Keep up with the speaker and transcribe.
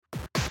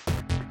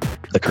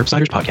The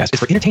Curbsiders podcast is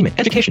for entertainment,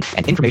 education,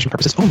 and information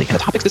purposes only, and the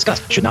topics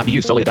discussed should not be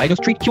used solely to diagnose,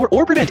 treat, cure,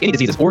 or prevent any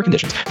diseases or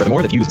conditions.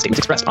 Furthermore, the views and statements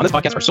expressed on this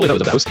podcast are solely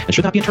those of the host and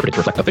should not be interpreted to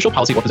reflect official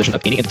policy or position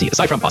of any entity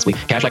aside from possibly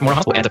Cash Like Memorial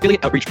Hospital and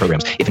affiliate outreach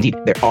programs, if indeed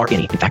there are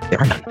any. In fact,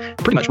 there are none.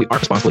 Pretty much, we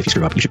aren't responsible if you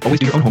screw up. You should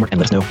always do your own homework and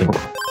let us know when we're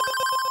wrong.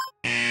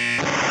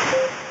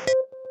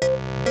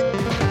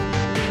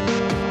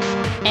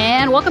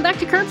 And welcome back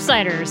to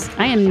Curbsiders.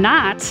 I am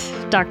not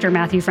Dr.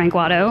 Matthew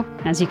Franquato,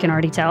 as you can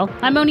already tell.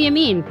 I'm Moni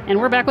Amin, and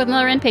we're back with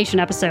another inpatient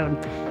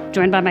episode.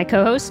 Joined by my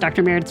co-host,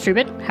 Dr. Meredith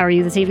Trubit. How are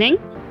you this evening?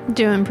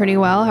 Doing pretty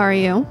well. How are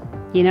you?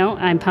 You know,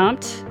 I'm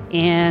pumped,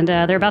 and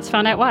they're about to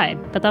find out why.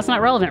 But that's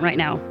not relevant right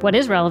now. What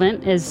is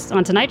relevant is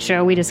on tonight's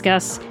show, we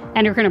discuss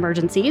endocrine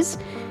emergencies,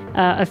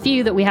 a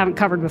few that we haven't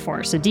covered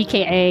before. So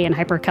DKA and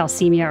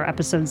hypercalcemia are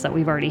episodes that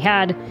we've already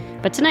had.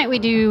 But tonight we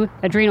do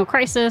adrenal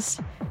crisis,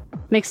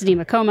 mixed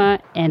edema coma,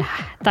 and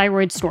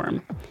thyroid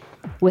storm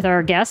with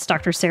our guest,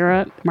 Dr.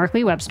 Sara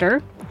Markley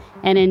Webster.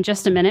 And in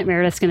just a minute,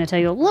 Meredith's going to tell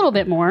you a little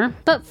bit more.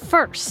 But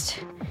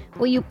first,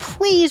 will you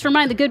please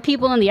remind the good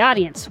people in the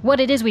audience what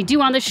it is we do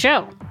on this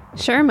show?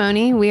 Sure,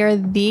 Moni. We are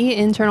the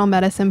internal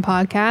medicine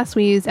podcast.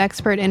 We use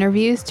expert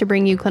interviews to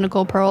bring you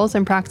clinical pearls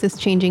and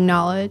practice-changing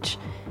knowledge.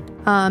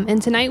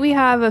 And tonight we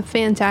have a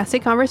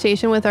fantastic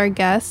conversation with our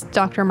guest,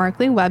 Dr.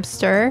 Markley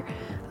Webster.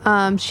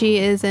 She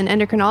is an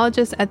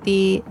endocrinologist at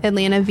the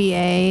Atlanta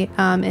VA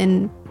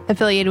and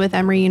affiliated with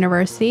Emory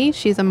University.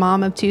 She's a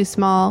mom of two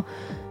small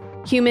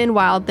human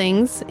wild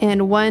things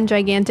and one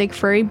gigantic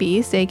furry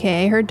beast,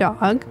 aka her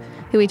dog,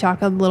 who we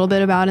talk a little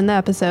bit about in the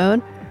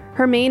episode.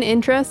 Her main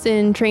interest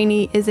in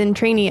trainee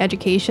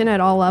education at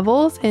all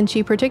levels, and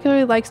she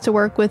particularly likes to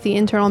work with the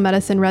internal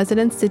medicine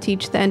residents to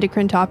teach the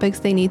endocrine topics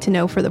they need to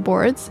know for the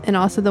boards, and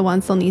also the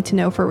ones they'll need to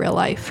know for real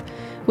life,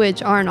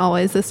 which aren't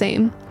always the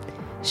same.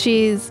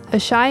 She's a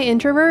shy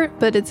introvert,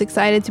 but it's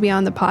excited to be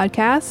on the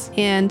podcast.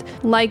 And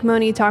like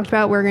Moni talked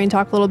about, we're going to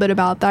talk a little bit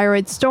about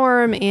thyroid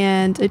storm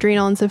and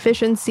adrenal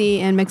insufficiency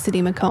and mixed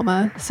edema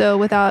coma. So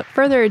without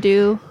further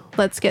ado,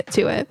 let's get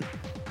to it.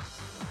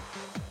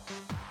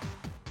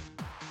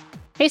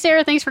 Hey,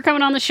 Sara, thanks for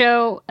coming on the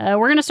show. We're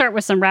going to start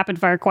with some rapid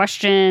fire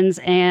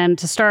questions. And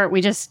to start,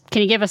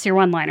 can you give us your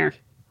one-liner?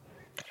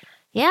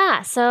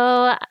 Yeah,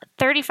 so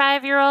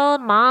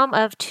 35-year-old mom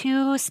of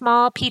two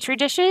small petri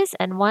dishes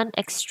and one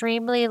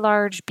extremely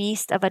large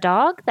beast of a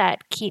dog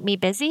that keep me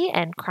busy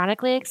and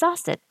chronically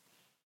exhausted.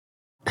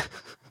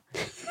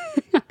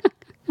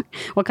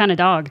 What kind of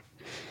dog?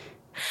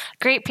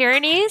 Great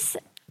Pyrenees,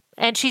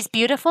 and she's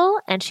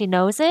beautiful, and she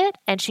knows it,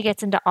 and she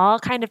gets into all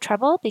kind of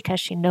trouble because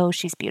she knows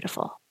she's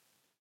beautiful.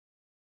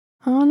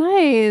 Oh,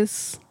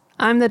 nice.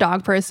 I'm the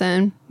dog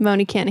person.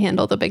 Moni can't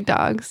handle the big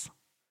dogs.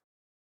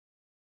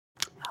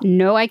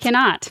 No, I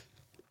cannot.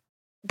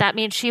 That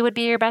means she would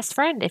be your best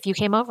friend if you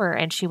came over,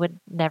 and she would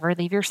never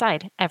leave your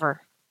side,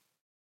 ever.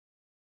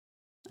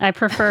 I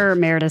prefer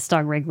Meredith's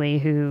dog Wrigley,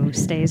 who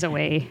stays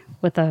away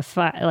with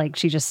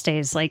she just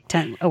stays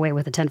away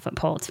with a 10-foot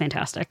pole. It's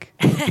fantastic.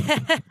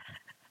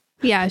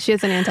 Yeah, she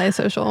has an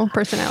antisocial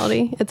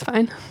personality. It's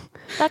fine.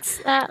 That's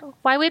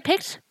why we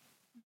picked.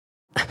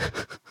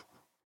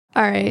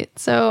 All right.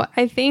 So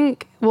I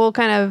think we'll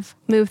kind of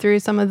move through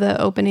some of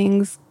the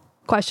openings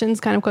questions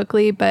kind of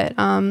quickly, but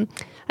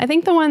I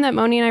think the one that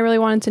Moni and I really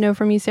wanted to know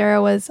from you,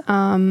 Sara, was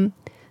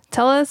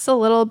tell us a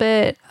little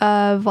bit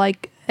of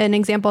like an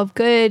example of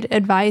good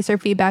advice or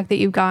feedback that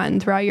you've gotten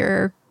throughout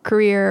your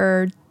career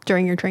or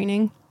during your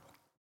training.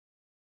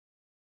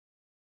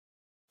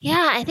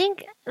 Yeah, I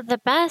think the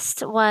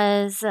best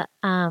was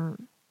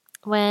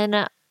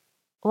when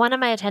one of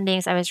my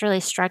attendings, I was really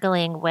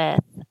struggling with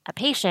a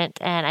patient,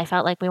 and I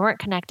felt like we weren't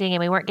connecting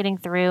and we weren't getting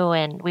through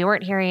and we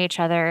weren't hearing each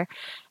other.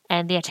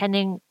 And the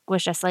attending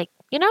was just like,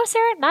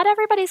 Sara, not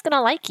everybody's going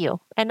to like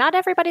you, and not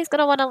everybody's going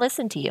to want to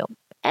listen to you.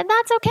 And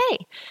that's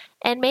okay.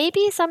 And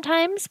maybe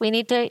sometimes we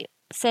need to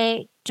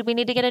say, do we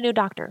need to get a new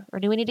doctor,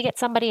 or do we need to get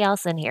somebody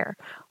else in here?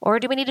 Or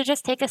do we need to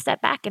just take a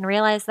step back and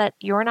realize that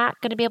you're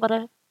not going to be able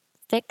to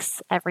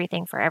fix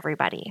everything for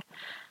everybody?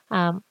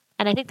 And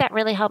I think that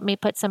really helped me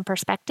put some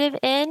perspective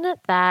in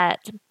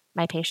that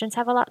my patients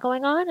have a lot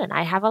going on and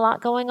I have a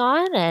lot going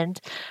on, and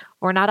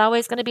we're not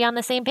always going to be on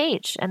the same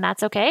page, and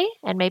that's okay.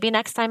 And maybe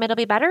next time it'll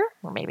be better,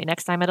 or maybe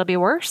next time it'll be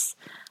worse,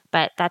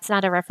 but that's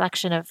not a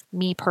reflection of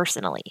me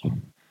personally.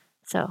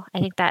 So I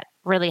think that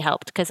really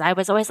helped, because I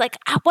was always like,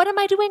 what am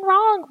I doing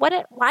wrong?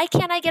 Why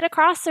can't I get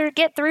across or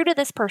get through to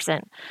this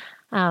person?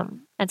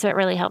 And so it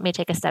really helped me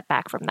take a step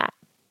back from that.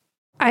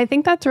 I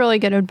think that's really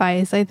good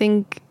advice. I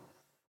think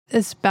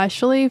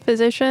especially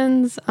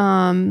physicians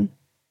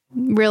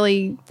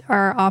really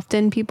are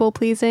often people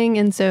pleasing.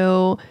 And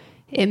so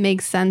it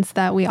makes sense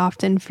that we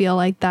often feel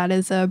like that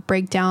is a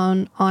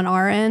breakdown on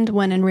our end,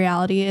 when in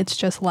reality, it's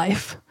just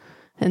life.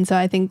 And so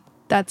I think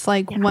that's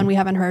one we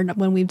haven't heard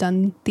when we've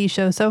done these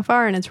shows so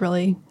far. And that's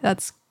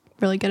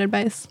really good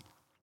advice.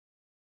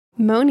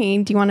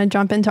 Moni, do you want to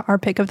jump into our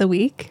pick of the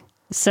week?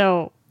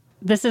 So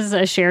this is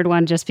a shared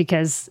one just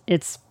because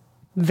it's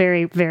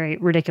very, very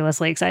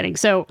ridiculously exciting.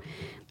 So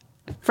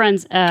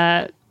friends,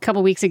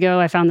 couple weeks ago,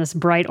 I found this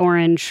bright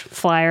orange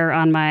flyer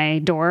on my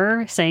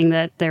door saying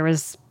that there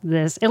was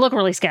this, it looked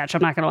really sketch,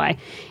 I'm not going to lie.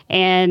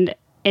 And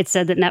it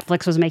said that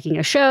Netflix was making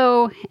a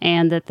show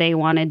and that they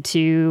wanted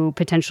to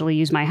potentially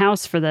use my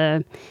house for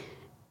the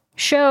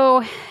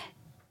show.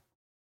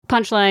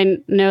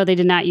 Punchline, no, they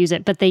did not use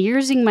it, but they're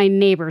using my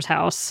neighbor's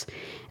house.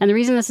 And the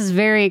reason this is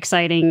very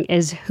exciting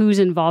is who's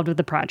involved with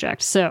the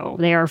project. So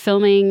they are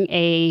filming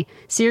a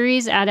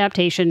series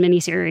adaptation,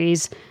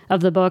 miniseries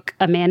of the book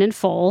A Man in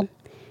Full,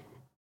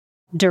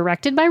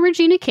 directed by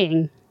Regina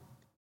King,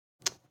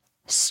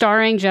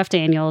 starring Jeff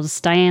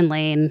Daniels, Diane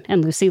Lane,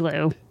 and Lucy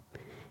Liu,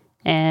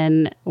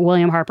 and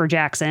William Harper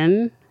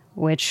Jackson,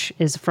 which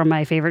is from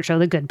my favorite show,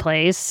 The Good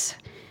Place.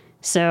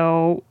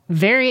 So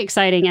very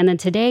exciting. And then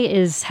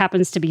today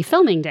happens to be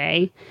filming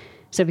day.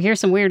 So if you hear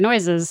some weird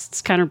noises,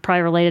 it's kind of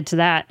probably related to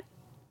that.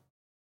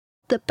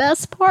 The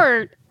best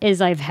part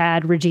is I've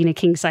had Regina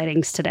King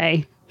sightings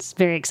today. It's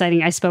very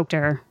exciting. I spoke to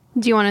her.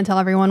 Do you want to tell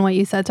everyone what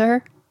you said to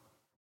her?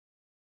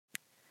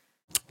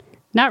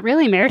 Not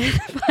really,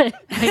 Meredith, but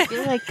I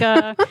feel like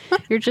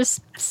you're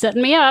just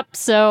setting me up.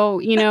 So,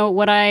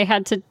 what I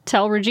had to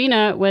tell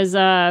Regina was,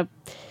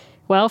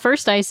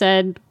 first I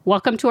said,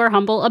 welcome to our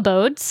humble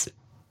abodes,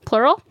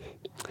 plural.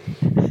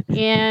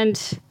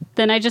 And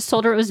then I just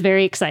told her it was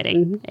very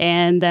exciting.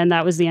 And then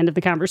that was the end of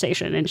the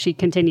conversation. And she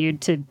continued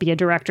to be a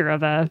director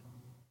of a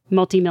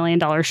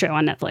multi-million-dollar show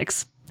on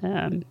Netflix.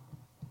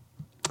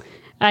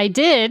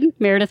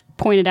 Meredith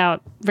pointed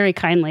out very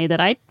kindly that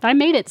I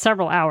made it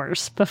several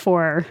hours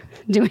before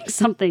doing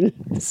something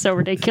so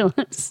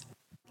ridiculous.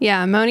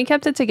 Yeah, Moni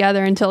kept it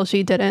together until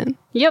she didn't.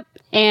 Yep.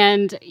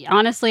 And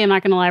honestly, I'm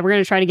not going to lie, we're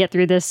going to try to get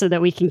through this so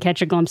that we can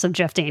catch a glimpse of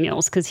Jeff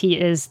Daniels, because he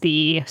is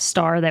the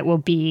star that will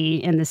be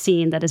in the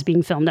scene that is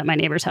being filmed at my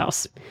neighbor's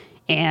house.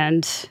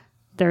 And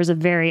there's a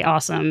very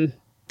awesome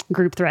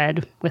group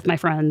thread with my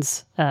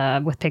friends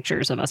with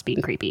pictures of us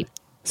being creepy.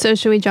 So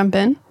should we jump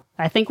in?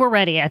 I think we're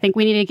ready. I think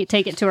we need to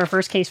take it to our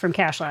first case from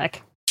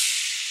Cashlack.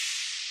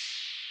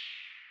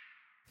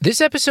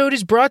 This episode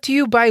is brought to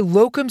you by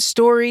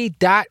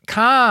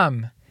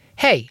locumstory.com.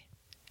 Hey,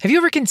 have you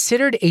ever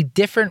considered a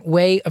different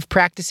way of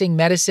practicing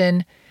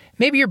medicine?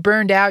 Maybe you're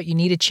burned out, you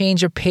need a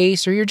change of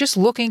pace, or you're just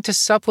looking to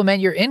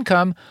supplement your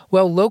income.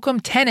 Well, locum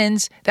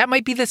tenens, that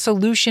might be the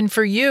solution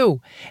for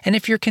you. And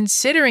if you're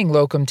considering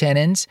locum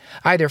tenens,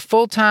 either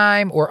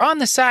full-time or on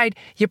the side,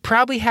 you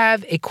probably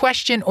have a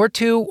question or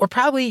two, or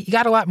probably you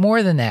got a lot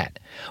more than that.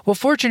 Well,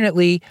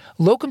 fortunately,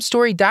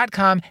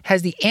 locumstory.com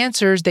has the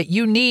answers that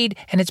you need,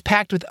 and it's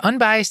packed with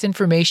unbiased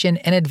information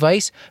and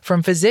advice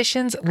from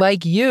physicians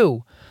like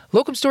you.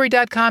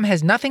 Locumstory.com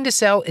has nothing to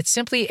sell. It's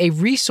simply a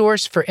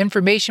resource for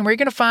information where you're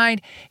going to find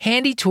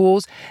handy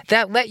tools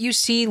that let you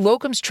see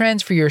locums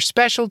trends for your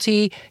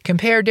specialty,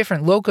 compare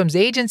different locums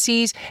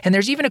agencies, and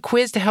there's even a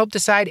quiz to help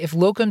decide if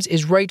locums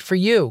is right for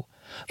you.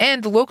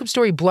 And the Locum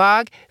Story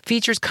blog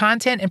features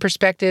content and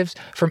perspectives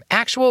from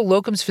actual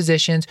locums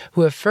physicians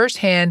who have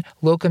firsthand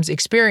locums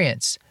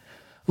experience.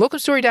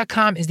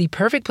 Locumstory.com is the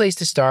perfect place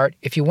to start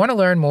if you want to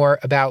learn more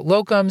about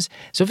locums.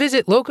 So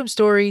visit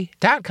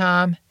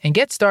locumstory.com and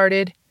get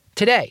started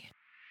today.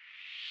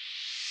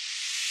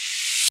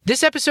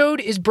 This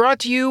episode is brought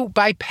to you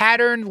by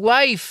Pattern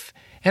Life.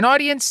 An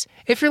audience,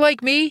 if you're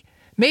like me,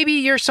 maybe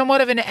you're somewhat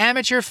of an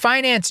amateur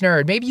finance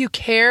nerd. Maybe you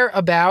care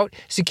about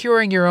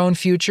securing your own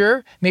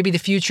future, maybe the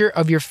future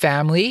of your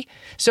family.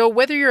 So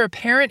whether you're a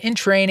parent in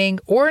training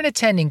or an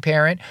attending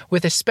parent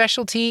with a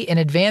specialty in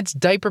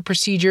advanced diaper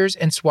procedures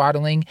and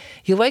swaddling,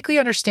 you likely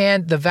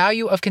understand the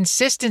value of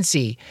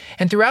consistency.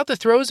 And throughout the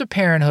throes of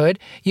parenthood,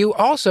 you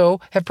also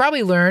have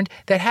probably learned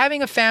that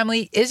having a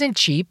family isn't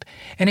cheap.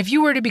 And if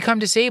you were to become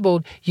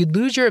disabled, you'd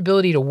lose your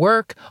ability to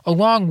work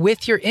along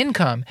with your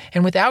income.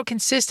 And without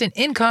consistent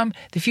income,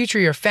 the future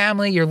of your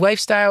family, your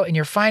lifestyle, and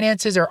your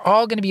finances are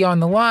all going to be on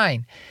the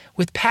line.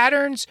 With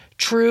Pattern's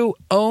true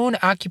own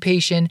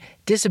occupation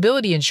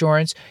disability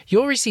insurance,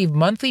 you'll receive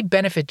monthly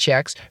benefit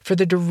checks for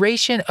the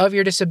duration of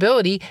your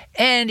disability,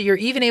 and you're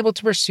even able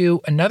to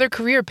pursue another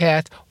career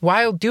path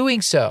while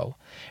doing so.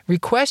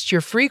 Request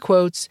your free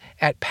quotes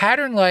at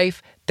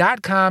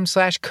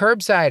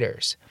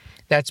patternlife.com/curbsiders.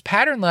 That's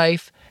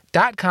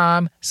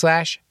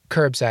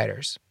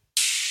patternlife.com/curbsiders.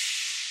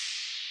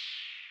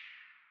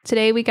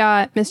 Today we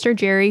got Mr.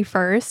 Jerry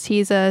first.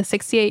 He's a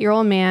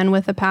 68-year-old man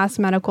with a past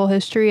medical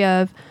history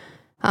of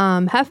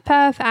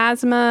HFpEF,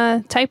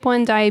 asthma, type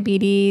 1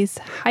 diabetes,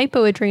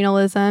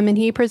 hypoadrenalism, and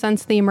he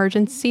presents to the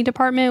emergency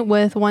department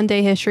with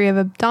one-day history of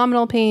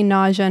abdominal pain,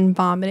 nausea, and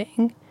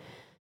vomiting.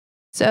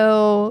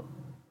 So,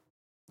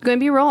 I'm going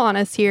to be real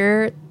honest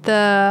here.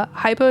 The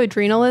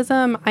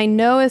hypoadrenalism, I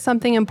know, is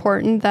something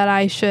important that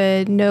I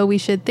should know we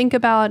should think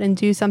about and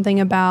do something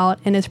about,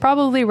 and it's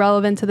probably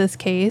relevant to this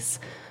case.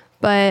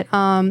 But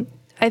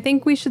I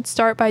think we should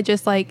start by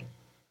just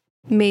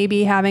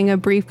maybe having a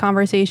brief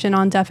conversation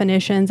on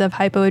definitions of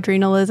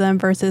hypoadrenalism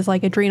versus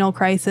adrenal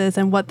crisis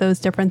and what those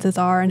differences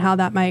are and how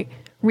that might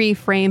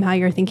reframe how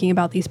you're thinking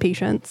about these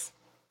patients.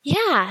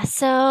 Yeah,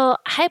 so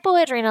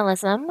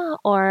hypoadrenalism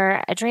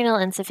or adrenal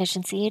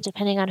insufficiency,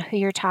 depending on who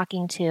you're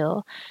talking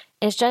to,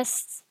 is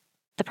just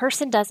the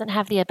person doesn't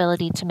have the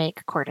ability to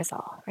make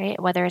cortisol,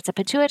 right? Whether it's a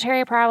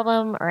pituitary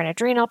problem or an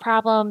adrenal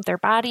problem, their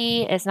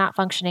body is not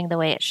functioning the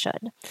way it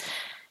should.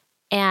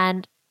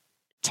 And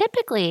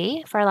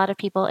typically, for a lot of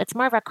people, it's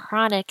more of a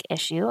chronic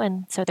issue.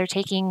 And so they're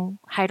taking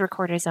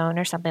hydrocortisone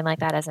or something like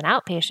that as an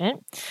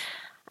outpatient.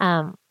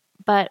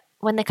 But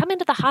when they come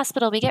into the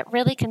hospital, we get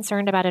really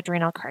concerned about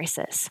adrenal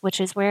crisis,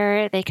 which is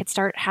where they could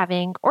start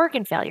having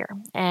organ failure.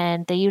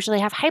 And they usually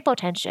have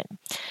hypotension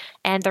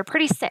and they're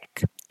pretty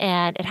sick.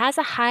 And it has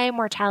a high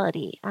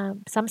mortality.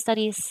 Some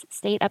studies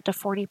state up to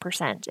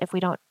 40% if we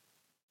don't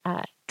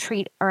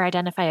treat or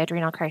identify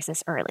adrenal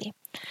crisis early.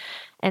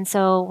 And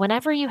so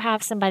whenever you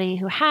have somebody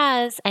who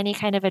has any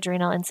kind of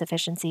adrenal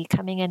insufficiency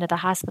coming into the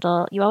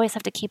hospital, you always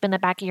have to keep in the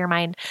back of your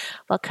mind,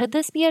 well, could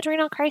this be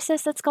adrenal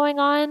crisis that's going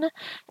on?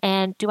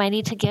 And do I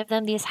need to give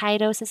them these high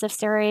doses of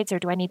steroids, or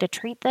do I need to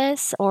treat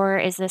this? Or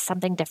is this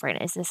something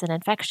different? Is this an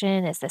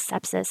infection? Is this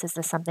sepsis? Is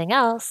this something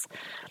else?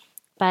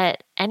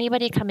 But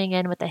anybody coming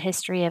in with a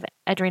history of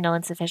adrenal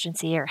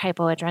insufficiency or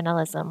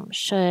hypoadrenalism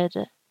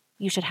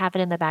you should have it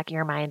in the back of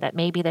your mind that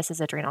maybe this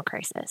is adrenal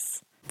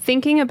crisis.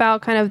 Thinking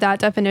about kind of that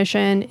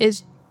definition,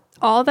 is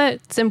all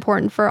that's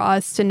important for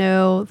us to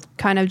know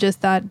kind of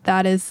just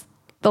that is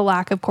the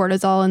lack of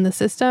cortisol in the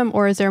system,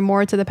 or is there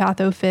more to the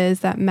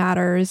pathophys that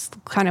matters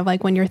kind of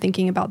like when you're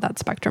thinking about that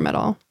spectrum at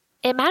all?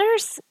 It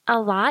matters a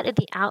lot in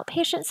the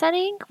outpatient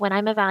setting when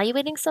I'm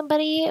evaluating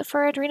somebody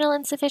for adrenal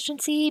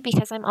insufficiency,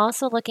 because I'm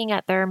also looking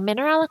at their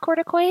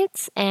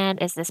mineralocorticoids and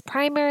is this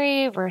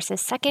primary versus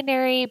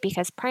secondary,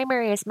 because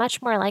primary is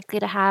much more likely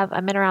to have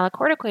a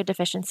mineralocorticoid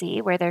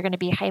deficiency where they're going to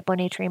be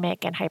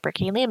hyponatremic and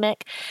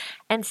hyperkalemic,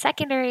 and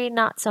secondary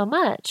not so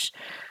much.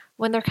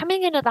 When they're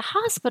coming into the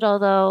hospital,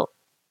 though,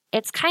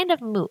 it's kind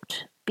of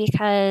moot.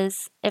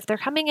 Because if they're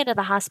coming into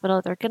the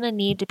hospital, they're going to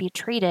need to be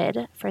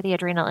treated for the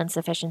adrenal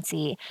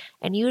insufficiency.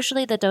 And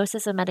usually the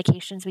doses of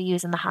medications we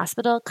use in the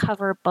hospital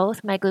cover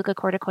both my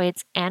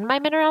glucocorticoids and my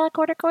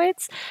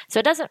mineralocorticoids. So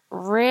it doesn't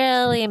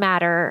really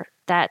matter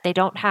that they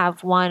don't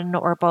have one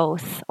or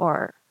both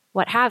or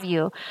what have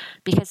you,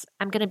 because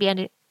I'm going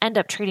to end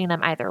up treating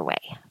them either way.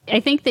 I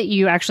think that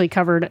you actually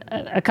covered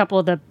a couple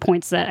of the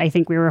points that I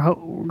think we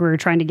were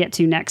trying to get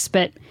to next,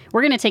 but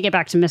we're going to take it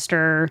back to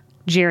Mr.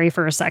 Jerry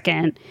for a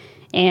second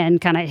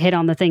and kind of hit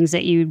on the things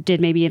that you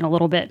did maybe in a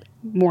little bit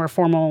more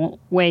formal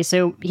way.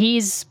 So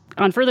he's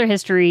on further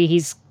history,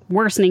 he's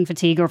worsening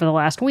fatigue over the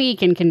last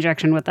week in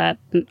conjunction with that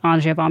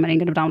nausea,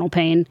 vomiting, and abdominal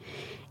pain.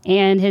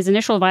 And his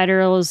initial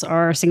vitals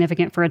are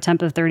significant for a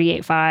temp of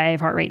 38.5,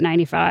 heart rate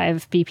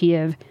 95,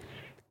 BP of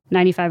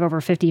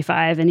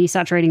 95/55, and he's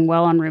saturating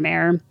well on room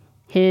air.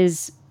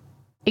 His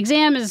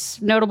exam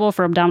is notable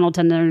for abdominal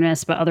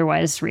tenderness, but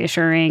otherwise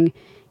reassuring.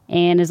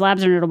 And his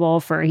labs are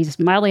notable for he's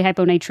mildly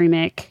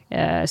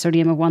hyponatremic,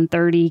 sodium of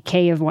 130,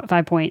 K of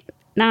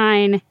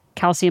 5.9,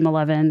 calcium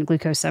 11,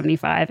 glucose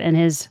 75, and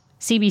his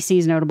CBC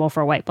is notable for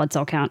a white blood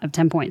cell count of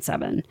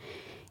 10.7.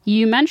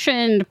 You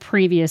mentioned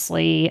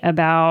previously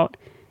about,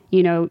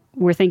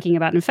 we're thinking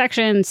about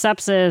infection,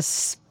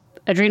 sepsis,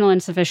 adrenal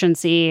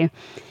insufficiency,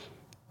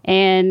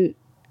 and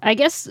I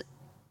guess,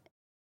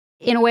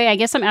 in a way,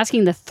 I'm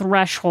asking the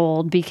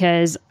threshold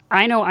because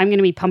I know I'm going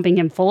to be pumping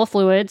him full of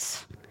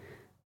fluids,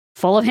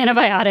 full of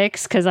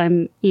antibiotics, because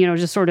I'm,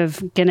 just sort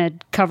of going to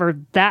cover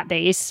that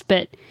base.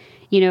 But,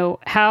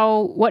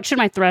 what should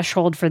my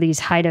threshold for these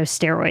high-dose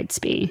steroids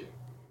be?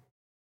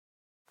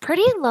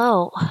 Pretty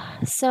low.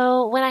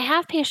 So when I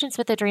have patients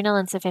with adrenal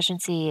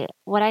insufficiency,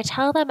 what I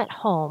tell them at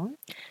home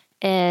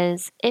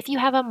is if you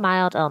have a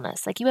mild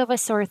illness, like you have a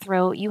sore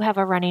throat, you have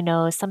a runny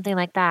nose, something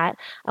like that,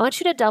 I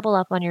want you to double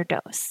up on your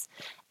dose.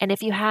 And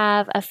if you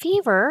have a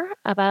fever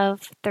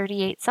above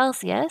 38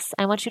 Celsius,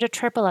 I want you to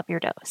triple up your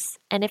dose.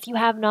 And if you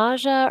have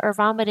nausea or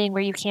vomiting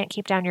where you can't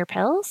keep down your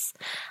pills,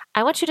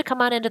 I want you to come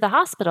on into the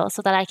hospital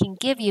so that I can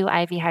give you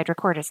IV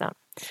hydrocortisone.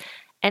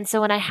 And so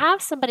when I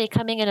have somebody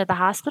coming into the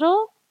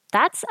hospital,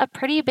 that's a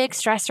pretty big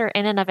stressor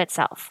in and of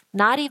itself,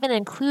 not even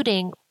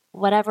including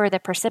whatever the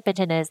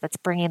precipitant is that's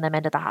bringing them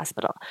into the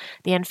hospital,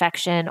 the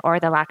infection or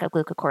the lack of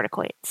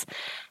glucocorticoids.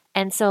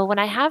 And so when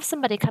I have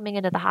somebody coming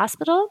into the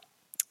hospital,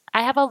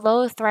 I have a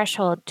low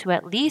threshold to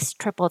at least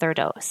triple their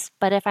dose.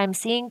 But if I'm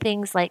seeing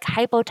things like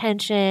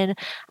hypotension,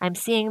 I'm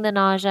seeing the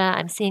nausea,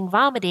 I'm seeing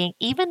vomiting,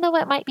 even though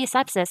it might be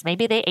sepsis,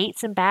 maybe they ate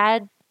some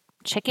bad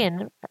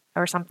chicken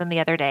or something the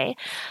other day,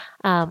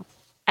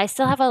 I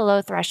still have a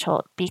low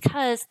threshold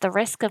because the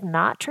risk of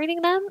not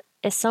treating them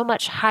is so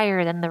much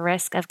higher than the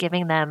risk of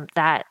giving them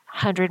that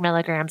 100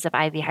 milligrams of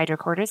IV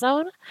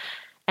hydrocortisone.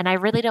 And I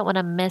really don't want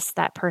to miss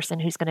that person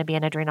who's going to be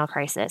in adrenal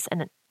crisis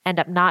and end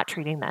up not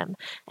treating them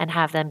and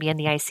have them be in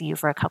the ICU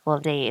for a couple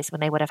of days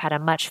when they would have had a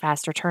much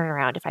faster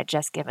turnaround if I'd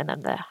just given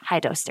them the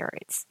high-dose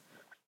steroids.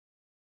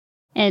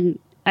 And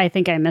I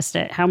think I missed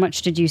it. How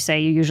much did you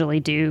say you usually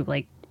do?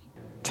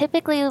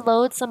 Typically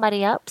load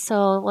somebody up.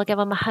 So we'll give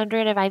them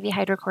 100 of IV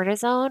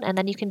hydrocortisone, and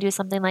then you can do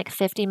something like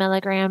 50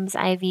 milligrams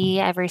IV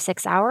every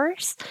 6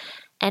 hours.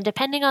 And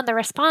depending on the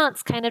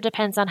response kind of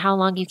depends on how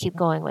long you keep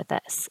going with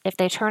this. If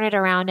they turn it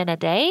around in a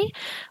day,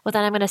 well,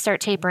 then I'm going to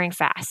start tapering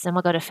fast and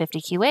we'll go to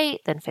 50Q8,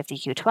 then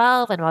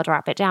 50Q12, and we'll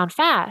drop it down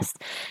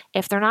fast.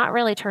 If they're not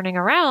really turning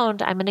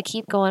around, I'm going to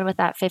keep going with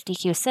that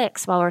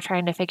 50Q6 while we're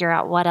trying to figure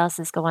out what else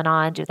is going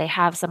on. Do they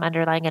have some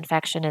underlying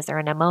infection? Is there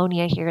a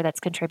pneumonia here that's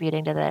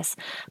contributing to this?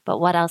 But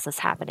what else is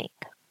happening?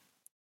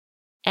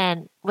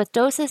 And with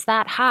doses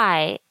that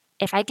high,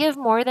 if I give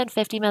more than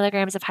 50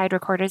 milligrams of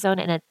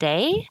hydrocortisone in a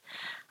day,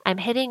 I'm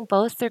hitting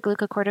both their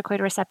glucocorticoid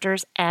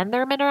receptors and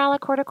their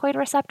mineralocorticoid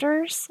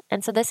receptors.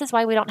 And so this is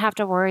why we don't have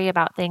to worry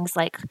about things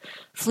like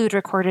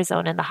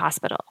fludrocortisone in the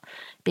hospital,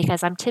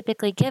 because I'm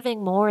typically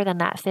giving more than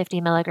that 50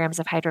 milligrams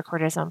of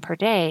hydrocortisone per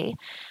day.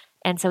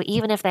 And so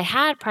even if they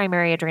had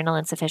primary adrenal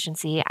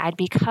insufficiency, I'd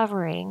be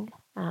covering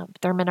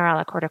their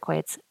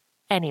mineralocorticoids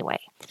anyway.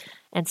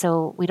 And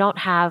so we don't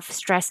have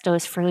stress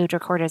dose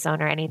fludrocortisone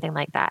or anything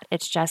like that.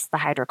 It's just the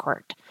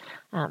hydrocort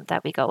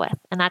that we go with.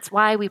 And that's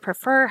why we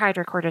prefer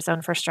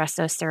hydrocortisone for stress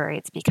dose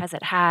steroids, because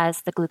it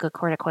has the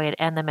glucocorticoid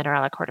and the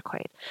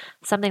mineralocorticoid.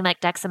 Something like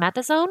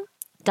dexamethasone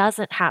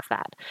doesn't have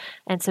that.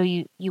 And so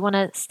you want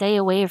to stay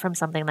away from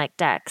something like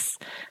Dex.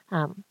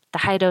 The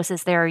high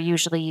doses there are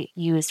usually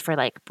used for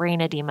like brain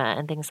edema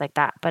and things like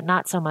that, but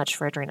not so much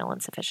for adrenal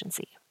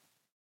insufficiency.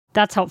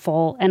 That's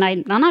helpful. And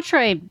I'm not sure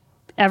I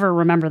ever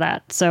remember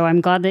that. So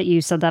I'm glad that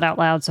you said that out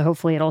loud. So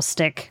hopefully it'll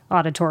stick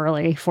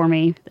auditorily for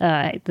me.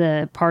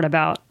 The part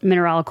about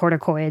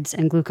mineralocorticoids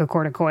and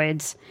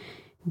glucocorticoids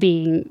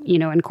being,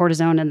 in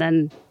cortisone, and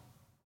then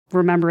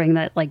remembering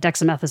that like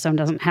dexamethasone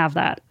doesn't have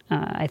that,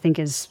 I think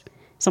is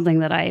something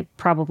that I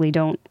probably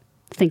don't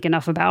think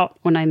enough about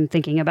when I'm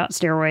thinking about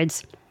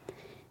steroids.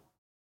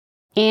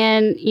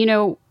 And,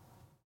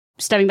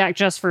 stepping back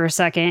just for a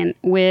second,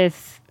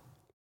 with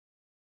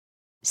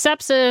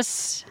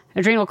sepsis,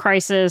 adrenal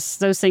crisis,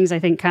 those things I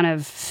think kind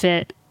of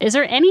fit. Is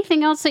there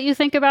anything else that you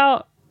think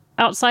about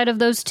outside of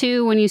those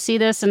two when you see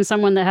this in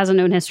someone that has a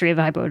known history of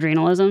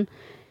hypoadrenalism?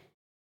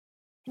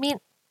 I mean,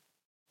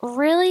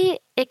 really,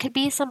 it could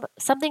be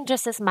something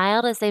just as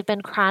mild as they've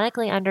been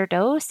chronically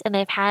underdosed and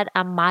they've had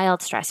a mild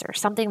stressor,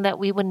 something that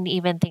we wouldn't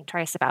even think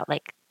twice about,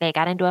 like they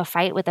got into a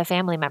fight with a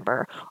family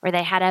member or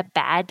they had a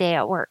bad day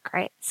at work,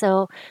 right?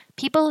 So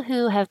people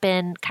who have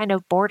been kind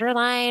of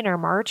borderline or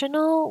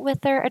marginal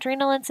with their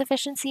adrenal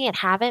insufficiency and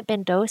haven't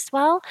been dosed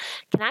well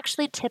can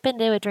actually tip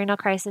into adrenal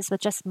crisis with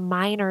just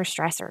minor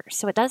stressors.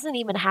 So it doesn't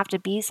even have to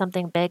be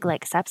something big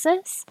like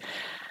sepsis.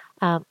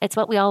 It's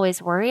what we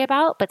always worry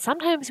about, but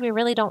sometimes we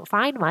really don't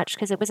find much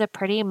because it was a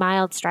pretty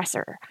mild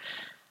stressor.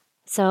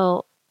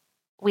 So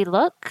we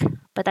look,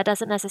 but that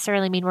doesn't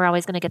necessarily mean we're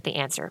always going to get the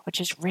answer, which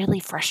is really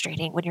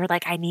frustrating when you're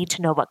like, I need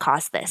to know what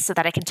caused this so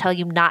that I can tell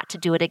you not to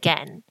do it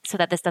again so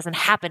that this doesn't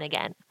happen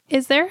again.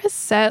 Is there a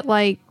set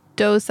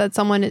dose that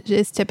someone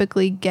is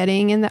typically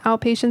getting in the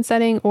outpatient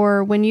setting?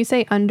 Or when you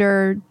say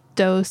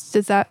underdosed,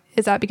 is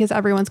that because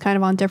everyone's kind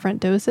of on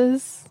different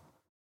doses?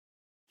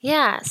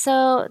 Yeah,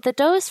 so the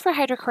dose for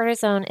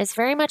hydrocortisone is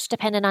very much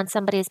dependent on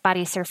somebody's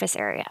body surface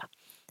area.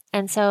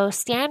 And so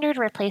standard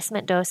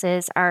replacement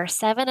doses are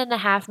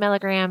 7.5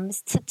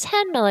 milligrams to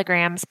 10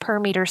 milligrams per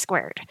meter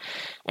squared.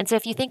 And so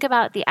if you think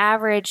about the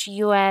average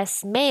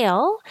US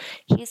male,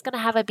 he's going to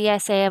have a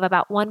BSA of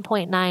about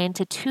 1.9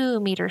 to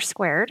 2 meters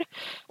squared.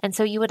 And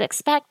so you would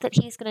expect that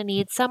he's going to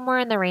need somewhere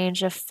in the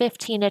range of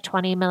 15 to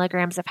 20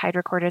 milligrams of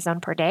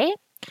hydrocortisone per day.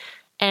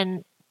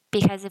 And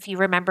because if you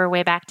remember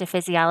way back to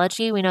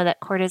physiology, we know that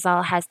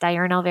cortisol has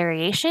diurnal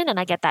variation, and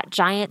I get that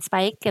giant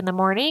spike in the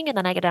morning, and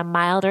then I get a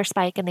milder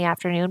spike in the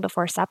afternoon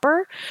before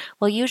supper.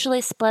 We'll usually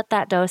split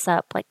that dose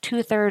up like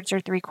 2/3 or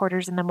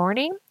 3/4 in the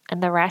morning,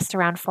 and the rest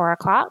around 4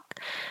 o'clock.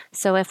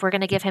 So if we're going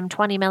to give him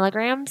 20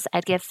 milligrams,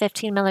 I'd give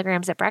 15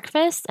 milligrams at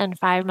breakfast and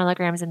 5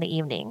 milligrams in the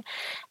evening,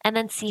 and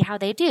then see how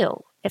they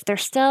do. If they're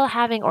still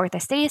having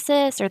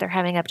orthostasis or they're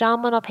having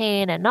abdominal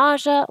pain and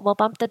nausea, we'll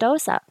bump the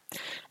dose up.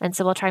 And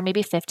so we'll try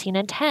maybe 15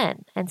 and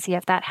 10 and see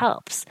if that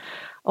helps.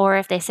 Or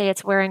if they say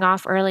it's wearing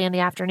off early in the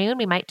afternoon,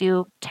 we might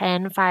do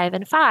 10, 5,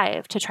 and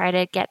 5 to try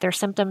to get their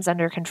symptoms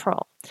under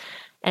control.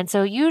 And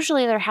so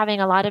usually they're having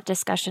a lot of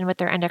discussion with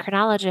their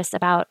endocrinologist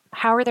about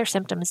how are their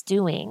symptoms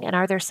doing and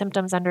are their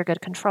symptoms under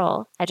good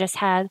control. I just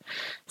had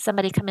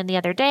somebody come in the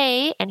other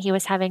day and he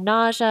was having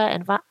nausea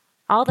and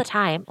all the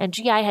time. And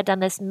GI had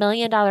done this $1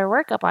 million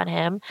workup on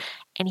him,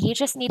 and he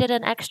just needed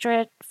an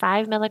extra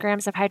 5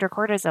 milligrams of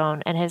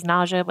hydrocortisone, and his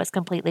nausea was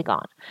completely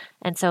gone.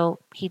 And so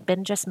he'd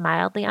been just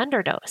mildly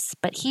underdosed.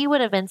 But he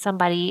would have been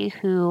somebody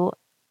who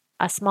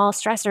a small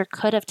stressor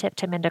could have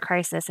tipped him into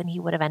crisis, and he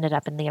would have ended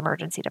up in the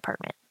emergency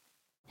department.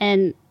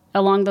 And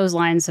along those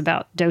lines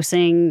about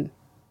dosing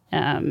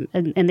in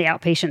the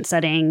outpatient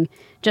setting,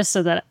 just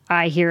so that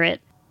I hear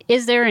it,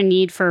 is there a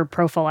need for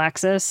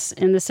prophylaxis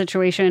in the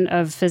situation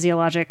of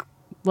physiologic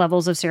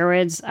levels of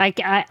steroids?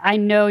 I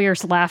know you're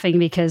laughing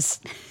because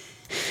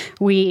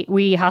we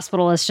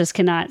hospitalists just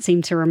cannot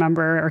seem to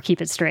remember or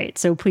keep it straight.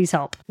 So please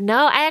help.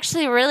 No, I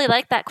actually really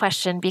like that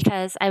question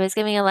because I was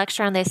giving a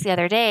lecture on this the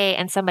other day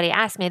and somebody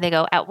asked me, they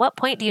go, at what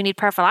point do you need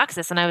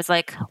prophylaxis? And I was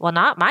like, well,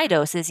 not my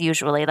doses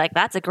usually. Like,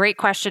 that's a great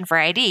question for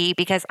ID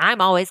because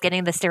I'm always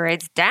getting the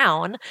steroids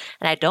down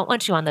and I don't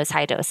want you on those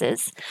high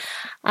doses.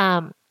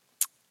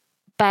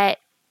 But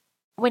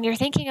when you're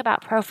thinking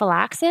about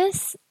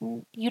prophylaxis,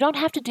 you don't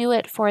have to do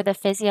it for the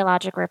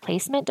physiologic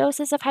replacement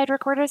doses of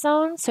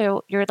hydrocortisone.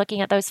 So you're looking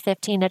at those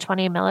 15 to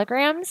 20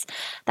 milligrams.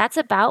 That's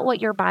about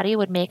what your body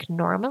would make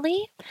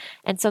normally.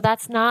 And so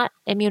that's not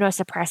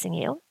immunosuppressing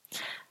you.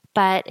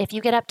 But if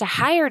you get up to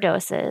higher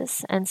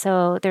doses, and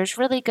so there's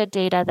really good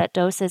data that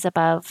doses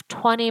above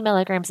 20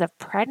 milligrams of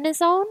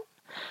prednisone,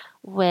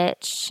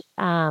 which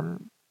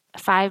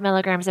 5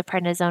 milligrams of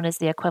prednisone is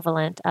the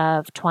equivalent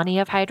of 20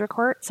 of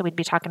hydrocort. So we'd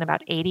be talking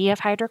about 80 of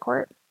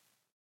hydrocort.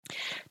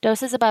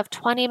 Doses above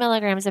 20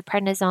 milligrams of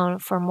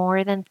prednisone for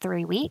more than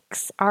 3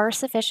 weeks are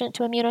sufficient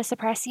to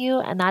immunosuppress you.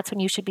 And that's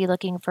when you should be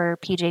looking for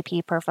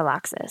PJP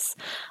prophylaxis.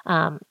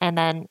 And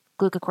then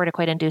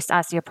glucocorticoid-induced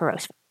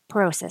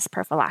osteoporosis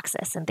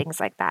prophylaxis and things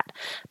like that.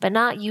 But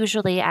not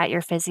usually at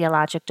your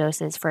physiologic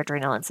doses for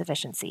adrenal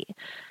insufficiency.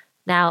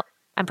 Now,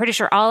 I'm pretty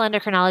sure all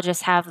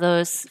endocrinologists have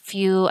those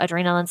few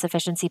adrenal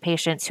insufficiency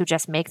patients who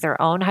just make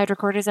their own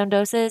hydrocortisone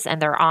doses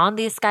and they're on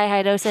these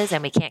sky-high doses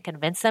and we can't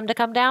convince them to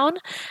come down,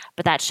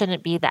 but that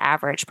shouldn't be the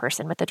average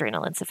person with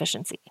adrenal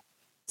insufficiency.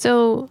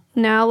 So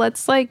now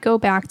let's go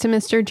back to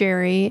Mr.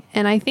 Jerry.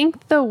 And I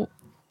think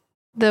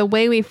the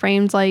way we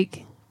framed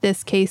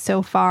this case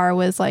so far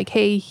was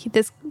hey,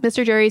 this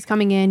Mr. Jerry's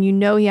coming in,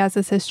 he has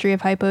this history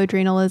of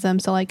hypoadrenalism.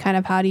 So kind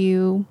of how do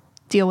you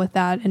deal with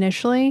that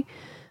initially?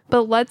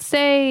 But let's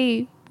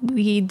say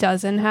he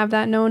doesn't have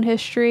that known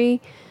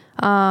history,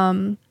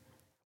 but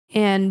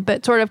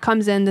sort of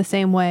comes in the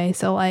same way.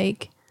 So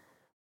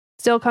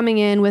still coming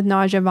in with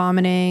nausea,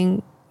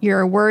 vomiting,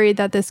 you're worried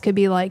that this could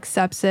be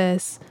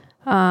sepsis.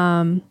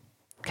 Kind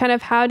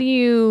of how do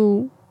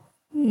you,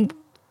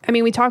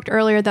 we talked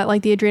earlier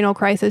that the adrenal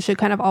crisis should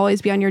kind of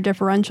always be on your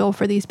differential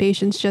for these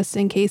patients just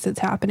in case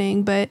it's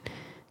happening. But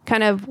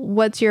kind of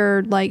what's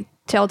your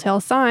telltale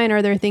sign?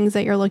 Are there things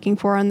that you're looking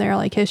for on their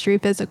history,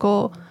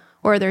 physical,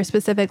 or are there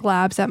specific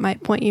labs that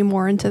might point you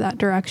more into that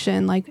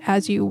direction,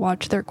 as you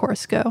watch their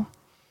course go?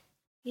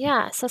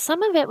 Yeah, so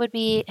some of it would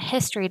be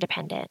history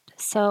dependent.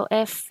 So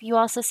if you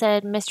also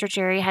said Mr.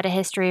 Jerry had a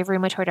history of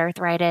rheumatoid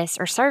arthritis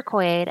or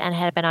sarcoid and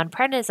had been on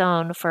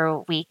prednisone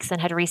for weeks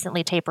and had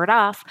recently tapered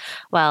off,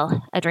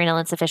 well, adrenal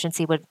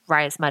insufficiency would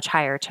rise much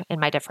higher in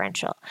my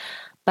differential.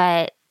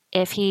 But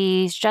if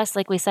he's just,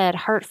 like we said,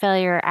 heart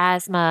failure,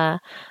 asthma,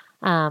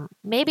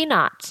 maybe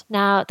not.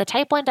 Now, the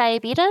type 1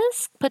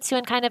 diabetes puts you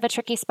in kind of a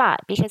tricky spot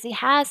because he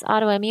has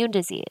autoimmune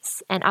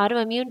disease, and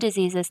autoimmune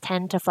diseases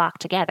tend to flock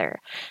together.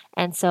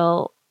 And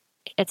so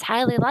it's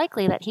highly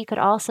likely that he could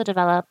also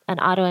develop an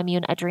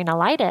autoimmune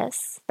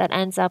adrenalitis that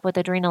ends up with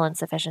adrenal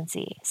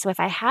insufficiency. So if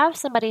I have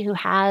somebody who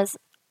has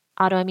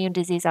autoimmune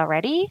disease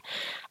already,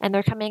 and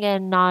they're coming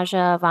in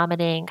nausea,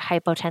 vomiting,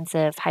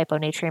 hypotensive,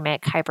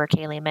 hyponatremic,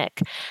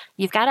 hyperkalemic,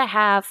 you've got to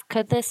have,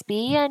 could this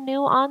be a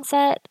new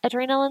onset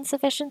adrenal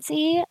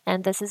insufficiency?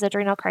 And this is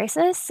adrenal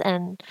crisis,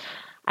 and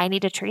I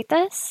need to treat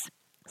this?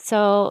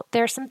 So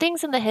there's some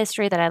things in the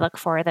history that I look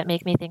for that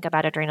make me think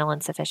about adrenal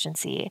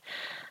insufficiency.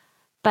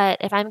 But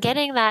if I'm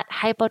getting that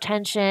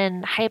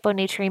hypotension,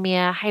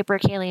 hyponatremia,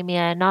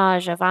 hyperkalemia,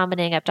 nausea,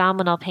 vomiting,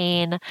 abdominal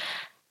pain,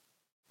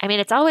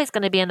 it's always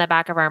going to be in the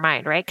back of our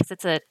mind, right? Because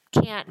it's a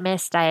can't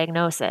miss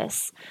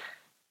diagnosis.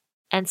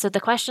 And so the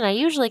question I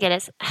usually get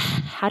is,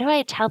 how do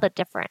I tell the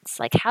difference?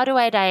 How do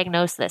I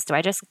diagnose this? Do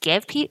I just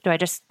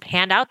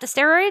hand out the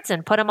steroids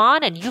and put them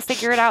on and you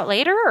figure it out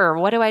later? Or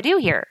what do I do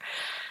here?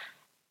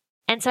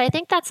 And so I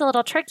think that's a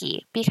little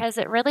tricky because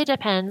it really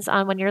depends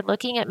on, when you're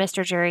looking at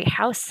Mr. Jerry,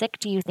 how sick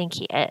do you think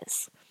he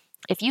is?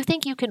 If you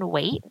think you can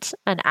wait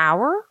an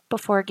hour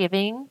before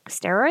giving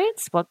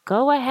steroids, well,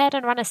 go ahead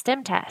and run a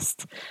stim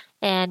test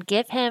and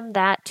give him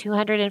that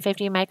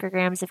 250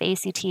 micrograms of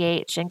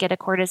ACTH and get a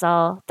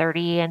cortisol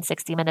 30 and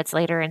 60 minutes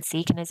later and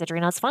see can his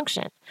adrenals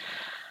function.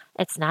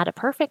 It's not a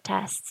perfect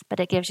test, but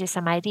it gives you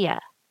some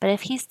idea. But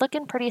if he's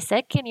looking pretty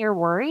sick and you're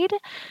worried,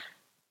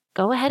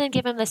 go ahead and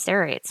give him the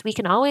steroids. We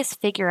can always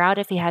figure out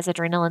if he has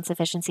adrenal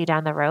insufficiency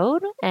down the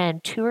road,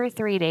 and 2 or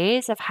 3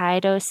 days of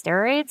high-dose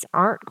steroids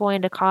aren't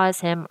going to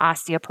cause him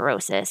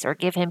osteoporosis or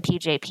give him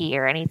PJP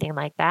or anything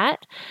like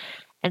that.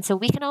 And so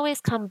we can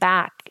always come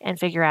back and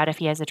figure out if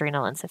he has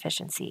adrenal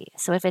insufficiency.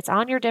 So if it's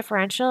on your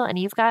differential and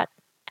you've got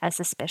a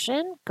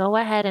suspicion, go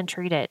ahead and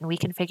treat it, and we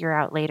can figure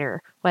out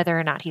later whether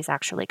or not he's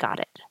actually got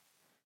it.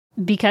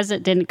 Because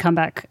it didn't come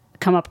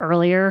up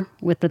earlier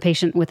with the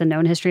patient with a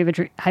known history of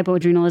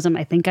hypoadrenalism,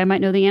 I think I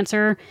might know the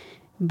answer.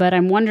 But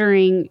I'm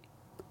wondering,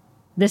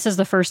 this is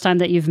the first time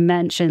that you've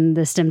mentioned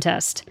the stim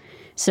test.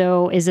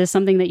 So is this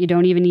something that you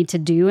don't even need to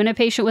do in a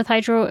patient with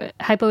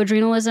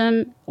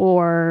hypoadrenalism,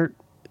 or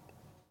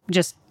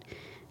just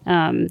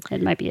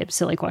it might be a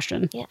silly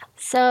question? Yeah.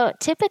 So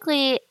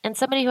typically, in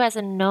somebody who has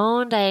a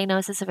known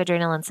diagnosis of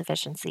adrenal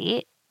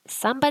insufficiency,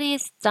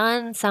 somebody's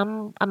done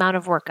some amount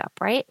of workup,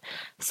 right?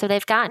 So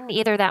they've gotten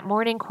either that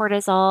morning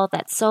cortisol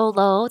that's so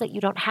low that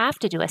you don't have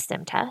to do a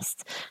stim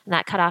test, and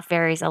that cutoff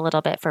varies a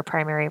little bit for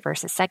primary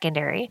versus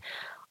secondary,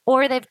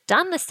 or they've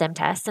done the stim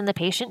test and the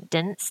patient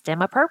didn't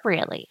stim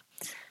appropriately.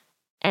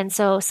 And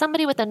so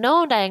somebody with a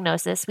known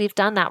diagnosis, we've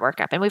done that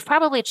workup, and we've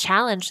probably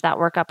challenged that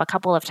workup a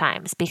couple of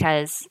times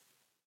because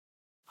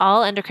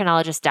all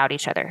endocrinologists doubt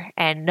each other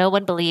and no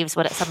one believes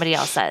what somebody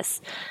else says.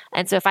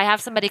 And so if I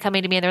have somebody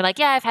coming to me and they're like,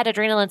 yeah, I've had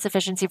adrenal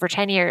insufficiency for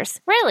 10 years.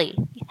 Really?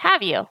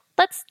 Have you?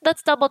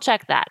 Let's double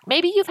check that.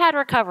 Maybe you've had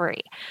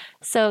recovery.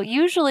 So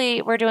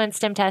usually we're doing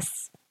stim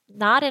tests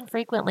not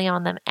infrequently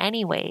on them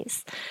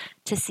anyways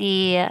to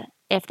see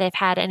if they've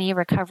had any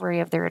recovery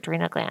of their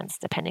adrenal glands,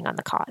 depending on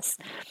the cause.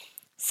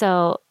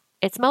 So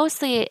it's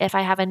mostly if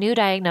I have a new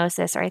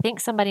diagnosis or I think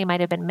somebody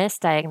might have been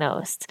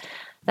misdiagnosed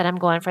that I'm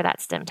going for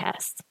that stim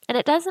test. And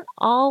it doesn't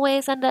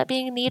always end up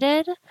being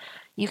needed.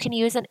 You can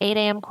use an 8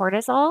 a.m.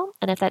 cortisol,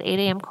 and if that 8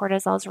 a.m.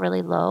 cortisol is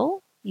really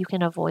low, you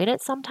can avoid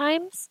it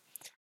sometimes.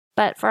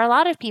 But for a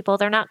lot of people,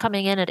 they're not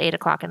coming in at 8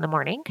 o'clock in the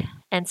morning.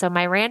 And so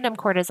my random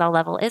cortisol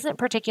level isn't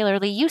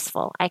particularly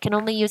useful. I can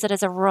only use it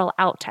as a rule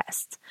out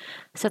test.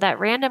 So that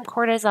random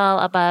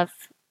cortisol above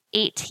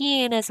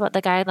 18 is what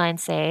the guidelines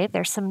say.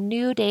 There's some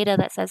new data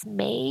that says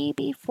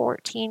maybe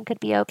 14 could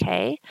be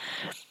okay.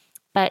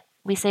 But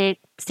we say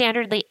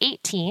standardly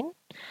 18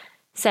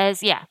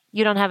 says, yeah,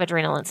 you don't have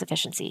adrenal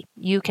insufficiency.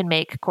 You can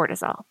make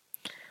cortisol.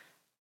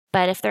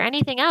 But if there's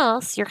anything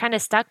else, you're kind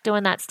of stuck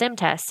doing that stim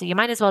test. So you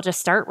might as well just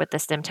start with the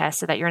stim test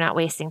so that you're not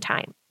wasting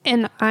time.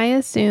 And I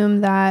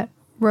assume that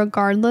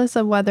regardless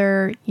of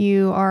whether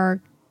you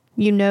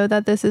know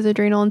that this is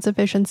adrenal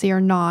insufficiency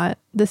or not,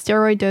 the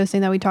steroid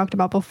dosing that we talked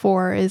about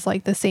before is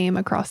like the same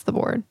across the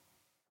board.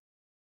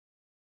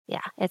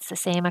 Yeah, it's the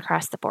same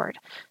across the board.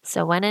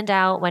 So when in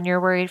doubt, when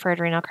you're worried for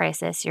adrenal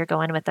crisis, you're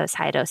going with those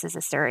high doses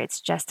of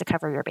steroids just to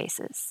cover your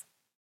bases.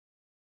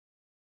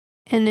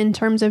 And in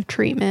terms of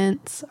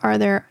treatments, are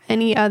there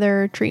any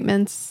other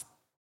treatments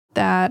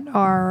that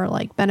are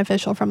like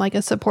beneficial from like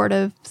a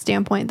supportive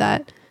standpoint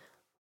that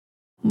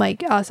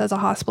like us as a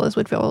hospitalist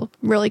would feel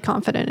really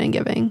confident in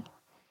giving?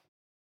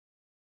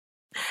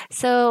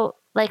 So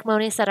like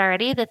Moni said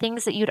already, the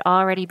things that you'd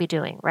already be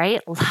doing,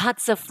 right?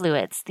 Lots of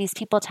fluids. These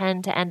people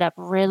tend to end up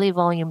really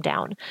volume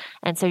down.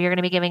 And so you're going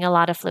to be giving a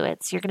lot of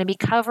fluids. You're going to be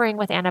covering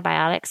with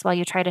antibiotics while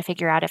you try to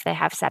figure out if they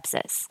have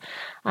sepsis.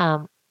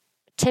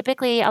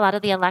 Typically, a lot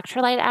of the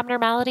electrolyte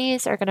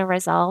abnormalities are going to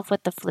resolve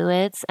with the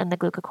fluids and the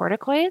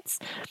glucocorticoids.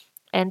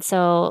 And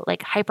so like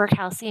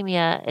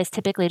hypercalcemia is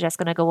typically just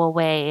going to go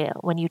away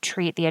when you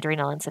treat the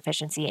adrenal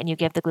insufficiency and you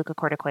give the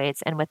glucocorticoids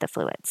and with the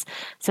fluids.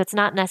 So it's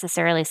not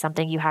necessarily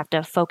something you have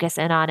to focus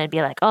in on and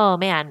be like, oh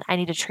man, I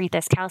need to treat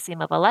this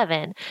calcium of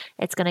 11.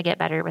 It's going to get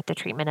better with the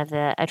treatment of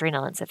the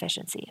adrenal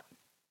insufficiency.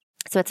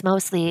 So it's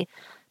mostly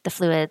the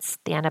fluids,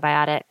 the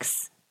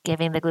antibiotics,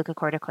 giving the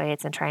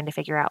glucocorticoids and trying to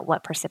figure out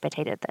what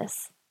precipitated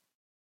this.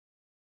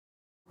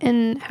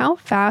 And how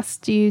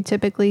fast do you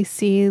typically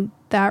see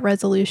that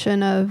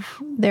resolution of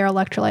their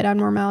electrolyte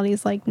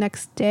abnormalities, like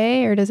next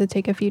day, or does it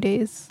take a few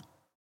days?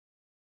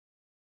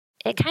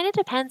 It kind of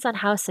depends on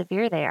how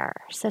severe they are.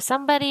 So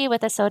somebody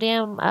with a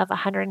sodium of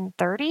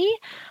 130,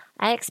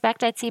 I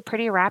expect I'd see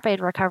pretty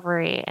rapid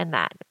recovery in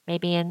that,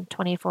 maybe in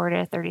 24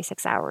 to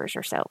 36 hours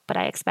or so. But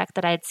I expect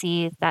that I'd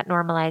see that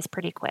normalize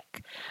pretty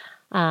quick.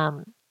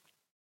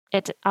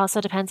 It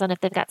also depends on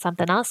if they've got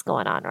something else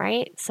going on,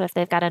 right? So if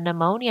they've got a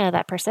pneumonia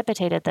that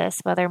precipitated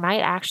this, well, there might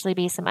actually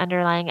be some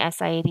underlying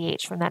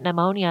SIADH from that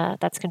pneumonia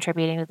that's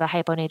contributing to the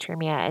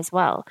hyponatremia as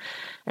well.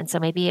 And so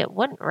maybe it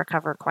wouldn't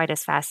recover quite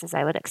as fast as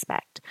I would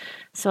expect.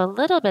 So a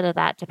little bit of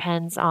that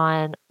depends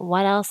on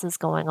what else is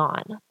going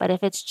on. But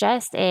if it's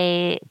just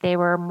they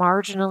were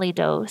marginally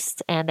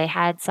dosed and they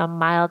had some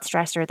mild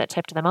stressor that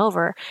tipped them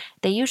over,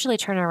 they usually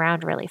turn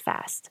around really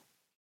fast.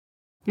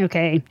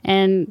 Okay.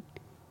 And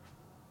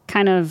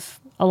kind of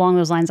along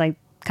those lines, I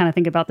kind of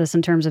think about this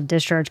in terms of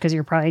discharge because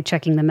you're probably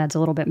checking the meds a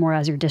little bit more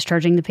as you're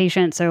discharging the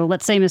patient. So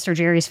let's say Mr.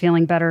 Jerry's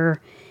feeling better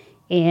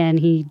and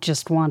he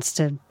just wants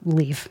to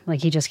leave.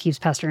 Like he just keeps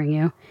pestering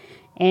you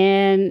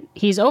and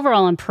he's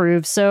overall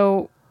improved.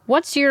 So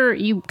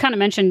you kind of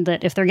mentioned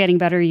that if they're getting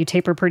better, you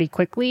taper pretty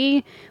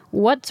quickly.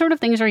 What sort of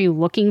things are you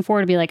looking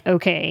for to be like,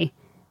 okay,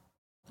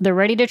 they're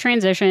ready to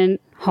transition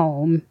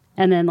home?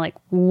 And then like,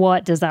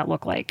 what does that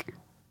look like?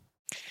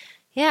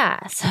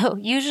 Yeah. So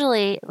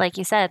usually, like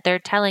you said, they're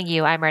telling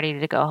you, I'm ready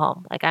to go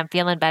home. Like I'm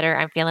feeling better.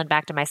 I'm feeling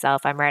back to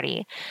myself. I'm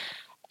ready.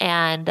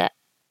 And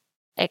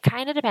it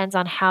kind of depends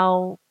on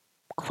how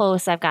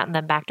close I've gotten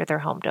them back to their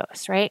home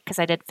dose, right? Because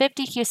I did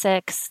 50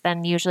 Q6,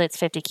 then usually it's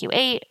 50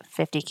 Q8,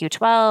 50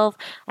 Q12.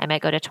 I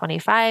might go to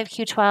 25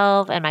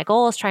 Q12. And my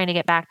goal is trying to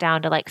get back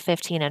down to like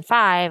 15 and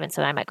 5. And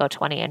so I might go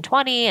 20 and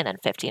 20, and then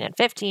 15 and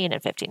 15,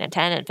 and 15 and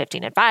 10, and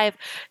 15 and 5.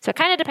 So it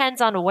kind of depends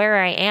on where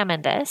I am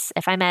in this.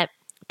 If I'm at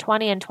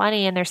 20 and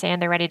 20 and they're saying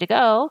they're ready to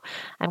go,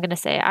 I'm going to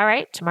say, all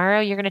right, tomorrow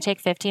you're going to take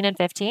 15 and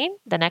 15.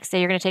 The next day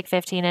you're going to take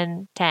 15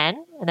 and 10.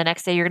 And the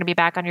next day you're going to be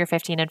back on your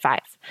 15 and 5.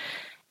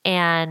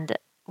 And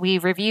we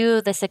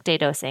review the sick day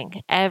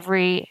dosing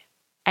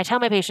I tell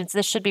my patients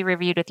this should be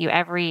reviewed with you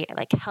every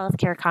like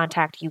healthcare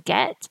contact you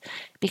get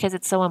because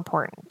it's so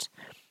important.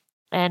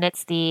 And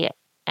it's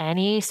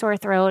any sore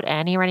throat,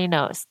 any runny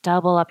nose,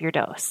 double up your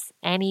dose.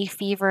 Any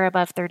fever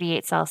above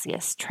 38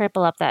 Celsius,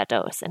 triple up that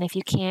dose. And if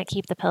you can't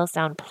keep the pills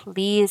down,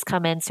 please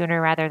come in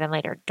sooner rather than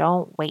later.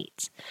 Don't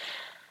wait.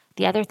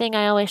 The other thing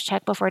I always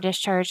check before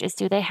discharge is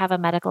do they have a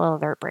medical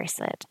alert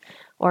bracelet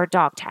or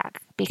dog tag?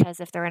 Because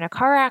if they're in a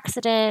car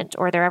accident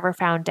or they're ever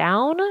found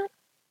down,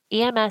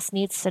 EMS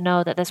needs to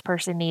know that this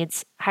person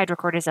needs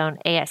hydrocortisone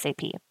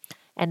ASAP.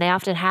 And they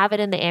often have it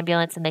in the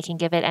ambulance and they can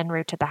give it en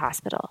route to the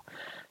hospital.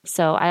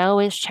 So I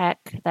always check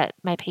that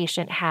my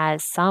patient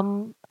has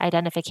some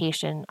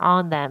identification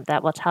on them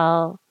that will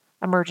tell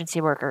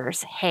emergency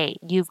workers, hey,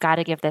 you've got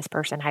to give this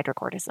person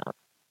hydrocortisone.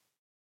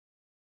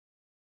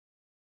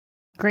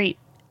 Great.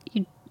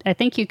 I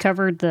think you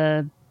covered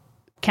the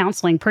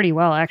counseling pretty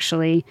well,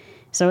 actually.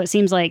 So it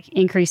seems like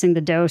increasing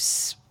the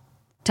dose,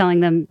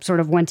 telling them sort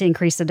of when to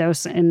increase the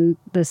dose in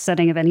the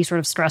setting of any sort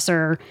of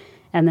stressor,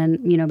 and then,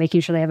 making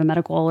sure they have a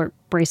medical alert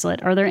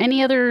bracelet. Are there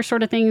any other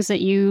sort of things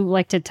that you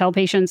like to tell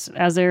patients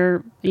as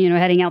they're,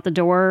 heading out the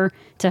door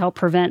to help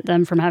prevent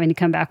them from having to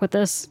come back with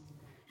this?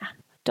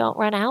 Don't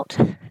run out.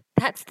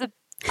 That's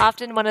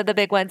often one of the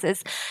big ones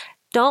is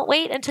don't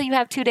wait until you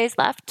have 2 days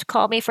left to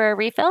call me for a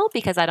refill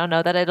because I don't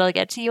know that it'll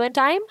get to you in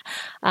time.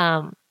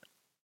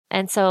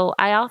 And so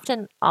I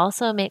often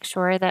also make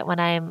sure that when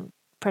I'm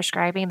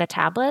prescribing the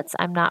tablets,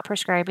 I'm not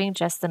prescribing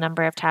just the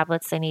number of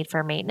tablets they need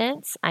for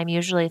maintenance. I'm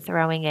usually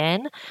throwing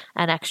in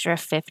an extra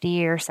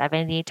 50 or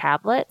 70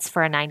 tablets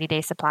for a 90-day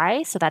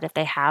supply so that if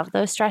they have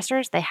those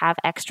stressors, they have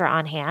extra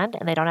on hand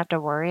and they don't have to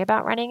worry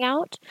about running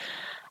out.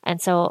 And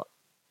so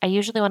I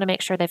usually want to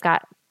make sure they've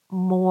got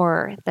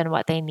more than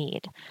what they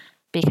need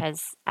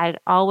because I'd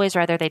always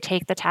rather they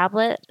take the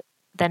tablet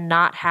than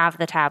not have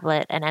the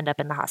tablet and end up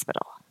in the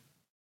hospital.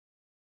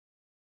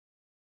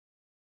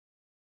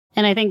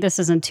 And I think this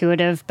is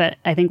intuitive, but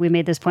I think we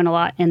made this point a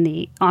lot in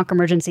the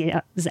Emergencies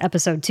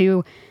episode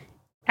too.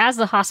 As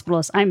the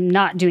hospitalist, I'm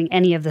not doing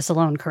any of this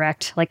alone,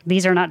 correct? Like,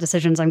 these are not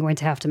decisions I'm going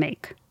to have to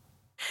make.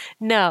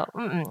 No.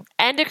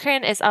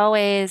 Endocrine is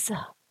always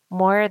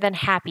more than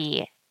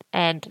happy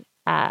and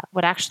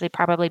would actually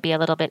probably be a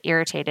little bit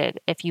irritated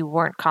if you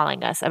weren't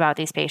calling us about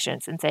these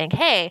patients and saying,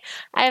 hey,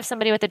 I have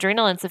somebody with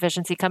adrenal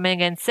insufficiency coming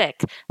in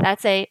sick.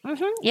 That's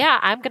yeah,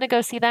 I'm going to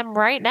go see them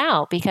right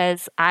now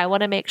because I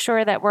want to make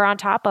sure that we're on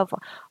top of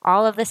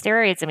all of the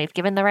steroids and we've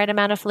given the right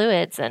amount of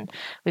fluids and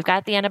we've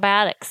got the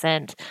antibiotics.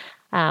 And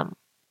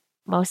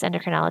most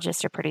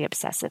endocrinologists are pretty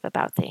obsessive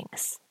about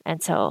things.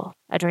 And so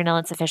adrenal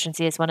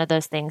insufficiency is one of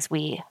those things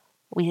we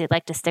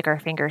like to stick our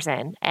fingers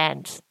in,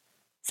 and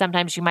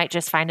sometimes you might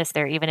just find us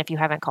there even if you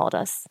haven't called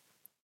us.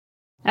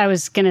 I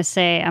was going to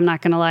say, I'm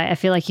not going to lie, I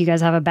feel like you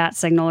guys have a bat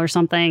signal or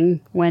something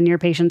when your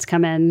patients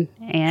come in,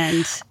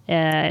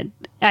 and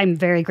I'm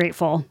very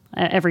grateful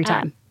every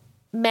time.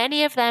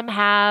 Many of them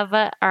have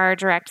our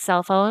direct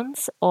cell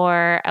phones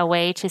or a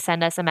way to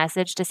send us a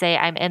message to say,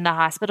 I'm in the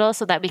hospital,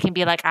 so that we can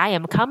be like, I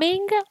am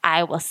coming,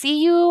 I will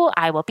see you,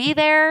 I will be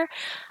there.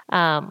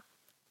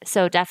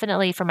 So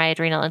definitely for my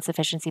adrenal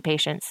insufficiency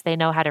patients, they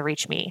know how to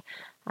reach me.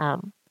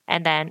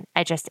 And then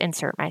I just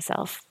insert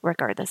myself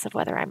regardless of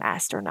whether I'm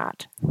asked or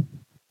not.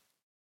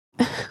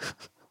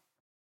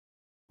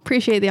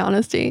 Appreciate the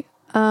honesty.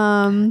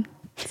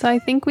 So I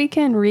think we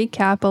can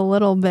recap a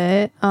little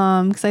bit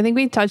because I think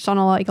we touched on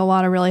a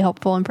lot of really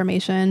helpful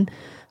information.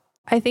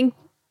 I think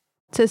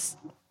to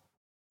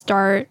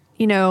start,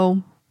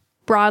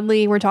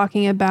 broadly, we're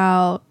talking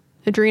about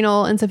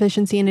adrenal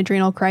insufficiency and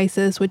adrenal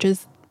crisis, which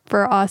is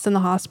for us in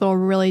the hospital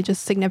really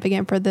just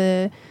significant for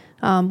the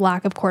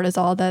lack of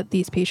cortisol that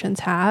these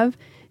patients have.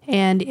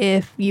 And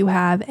if you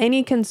have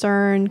any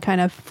concern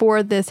kind of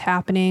for this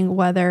happening,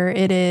 whether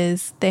it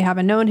is they have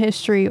a known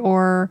history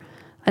or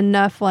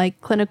enough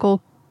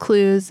clinical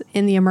clues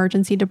in the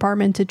emergency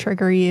department to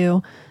trigger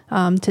you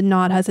to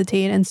not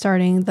hesitate in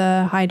starting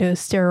the high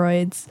dose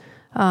steroids.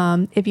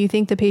 If you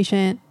think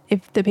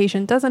if the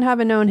patient doesn't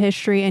have a known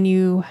history and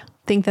you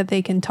think that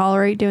they can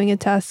tolerate doing a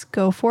test,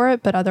 go for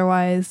it. But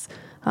otherwise,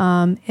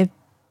 if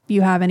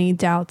you have any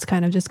doubts,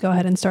 kind of just go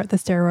ahead and start the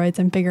steroids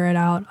and figure it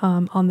out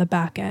on the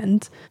back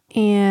end.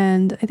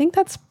 And I think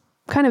that's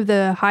kind of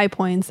the high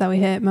points that we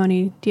hit.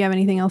 Moni, do you have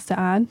anything else to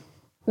add?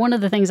 One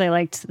of the things I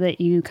liked that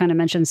you kind of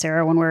mentioned,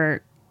 Sarah, when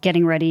we're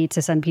getting ready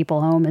to send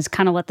people home is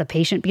kind of let the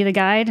patient be the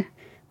guide.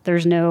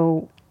 There's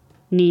no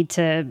need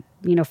to,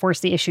 force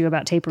the issue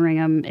about tapering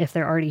them if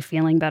they're already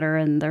feeling better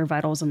and their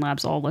vitals and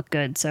labs all look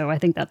good. So I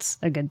think that's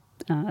a good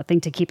thing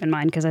to keep in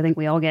mind because I think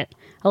we all get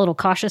a little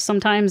cautious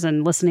sometimes,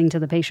 and listening to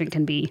the patient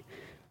can be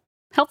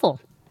helpful.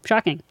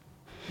 Shocking.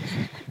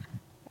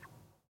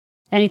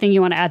 Anything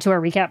you want to add to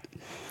our recap?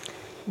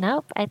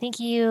 Nope. I think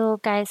you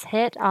guys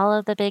hit all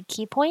of the big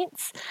key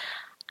points.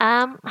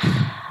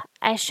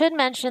 I should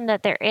mention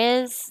that there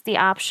is the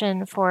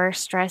option for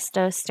stress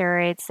dose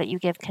steroids that you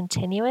give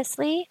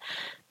continuously,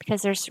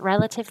 because there's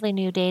relatively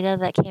new data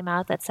that came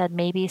out that said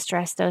maybe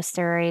stress dose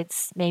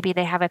steroids, maybe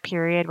they have a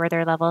period where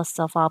their levels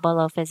still fall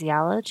below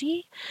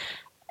physiology.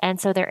 And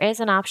so there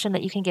is an option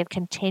that you can give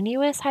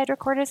continuous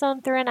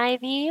hydrocortisone through an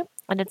IV,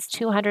 and it's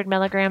 200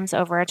 milligrams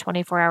over a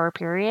 24-hour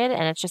period,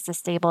 and it's just a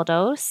stable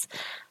dose.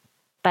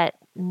 But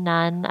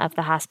none of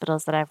the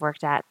hospitals that I've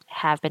worked at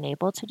have been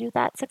able to do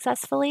that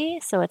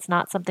successfully. So it's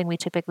not something we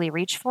typically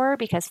reach for,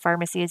 because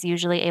pharmacy is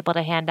usually able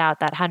to hand out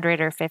that 100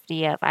 or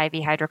 50 of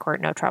IV hydrocort,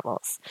 no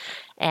troubles.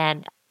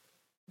 And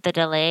the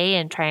delay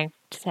in trying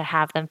to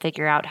have them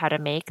figure out how to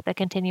make the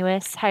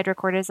continuous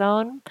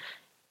hydrocortisone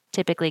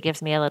typically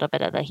gives me a little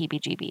bit of the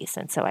heebie-jeebies.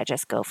 And so I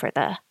just go for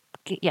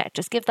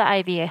just give the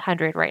IV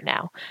 100 right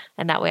now.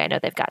 And that way I know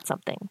they've got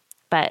something.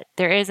 But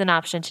there is an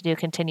option to do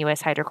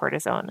continuous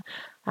hydrocortisone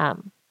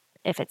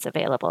if it's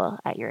available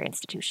at your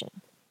institution.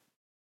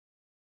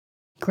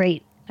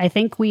 Great. I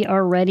think we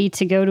are ready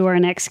to go to our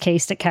next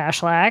case at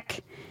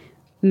Kashlak.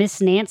 Miss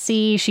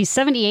Nancy, she's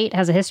 78,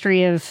 has a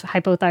history of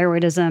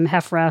hypothyroidism,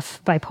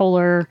 HFrEF,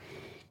 bipolar.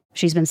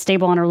 She's been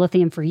stable on her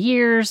lithium for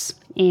years,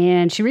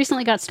 and she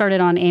recently got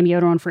started on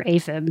amiodarone for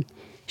AFib.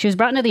 She was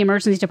brought into the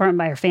emergency department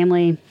by her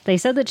family. They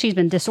said that she's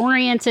been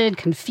disoriented,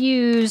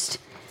 confused.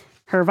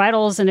 Her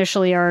vitals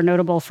initially are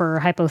notable for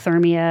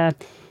hypothermia.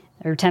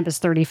 Her temp is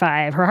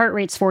 35. Her heart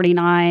rate's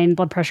 49.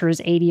 Blood pressure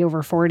is 80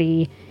 over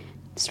 40.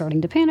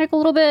 Starting to panic a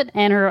little bit.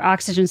 And her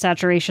oxygen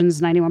saturation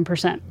is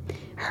 91%.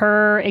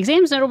 Her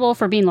exam's notable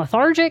for being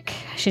lethargic.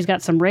 She's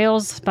got some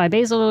rales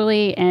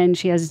bibasally, and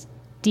she has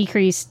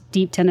decreased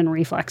deep tendon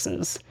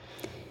reflexes.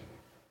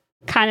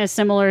 Kind of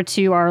similar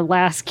to our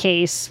last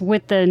case.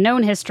 With the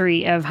known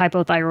history of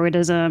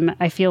hypothyroidism,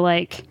 I feel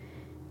like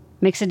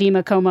mixed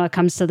edema coma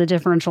comes to the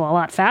differential a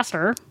lot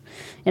faster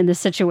in this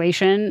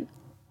situation.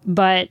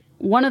 But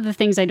one of the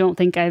things I don't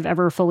think I've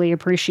ever fully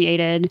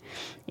appreciated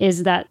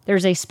is that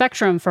there's a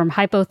spectrum from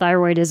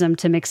hypothyroidism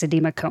to mixed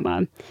edema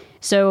coma.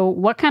 So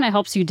what kind of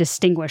helps you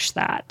distinguish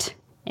that,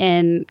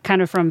 and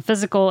kind of from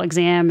physical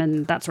exam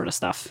and that sort of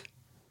stuff?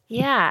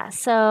 Yeah.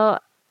 So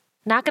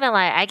not going to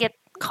lie, I get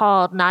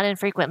called not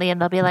infrequently,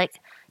 and they'll be like,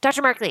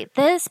 Dr. Markley,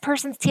 this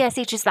person's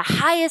TSH is the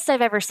highest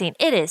I've ever seen.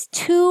 It is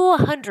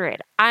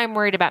 200. I'm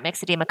worried about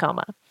mixed edema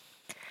coma.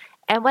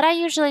 And what I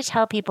usually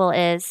tell people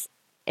is,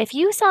 if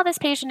you saw this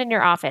patient in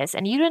your office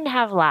and you didn't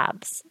have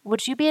labs,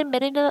 would you be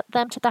admitting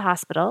them to the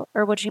hospital,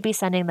 or would you be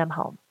sending them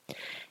home?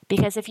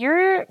 Because if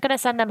you're going to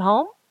send them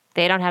home,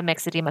 they don't have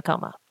mixed edema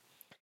coma.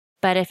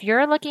 But if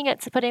you're looking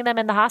at putting them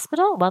in the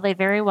hospital, well, they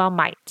very well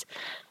might.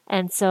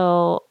 And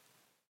so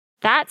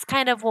that's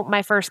kind of what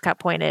my first cut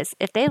point is.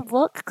 If they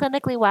look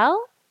clinically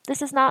well,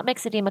 this is not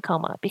mixed edema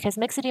coma, because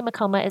mixed edema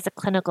coma is a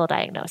clinical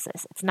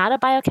diagnosis. It's not a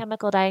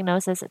biochemical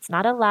diagnosis. It's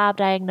not a lab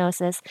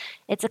diagnosis.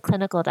 It's a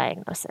clinical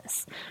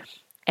diagnosis.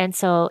 And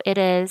so it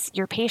is,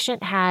 your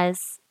patient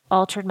has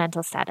altered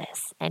mental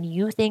status, and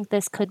you think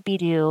this could be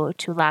due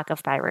to lack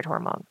of thyroid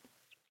hormone.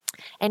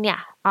 And yeah,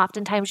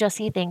 oftentimes you'll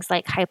see things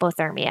like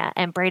hypothermia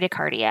and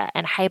bradycardia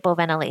and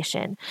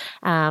hypoventilation,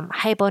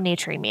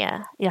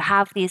 hyponatremia. You'll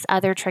have these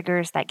other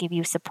triggers that give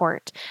you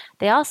support.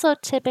 They also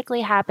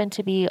typically happen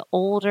to be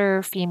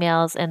older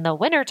females in the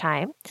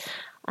wintertime.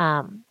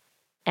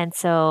 And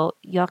so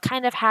you'll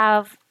kind of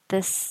have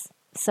this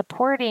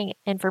supporting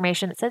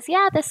information that says,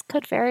 yeah, this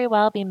could very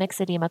well be mixed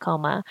edema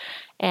coma.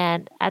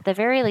 And at the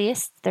very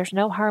least, there's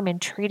no harm in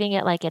treating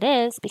it like it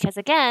is, because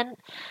again,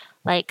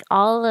 like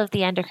all of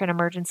the endocrine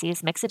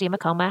emergencies, mixed edema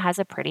coma has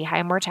a pretty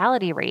high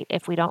mortality rate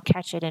if we don't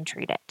catch it and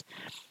treat it.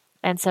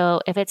 And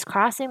so if it's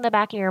crossing the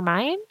back of your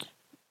mind,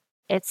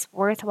 it's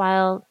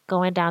worthwhile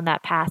going down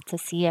that path to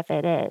see if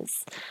it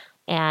is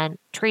and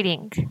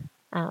treating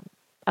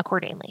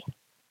accordingly.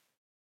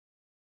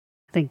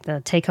 I think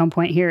the take-home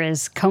point here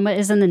is coma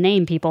is in the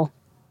name, people.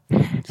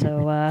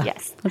 So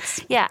yes.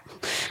 Yeah.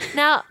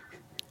 Now,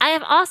 I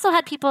have also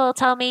had people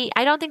tell me,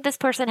 I don't think this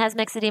person has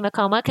mixed edema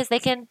coma because they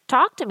can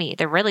talk to me.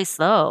 They're really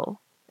slow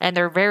and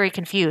they're very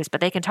confused,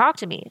 but they can talk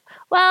to me.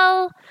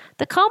 Well,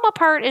 the coma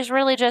part is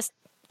really just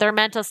their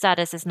mental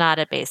status is not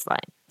at baseline.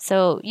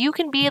 So you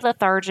can be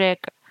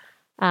lethargic,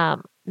 not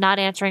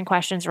answering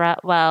questions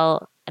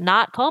well,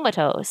 not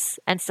comatose,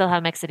 and still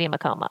have mixed edema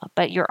coma,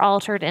 but you're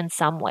altered in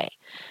some way.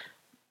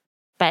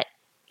 But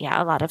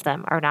yeah, a lot of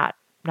them are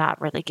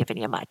not really giving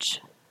you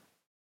much.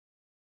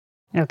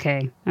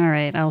 Okay. All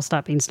right. I'll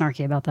stop being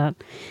snarky about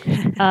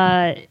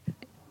that.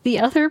 The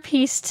other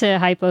piece to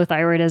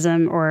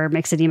hypothyroidism or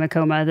mixed edema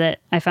coma that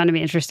I found to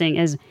be interesting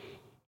is,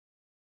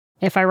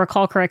 if I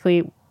recall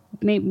correctly,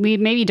 we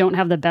maybe don't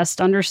have the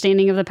best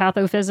understanding of the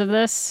pathophys of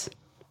this,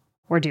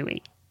 or do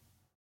we?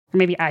 Or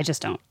maybe I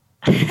just don't.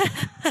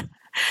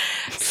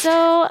 So,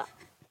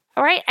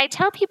 all right, I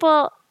tell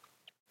people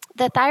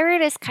the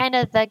thyroid is kind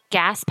of the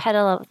gas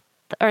pedal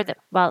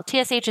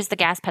TSH is the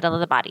gas pedal of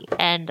the body,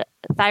 and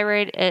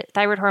thyroid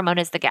hormone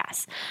is the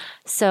gas.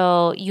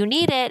 So you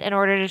need it in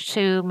order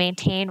to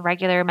maintain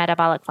regular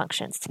metabolic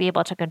functions, to be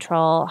able to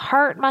control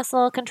heart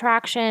muscle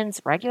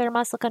contractions, regular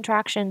muscle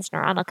contractions,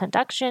 neuronal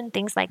conduction,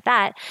 things like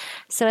that.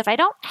 So if I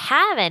don't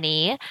have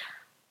any,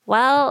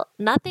 well,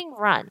 nothing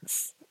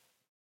runs.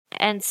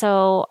 And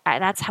so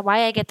that's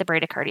why I get the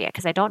bradycardia,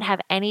 because I don't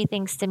have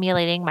anything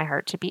stimulating my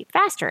heart to beat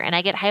faster. And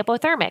I get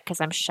hypothermic because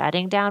I'm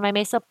shutting down my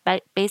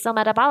basal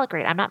metabolic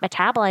rate. I'm not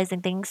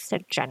metabolizing things to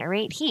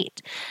generate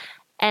heat.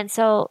 And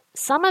so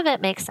some of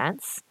it makes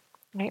sense,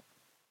 right?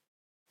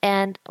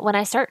 And when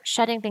I start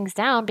shutting things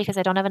down because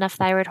I don't have enough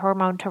thyroid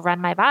hormone to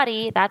run my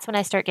body, that's when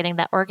I start getting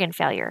that organ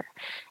failure.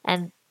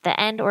 And the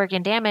end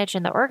organ damage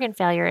and the organ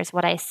failure is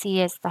what I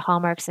see as the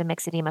hallmarks of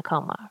mixed edema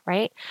coma,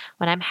 right?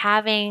 When I'm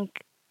having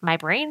my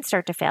brain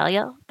start to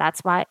fail, that's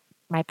why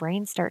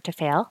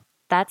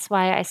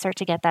I start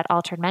to get that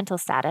altered mental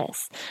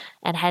status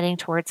and heading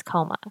towards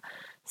coma.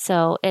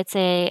 So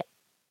I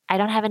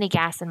don't have any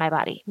gas in my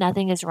body.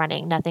 Nothing is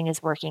running, nothing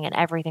is working, and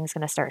everything's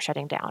going to start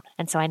shutting down.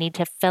 And so I need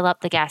to fill up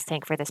the gas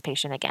tank for this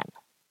patient again.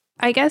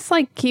 I guess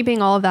like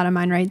keeping all of that in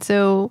mind, right?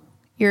 So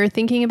you're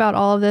thinking about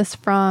all of this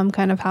from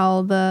kind of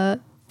how the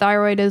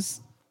thyroid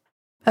is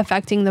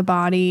affecting the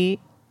body.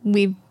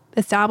 We've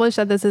established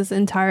that this is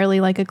entirely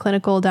like a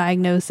clinical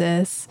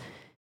diagnosis.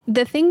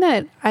 The thing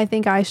that I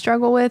think I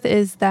struggle with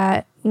is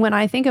that when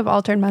I think of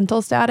altered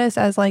mental status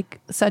as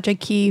like such a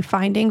key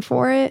finding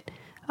for it,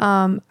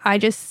 I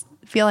just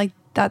feel like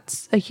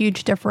that's a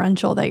huge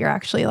differential that you're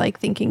actually like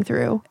thinking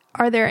through.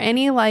 Are there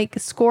any like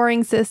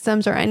scoring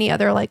systems or any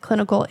other like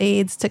clinical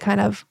aids to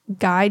kind of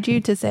guide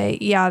you to say,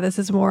 yeah, this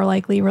is more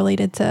likely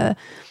related to,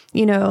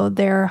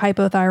 their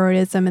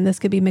hypothyroidism, and this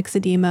could be mixed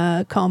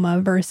edema coma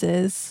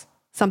versus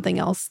something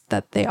else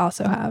that they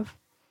also have?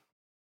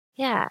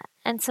 Yeah.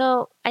 And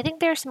so I think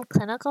there's some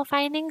clinical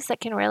findings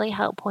that can really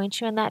help point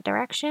you in that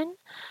direction.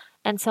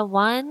 And so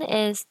one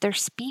is their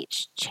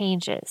speech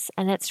changes,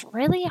 and it's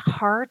really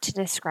hard to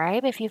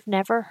describe if you've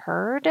never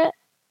heard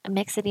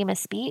mixed edema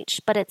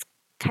speech, but it's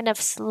kind of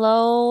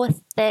slow,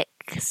 thick,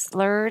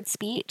 slurred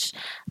speech.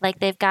 Like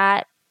they've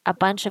got a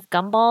bunch of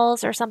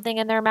gumballs or something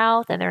in their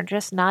mouth and they're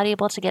just not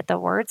able to get the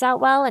words out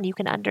well, and you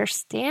can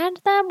understand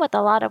them with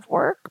a lot of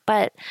work,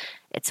 but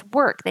it's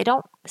work. They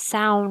don't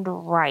sound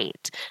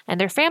right.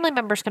 And their family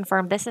members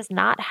confirm this is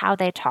not how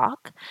they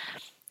talk.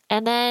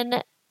 And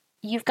then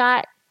you've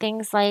got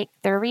things like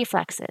their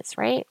reflexes,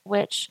 right?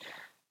 Which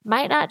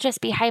might not just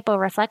be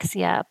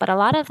hyporeflexia, but a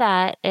lot of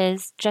that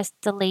is just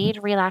delayed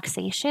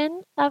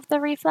relaxation of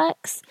the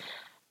reflex.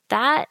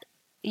 That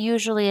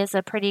usually is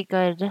a pretty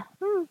good,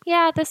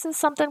 this is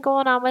something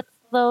going on with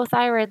low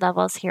thyroid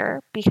levels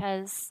here,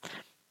 because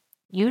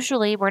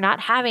usually we're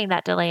not having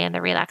that delay in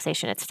the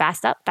relaxation. It's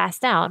fast up,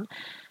 fast down.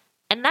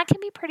 And that can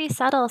be pretty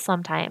subtle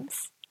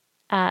sometimes.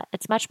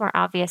 It's much more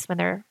obvious when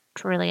they're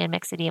truly in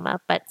mixed edema,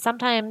 but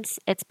sometimes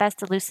it's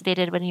best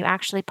elucidated when you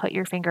actually put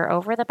your finger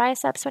over the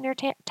biceps when you're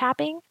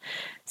tapping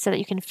so that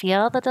you can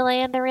feel the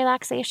delay in the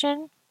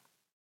relaxation.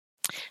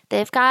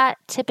 They've got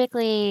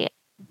typically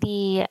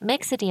the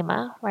mixed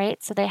edema,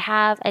 right? So they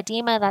have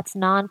edema that's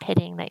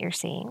non-pitting that you're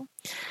seeing.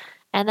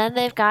 And then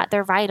they've got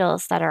their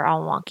vitals that are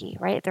all wonky,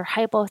 right? They're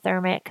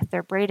hypothermic,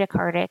 they're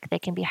bradycardic, they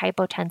can be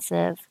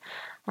hypotensive,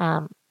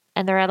 and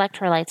their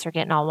electrolytes are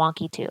getting all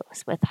wonky too,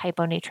 with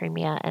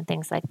hyponatremia and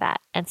things like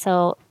that. And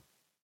so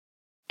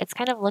it's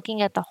kind of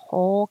looking at the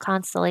whole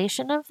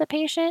constellation of the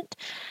patient,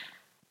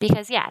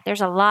 because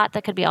there's a lot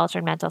that could be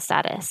altered mental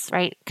status,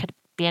 right? Could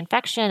be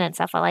infection,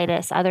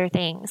 encephalitis, other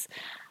things.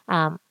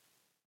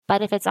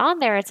 But if it's on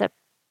there, it's a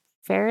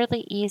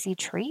fairly easy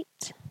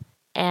treat,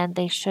 and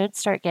they should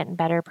start getting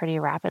better pretty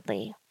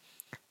rapidly.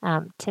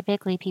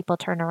 Typically, people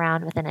turn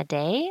around within a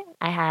day.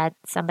 I had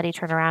somebody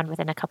turn around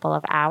within a couple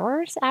of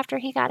hours after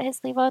he got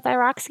his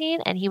levothyroxine,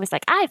 and he was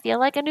like, I feel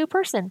like a new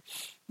person.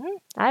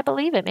 I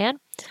believe it, man.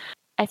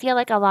 I feel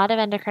like a lot of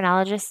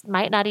endocrinologists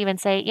might not even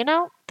say,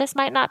 this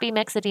might not be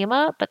mixed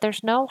edema, but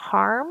there's no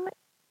harm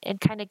in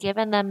kind of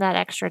giving them that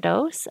extra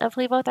dose of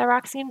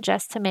levothyroxine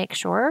just to make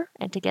sure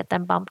and to get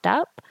them bumped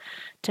up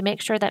to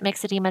make sure that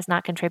mixed edema is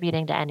not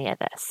contributing to any of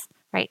this,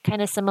 right?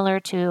 Kind of similar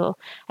to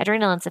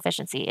adrenal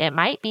insufficiency. It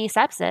might be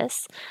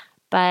sepsis,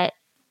 but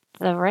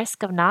the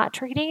risk of not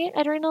treating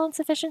adrenal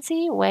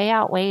insufficiency way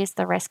outweighs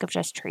the risk of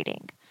just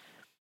treating.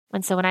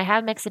 And so when I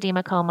have mixed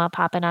edema coma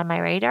popping on my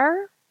radar,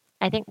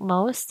 I think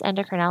most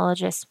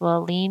endocrinologists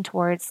will lean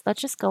towards,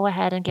 let's just go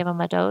ahead and give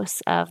them a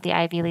dose of the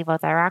IV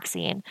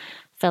levothyroxine,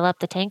 fill up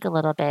the tank a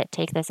little bit,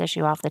 take this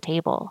issue off the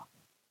table.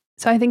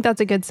 So I think that's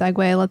a good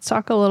segue. Let's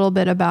talk a little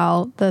bit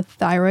about the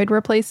thyroid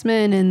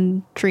replacement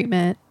and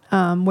treatment.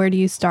 Where do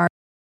you start?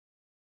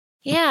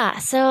 Yeah,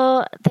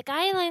 so the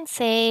guidelines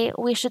say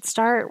we should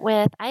start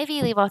with IV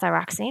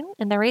levothyroxine.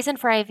 And the reason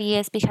for IV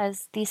is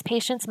because these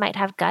patients might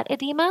have gut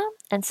edema.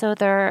 And so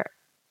the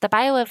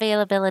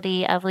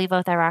bioavailability of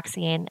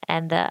levothyroxine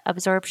and the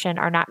absorption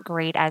are not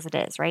great as it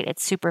is, right?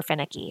 It's super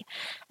finicky.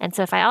 And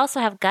so if I also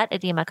have gut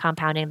edema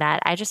compounding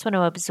that, I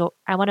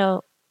want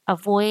to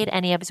avoid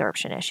any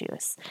absorption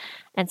issues.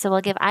 And so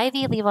we'll give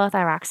IV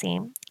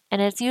levothyroxine,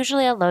 and it's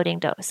usually a loading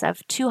dose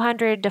of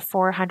 200 to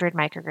 400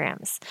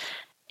 micrograms.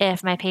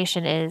 If my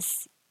patient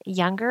is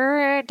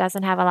younger,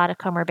 doesn't have a lot of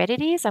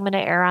comorbidities, I'm going to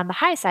err on the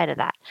high side of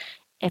that.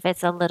 If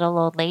it's a little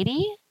old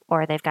lady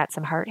or they've got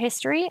some heart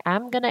history,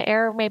 I'm going to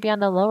err maybe on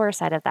the lower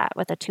side of that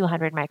with a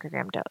 200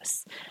 microgram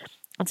dose.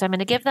 And so I'm going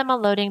to give them a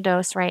loading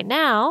dose right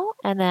now.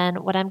 And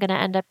then what I'm going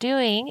to end up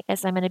doing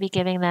is I'm going to be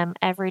giving them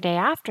every day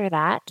after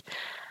that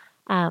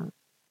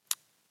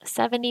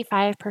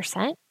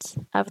 75%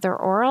 of their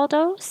oral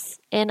dose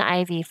in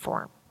IV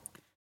form.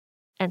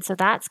 And so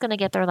that's going to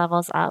get their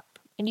levels up.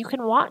 And you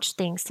can watch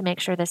things to make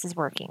sure this is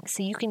working.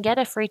 So you can get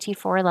a free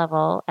T4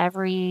 level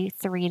every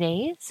 3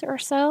 days or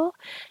so,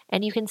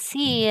 and you can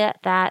see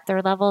that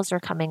their levels are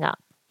coming up.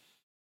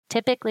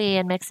 Typically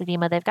in mixed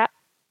edema, they've got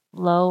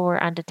low or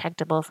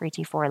undetectable free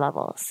T4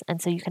 levels.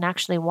 And so you can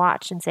actually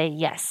watch and say,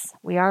 yes,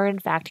 we are in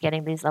fact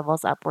getting these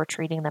levels up. We're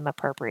treating them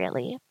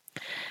appropriately.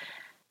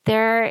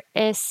 There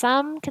is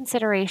some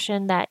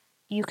consideration that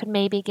you could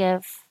maybe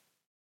give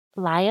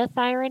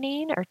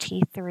liothyronine or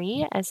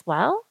T3 as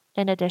well,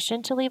 in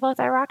addition to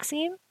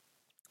levothyroxine.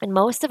 And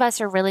most of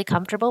us are really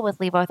comfortable with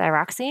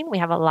levothyroxine. We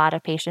have a lot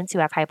of patients who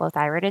have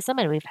hypothyroidism,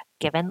 and we've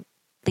given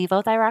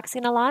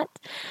levothyroxine a lot.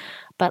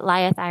 But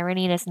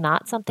liothyronine is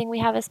not something we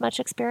have as much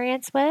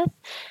experience with.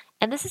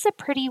 And this is a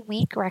pretty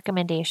weak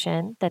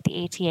recommendation that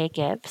the ATA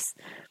gives.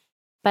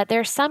 But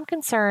there's some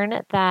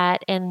concern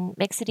that in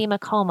mixed edema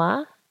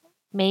coma,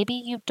 maybe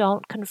you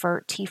don't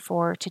convert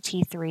T4 to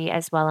T3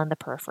 as well in the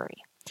periphery.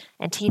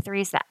 And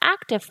T3 is the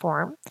active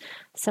form,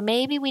 so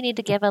maybe we need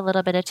to give a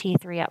little bit of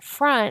T3 up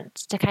front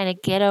to kind of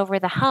get over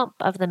the hump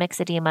of the mixed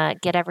edema,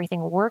 get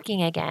everything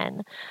working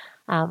again,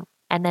 and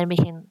then we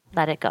can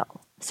let it go.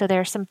 So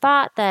there's some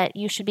thought that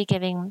you should be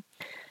giving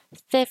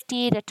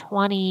 50 to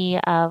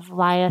 20 of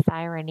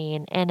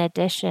liothyronine in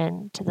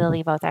addition to the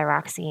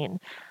levothyroxine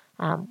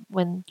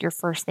when you're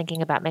first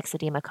thinking about mixed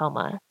edema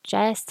coma,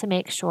 just to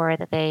make sure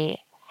that they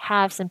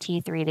have some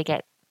T3 to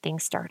get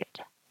things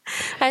started.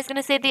 I was going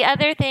to say the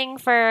other thing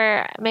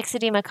for mixed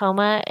edema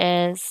coma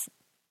is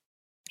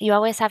you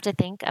always have to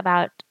think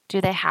about,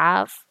 do they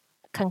have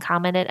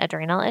concomitant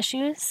adrenal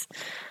issues,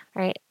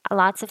 right?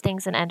 Lots of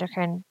things in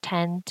endocrine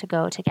tend to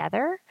go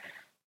together.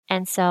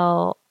 And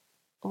so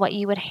what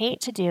you would hate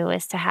to do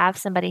is to have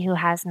somebody who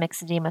has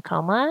mixed edema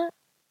coma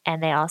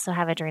and they also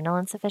have adrenal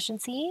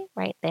insufficiency,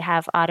 right? They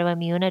have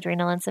autoimmune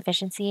adrenal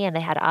insufficiency and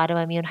they had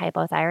autoimmune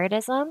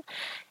hypothyroidism.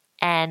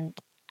 And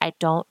I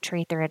don't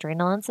treat their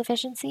adrenal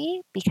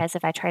insufficiency because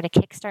if I try to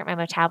kickstart my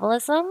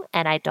metabolism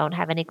and I don't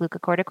have any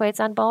glucocorticoids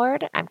on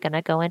board, I'm going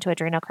to go into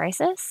adrenal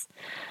crisis.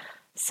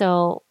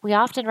 So we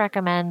often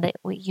recommend that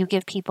you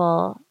give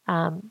people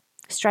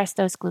stress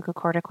dose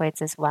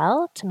glucocorticoids as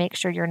well to make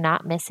sure you're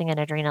not missing an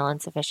adrenal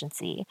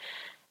insufficiency,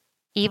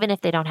 even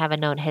if they don't have a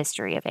known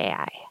history of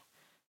AI.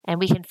 And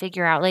we can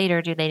figure out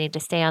later, do they need to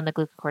stay on the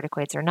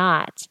glucocorticoids or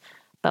not?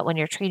 But when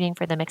you're treating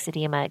for the mixed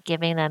edema,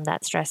 giving them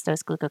that stress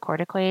dose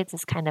glucocorticoids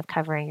is kind of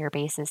covering your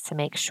bases to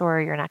make sure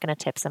you're not going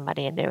to tip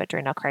somebody into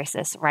adrenal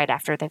crisis right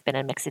after they've been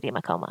in mixed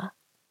edema coma.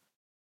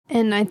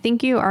 And I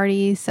think you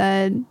already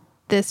said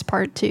this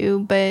part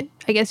too, but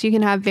I guess you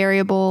can have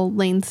variable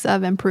lengths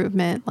of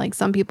improvement. Like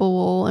some people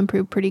will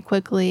improve pretty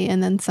quickly,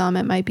 and then some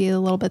it might be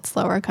a little bit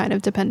slower, kind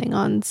of depending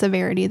on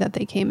severity that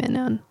they came in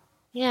on.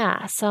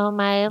 Yeah, so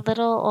my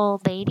little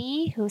old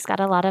lady who's got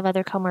a lot of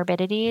other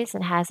comorbidities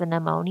and has a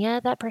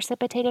pneumonia that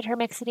precipitated her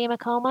mixed edema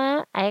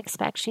coma, I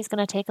expect she's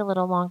going to take a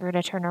little longer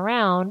to turn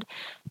around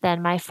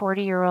than my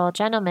 40-year-old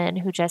gentleman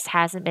who just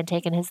hasn't been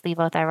taking his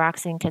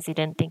levothyroxine because he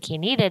didn't think he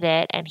needed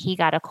it and he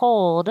got a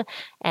cold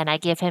and I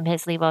give him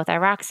his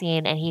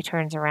levothyroxine and he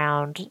turns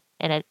around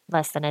in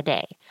less than a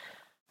day.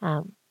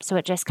 So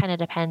it just kind of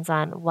depends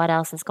on what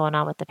else is going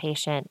on with the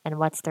patient and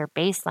what's their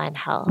baseline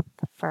health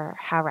for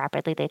how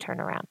rapidly they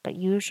turn around. But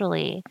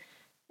usually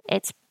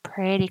it's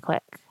pretty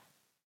quick.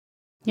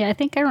 Yeah, I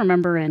think I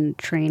remember in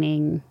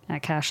training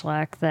at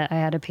Cashlack that I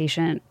had a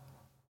patient,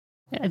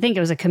 I think it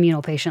was a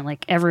communal patient,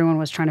 like everyone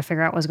was trying to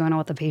figure out what was going on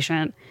with the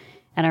patient.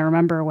 And I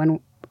remember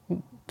when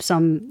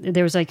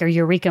there was like a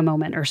eureka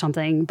moment or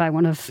something by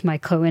one of my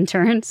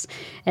co-interns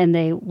and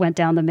they went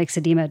down the mixed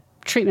edema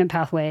treatment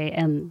pathway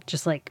and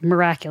just like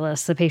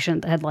miraculous, the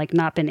patient had like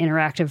not been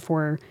interactive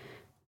for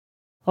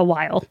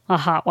a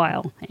hot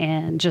while,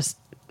 and just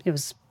it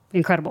was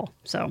incredible.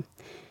 So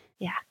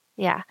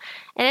yeah,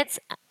 and it's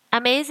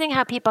amazing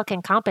how people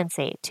can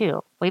compensate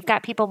too. We've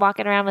got people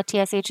walking around with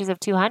TSHs of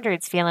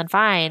 200s feeling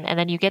fine, and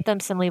then you get them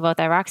some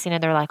levothyroxine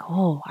and they're like,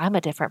 oh, I'm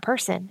a different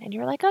person, and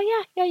you're like,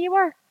 oh yeah you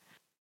are.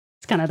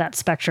 It's kind of that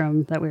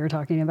spectrum that we were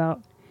talking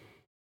about.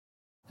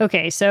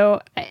 Okay,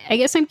 so I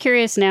guess I'm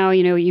curious now,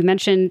 you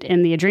mentioned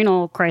in the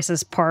adrenal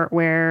crisis part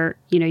where,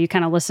 you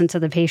kind of listen to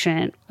the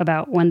patient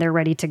about when they're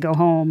ready to go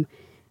home.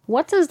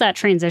 What does that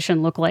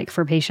transition look like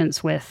for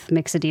patients with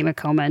mixed edema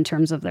coma in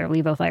terms of their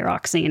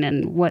levothyroxine?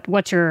 And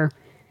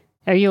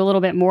are you a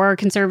little bit more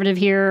conservative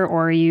here,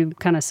 or are you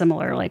kind of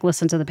similar, like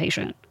listen to the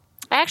patient?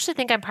 I actually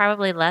think I'm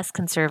probably less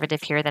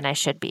conservative here than I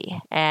should be.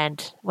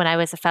 And when I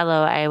was a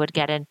fellow, I would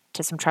get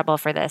into some trouble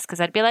for this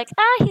because I'd be like,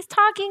 he's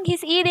talking,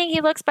 he's eating,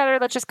 he looks better.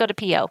 Let's just go to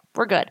PO.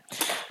 We're good.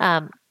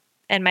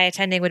 And my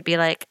attending would be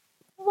like,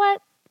 what?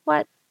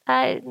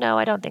 No,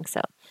 I don't think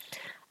so.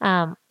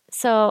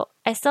 So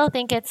I still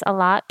think it's a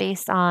lot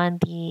based on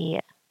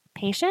the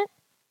patient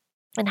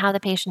and how the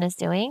patient is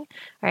doing,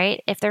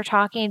 right? If they're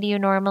talking to you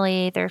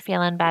normally, they're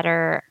feeling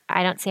better,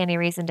 I don't see any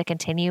reason to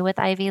continue with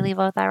IV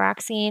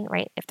levothyroxine,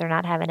 right? If they're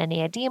not having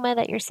any edema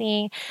that you're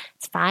seeing,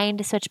 it's fine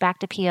to switch back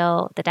to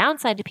PO. The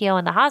downside to PO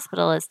in the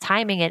hospital is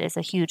timing it is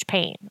a huge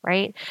pain,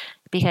 right?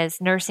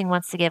 Because nursing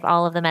wants to give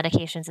all of the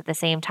medications at the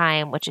same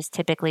time, which is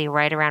typically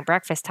right around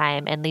breakfast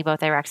time, and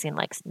levothyroxine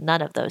likes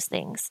none of those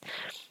things.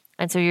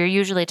 And so you're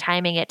usually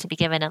timing it to be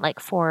given at like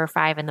 4 or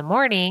 5 in the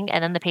morning,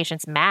 and then the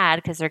patient's mad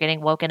because they're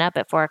getting woken up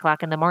at 4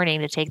 o'clock in the morning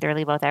to take their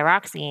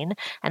levothyroxine,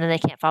 and then they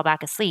can't fall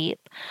back asleep.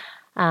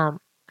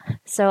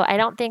 So I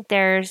don't think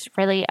there's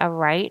really a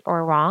right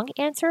or wrong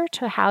answer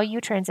to how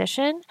you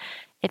transition.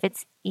 If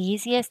it's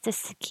easiest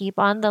to keep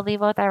on the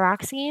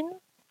levothyroxine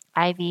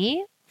IV,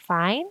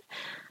 fine.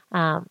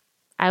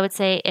 I would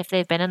say if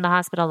they've been in the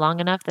hospital long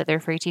enough that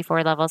their free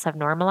T4 levels have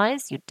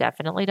normalized, you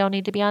definitely don't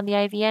need to be on the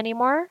IV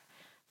anymore.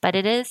 But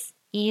it is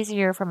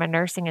easier from a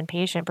nursing and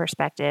patient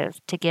perspective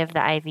to give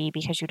the IV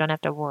because you don't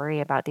have to worry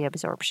about the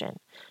absorption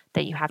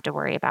that you have to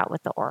worry about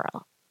with the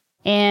oral.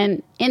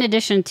 And in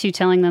addition to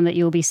telling them that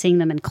you'll be seeing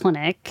them in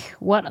clinic,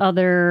 what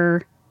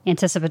other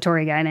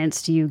anticipatory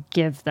guidance do you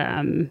give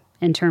them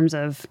in terms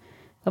of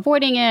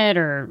avoiding it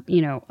or,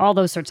 all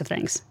those sorts of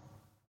things?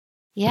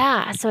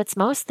 Yeah, so it's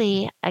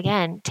mostly,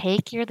 again,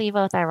 take your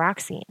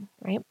levothyroxine,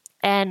 right?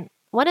 And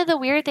one of the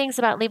weird things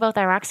about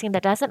levothyroxine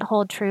that doesn't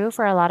hold true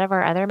for a lot of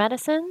our other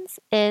medicines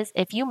is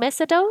if you miss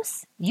a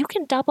dose, you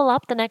can double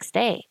up the next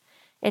day.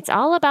 It's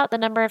all about the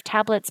number of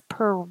tablets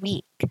per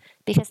week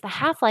because the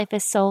half-life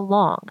is so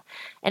long.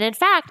 And in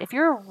fact, if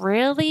you're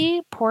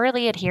really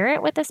poorly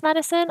adherent with this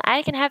medicine,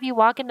 I can have you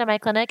walk into my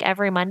clinic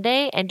every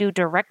Monday and do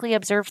directly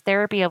observed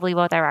therapy of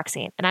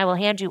levothyroxine. And I will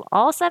hand you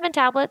all 7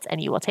 tablets and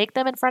you will take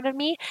them in front of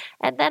me.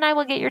 And then I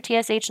will get your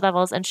TSH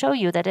levels and show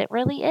you that it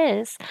really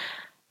is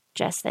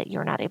just that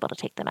you're not able to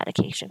take the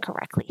medication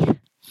correctly.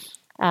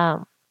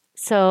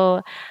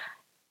 So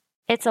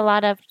it's a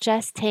lot of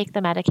just take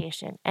the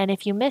medication. And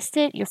if you missed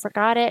it, you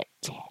forgot it,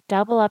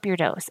 double up your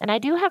dose. And I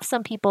do have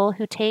some people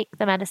who take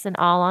the medicine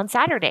all on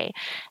Saturday.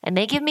 And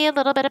they give me a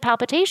little bit of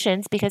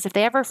palpitations because if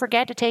they ever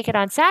forget to take it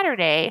on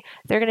Saturday,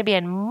 they're going to be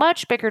in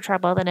much bigger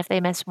trouble than if they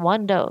miss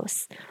one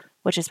dose,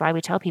 which is why we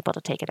tell people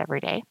to take it every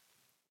day.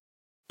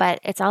 But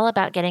it's all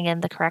about getting in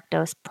the correct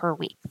dose per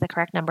week, the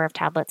correct number of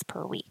tablets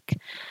per week.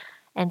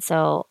 And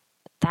so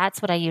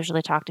that's what I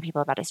usually talk to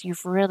people about is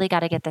you've really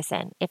got to get this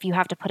in. If you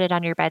have to put it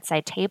on your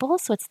bedside table,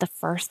 so it's the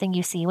first thing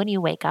you see when you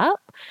wake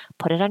up,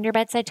 put it on your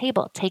bedside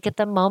table. Take it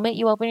the moment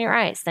you open your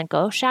eyes. Then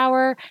go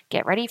shower,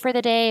 get ready for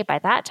the day. By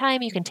that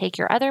time, you can take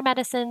your other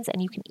medicines and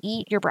you can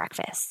eat your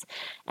breakfast.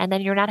 And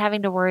then you're not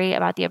having to worry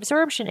about the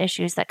absorption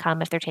issues that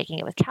come if they're taking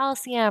it with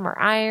calcium or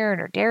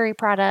iron or dairy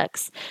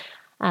products.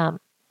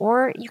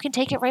 Or you can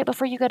take it right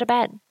before you go to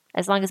bed,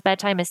 as long as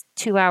bedtime is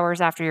 2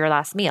 hours after your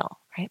last meal.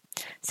 Right?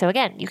 So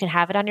again, you can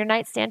have it on your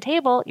nightstand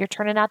table. You're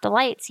turning out the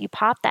lights. You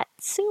pop that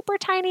super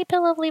tiny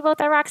pill of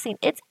levothyroxine.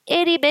 It's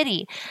itty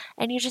bitty.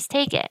 And you just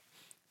take it.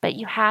 But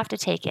you have to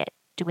take it.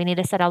 Do we need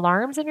to set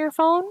alarms in your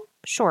phone?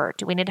 Sure.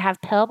 Do we need to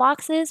have pill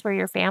boxes where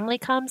your family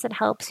comes and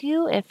helps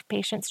you if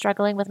patient's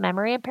struggling with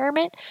memory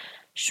impairment?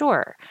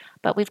 Sure.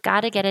 But we've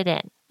got to get it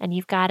in. And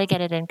you've got to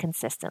get it in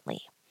consistently.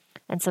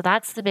 And so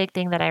that's the big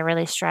thing that I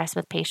really stress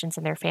with patients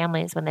and their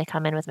families when they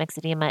come in with mixed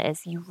edema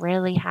is you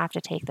really have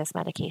to take this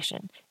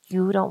medication.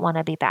 You don't want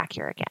to be back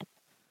here again.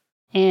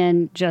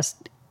 And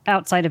just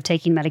outside of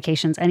taking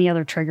medications, any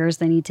other triggers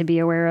they need to be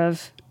aware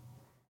of?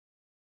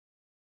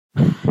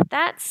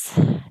 That's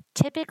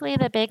typically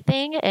the big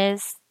thing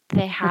is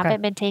they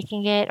haven't been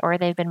taking it or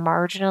they've been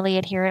marginally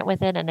adherent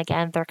with it. And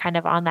again, they're kind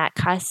of on that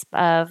cusp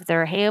of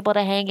they're able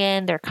to hang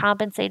in, they're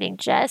compensating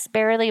just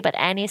barely, but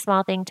any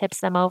small thing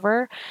tips them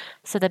over.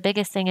 So the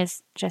biggest thing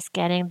is just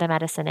getting the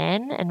medicine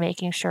in and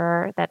making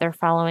sure that they're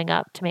following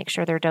up to make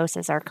sure their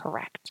doses are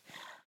correct.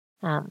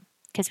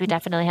 Because we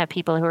definitely have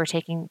people who are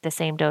taking the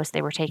same dose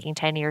they were taking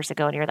 10 years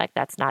ago. And you're like,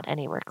 that's not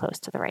anywhere close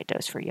to the right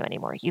dose for you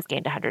anymore. You've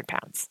gained 100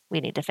 pounds. We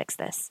need to fix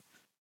this.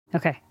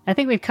 Okay. I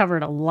think we've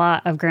covered a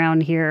lot of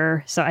ground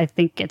here. So I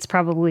think it's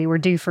probably we're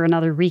due for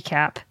another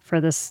recap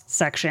for this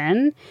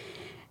section.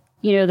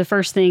 The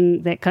first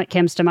thing that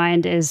comes to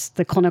mind is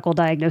the clinical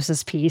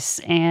diagnosis piece.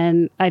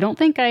 And I don't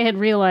think I had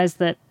realized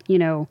that,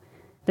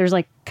 there's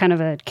like kind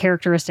of a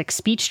characteristic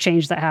speech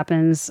change that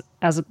happens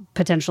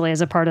potentially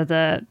as a part of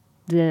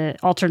the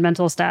altered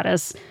mental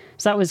status.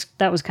 So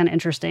that was kind of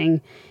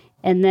interesting.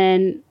 And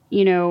then,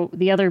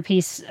 the other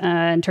piece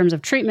in terms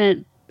of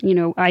treatment,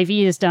 IV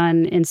is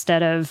done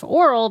instead of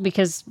oral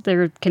because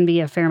there can be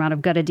a fair amount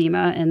of gut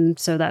edema. And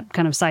so that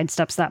kind of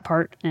sidesteps that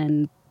part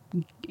and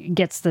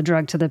gets the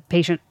drug to the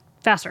patient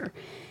faster.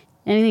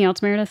 Anything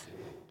else, Meredith?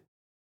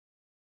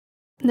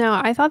 No,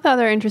 I thought the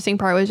other interesting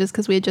part was just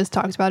because we had just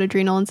talked about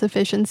adrenal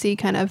insufficiency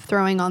kind of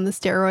throwing on the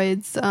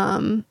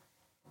steroids.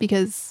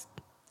 Because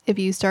if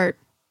you start,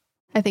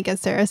 I think as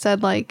Sarah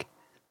said, like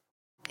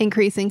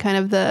increasing kind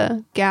of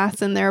the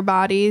gas in their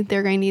body,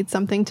 they're going to need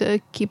something to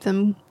keep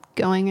them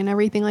going and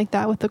everything like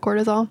that with the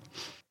cortisol.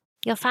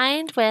 You'll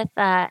find with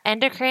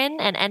endocrine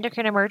and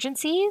endocrine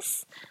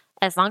emergencies,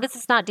 as long as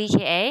it's not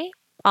DKA,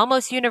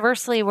 almost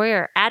universally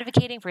we're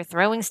advocating for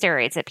throwing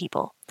steroids at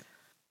people.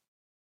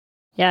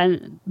 Yeah,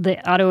 the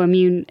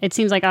autoimmune, it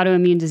seems like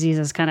autoimmune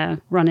diseases kind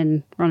of run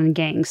in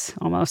gangs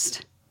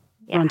almost,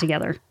 run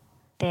together.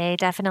 They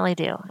definitely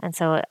do. And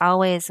so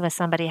always when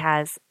somebody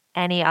has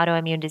any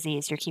autoimmune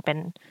disease, you're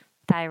keeping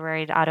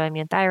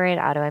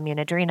autoimmune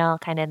adrenal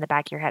kind of in the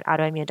back of your head,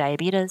 autoimmune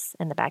diabetes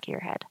in the back of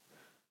your head.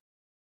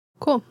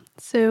 Cool.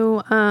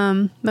 So,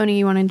 Moni,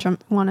 you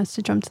want us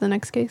to jump to the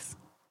next case?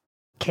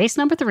 Case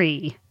number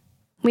 3.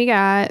 We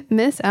got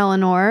Miss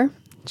Eleanor.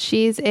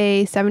 She's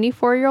a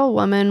 74-year-old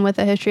woman with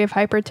a history of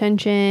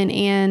hypertension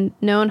and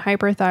known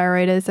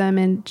hyperthyroidism,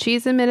 and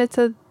she's admitted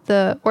to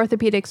the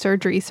orthopedic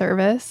surgery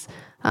service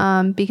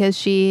because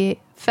she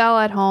fell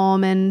at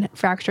home and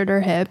fractured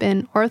her hip,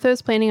 and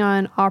ortho's planning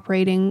on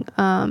operating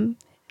the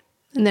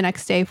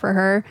next day for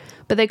her,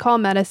 but they call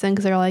medicine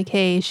because they're like,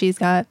 hey, she's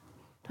got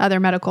other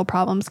medical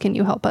problems. Can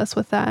you help us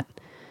with that?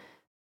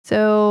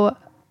 So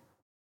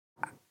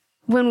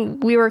when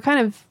we were kind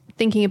of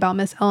thinking about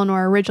Miss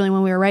Eleanor originally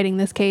when we were writing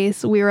this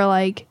case, we were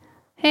like,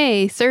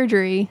 hey,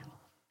 surgery,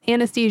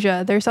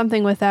 anesthesia, there's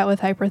something with that with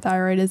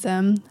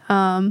hyperthyroidism.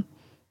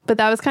 But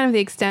that was kind of the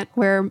extent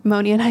where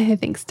Moni and I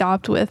think,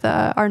 stopped with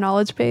our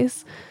knowledge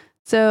base.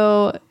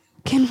 So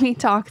can we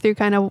talk through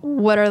kind of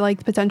what are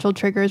like potential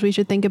triggers we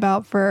should think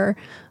about for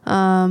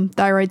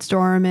thyroid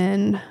storm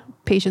in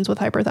patients with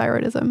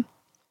hyperthyroidism?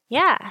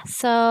 Yeah.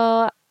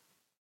 So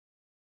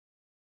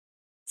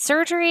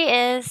surgery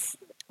is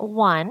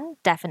one,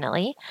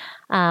 definitely.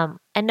 And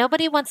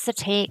nobody wants to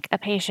take a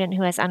patient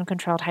who has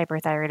uncontrolled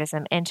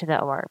hyperthyroidism into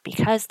the OR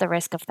because the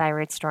risk of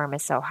thyroid storm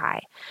is so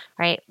high,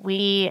 right?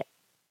 We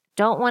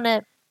don't want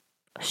to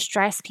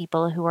stress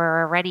people who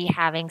are already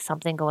having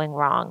something going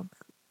wrong,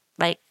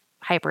 like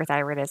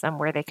hyperthyroidism,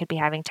 where they could be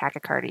having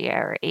tachycardia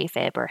or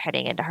AFib or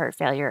heading into heart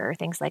failure or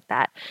things like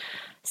that.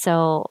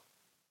 So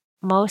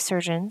most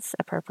surgeons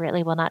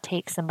appropriately will not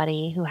take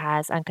somebody who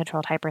has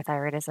uncontrolled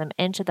hyperthyroidism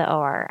into the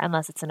OR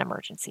unless it's an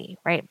emergency,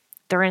 right?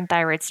 They're in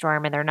thyroid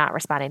storm and they're not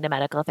responding to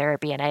medical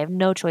therapy, and I have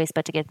no choice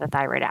but to get the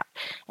thyroid out.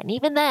 And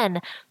even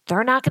then,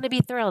 they're not going to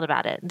be thrilled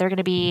about it. They're going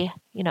to be,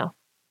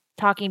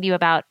 talking to you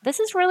about, this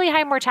is really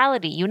high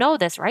mortality. You know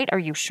this, right? Are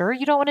you sure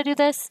you don't want to do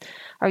this?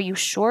 Are you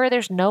sure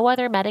there's no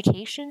other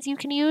medications you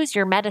can use?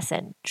 Your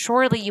medicine.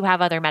 Surely you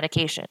have other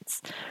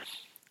medications.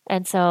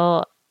 And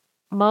so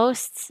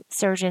most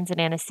surgeons and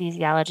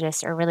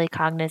anesthesiologists are really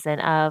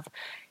cognizant of,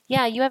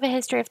 yeah, you have a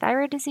history of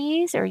thyroid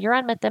disease or you're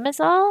on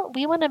methimazole.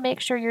 We want to make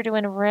sure you're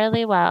doing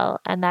really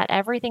well and that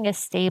everything is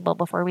stable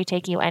before we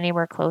take you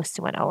anywhere close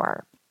to an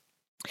OR.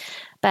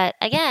 But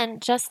again,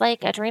 just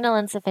like adrenal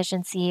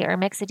insufficiency or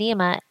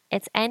myxedema,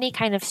 it's any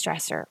kind of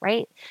stressor,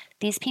 right?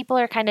 These people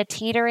are kind of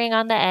teetering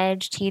on the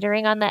edge,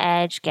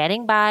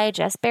 getting by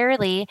just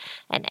barely,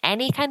 and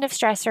any kind of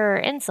stressor or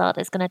insult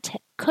is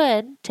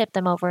could tip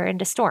them over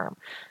into storm.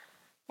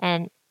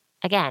 And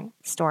again,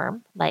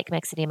 storm, like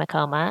myxedema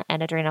coma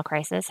and adrenal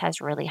crisis,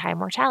 has really high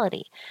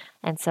mortality.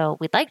 And so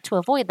we'd like to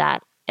avoid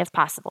that if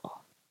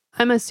possible.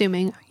 I'm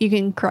assuming, you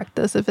can correct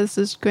this if this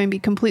is going to be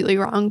completely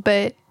wrong,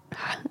 but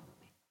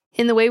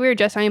in the way we were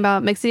just talking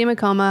about myxedema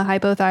coma,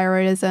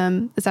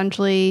 hypothyroidism,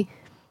 essentially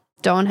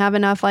don't have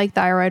enough like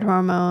thyroid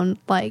hormone,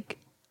 like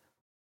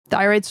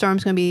thyroid storm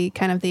is going to be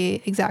kind of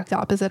the exact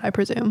opposite, I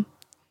presume.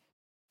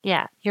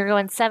 Yeah, you're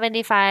going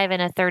 75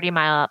 in a 30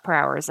 mile per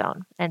hour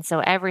zone. And so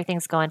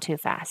everything's going too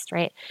fast,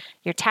 right?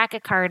 You're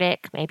tachycardic,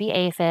 maybe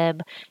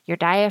AFib, you're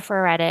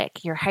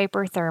diaphoretic, you're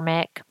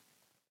hyperthermic,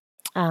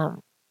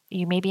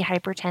 you may be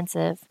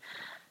hypertensive.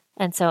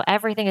 And so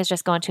everything is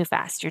just going too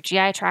fast. Your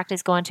GI tract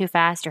is going too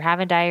fast. You're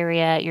having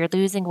diarrhea. You're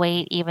losing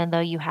weight, even though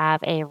you have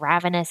a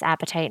ravenous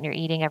appetite and you're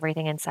eating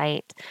everything in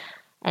sight.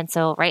 And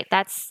so, right,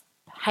 that's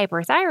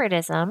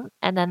hyperthyroidism.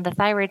 And then the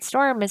thyroid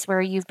storm is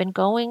where you've been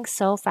going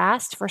so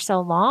fast for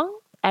so long,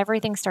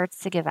 everything starts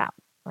to give out,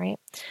 right?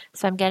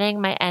 So I'm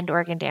getting my end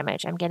organ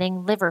damage. I'm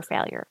getting liver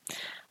failure.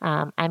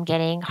 I'm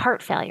getting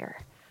heart failure.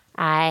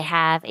 I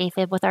have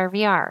AFib with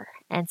RVR.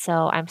 And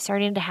so I'm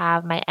starting to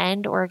have my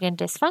end organ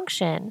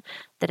dysfunction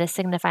that is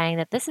signifying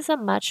that this is a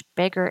much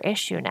bigger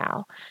issue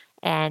now.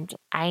 And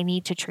I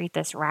need to treat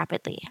this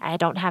rapidly. I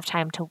don't have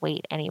time to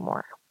wait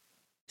anymore.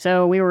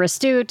 So we were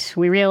astute.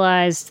 We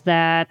realized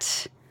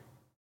that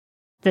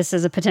this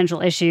is a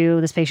potential issue,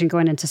 this patient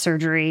going into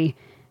surgery.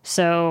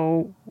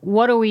 So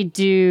what do we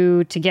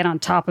do to get on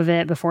top of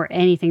it before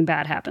anything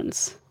bad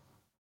happens?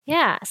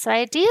 Yeah. So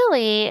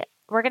ideally,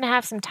 we're going to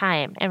have some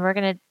time and we're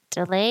going to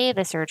delay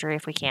the surgery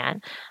if we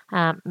can.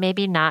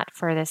 Maybe not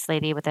for this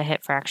lady with a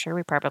hip fracture.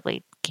 We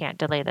probably can't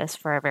delay this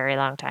for a very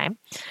long time.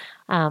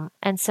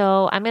 And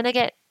so I'm going to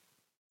get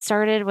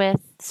started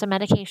with some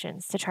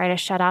medications to try to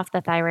shut off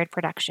the thyroid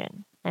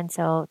production. And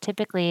so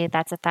typically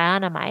that's a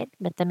thionamide,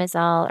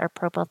 methimazole or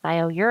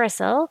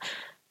propylthiouracil,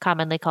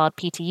 commonly called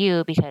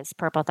PTU because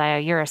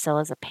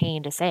propylthiouracil is a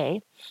pain to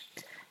say.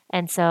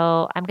 And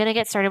so I'm going to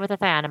get started with a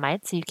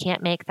thionamide, so you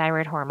can't make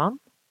thyroid hormone.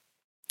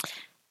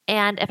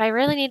 And if I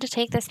really need to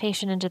take this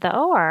patient into the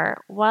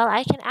OR, well,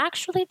 I can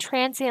actually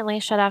transiently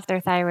shut off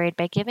their thyroid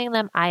by giving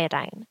them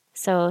iodine.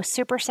 So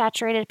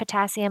supersaturated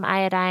potassium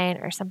iodine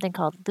or something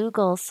called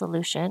Lugol's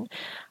solution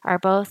are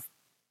both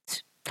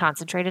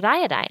concentrated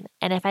iodine.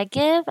 And if I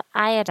give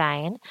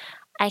iodine,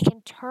 I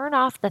can turn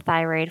off the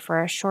thyroid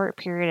for a short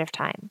period of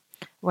time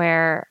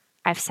where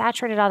I've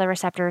saturated all the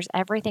receptors,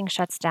 everything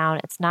shuts down,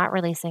 it's not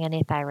releasing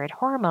any thyroid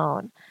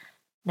hormone.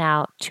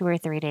 Now, 2 or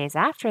 3 days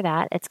after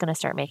that, it's going to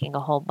start making a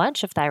whole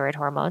bunch of thyroid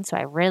hormone. So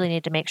I really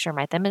need to make sure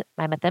my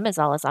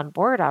methimazole is on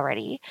board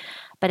already.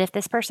 But if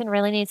this person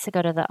really needs to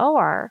go to the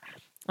OR,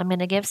 I'm going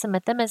to give some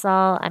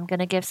methimazole. I'm going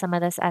to give some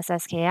of this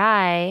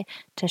SSKI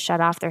to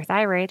shut off their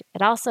thyroid.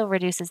 It also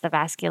reduces the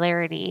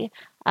vascularity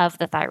of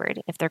the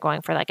thyroid if they're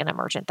going for like an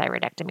emergent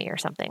thyroidectomy or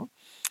something.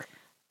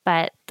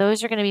 But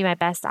those are going to be my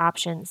best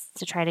options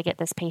to try to get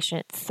this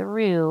patient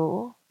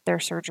through their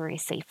surgery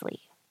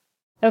safely.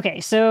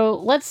 Okay,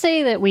 so let's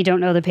say that we don't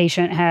know the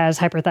patient has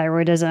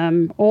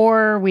hyperthyroidism,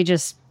 or we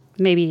just,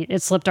 maybe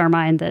it slipped our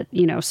mind that,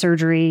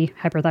 surgery,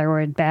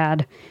 hyperthyroid,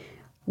 bad.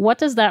 What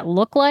does that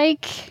look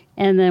like?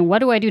 And then what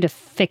do I do to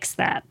fix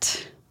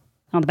that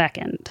on the back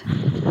end?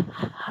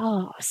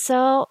 Oh,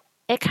 so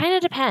it kind of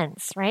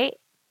depends, right?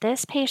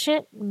 This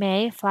patient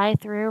may fly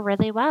through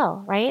really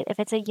well, right? If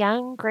it's a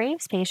young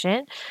Graves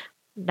patient,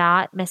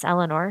 not Miss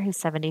Eleanor, who's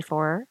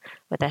 74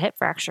 with a hip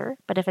fracture,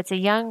 but if it's a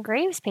young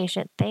Graves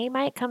patient, they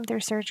might come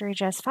through surgery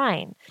just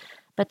fine.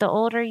 But the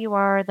older you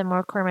are, the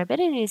more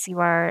comorbidities you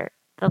are,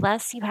 the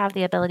less you have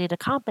the ability to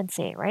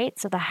compensate, right?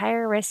 So the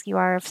higher risk you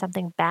are of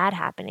something bad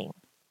happening.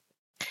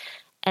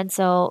 And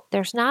so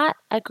there's not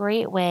a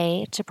great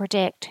way to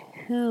predict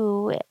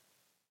who,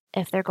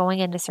 if they're going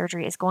into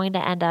surgery, is going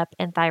to end up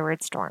in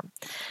thyroid storm.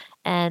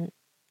 And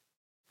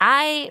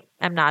I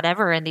am not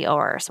ever in the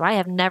OR, so I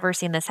have never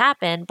seen this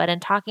happen. But in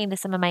talking to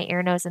some of my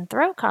ear, nose, and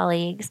throat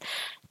colleagues,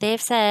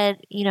 they've said,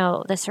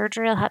 the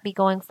surgery will be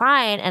going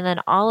fine, and then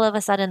all of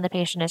a sudden the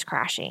patient is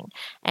crashing.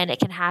 And it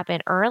can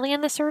happen early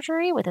in the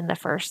surgery within the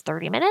first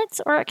 30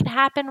 minutes, or it can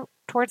happen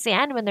towards the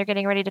end when they're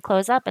getting ready to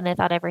close up and they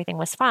thought everything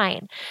was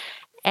fine.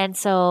 And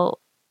so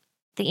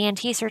the ENT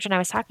surgeon I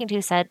was talking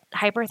to said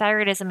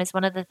hyperthyroidism is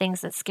one of the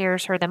things that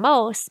scares her the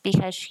most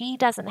because she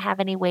doesn't have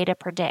any way to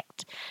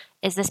predict,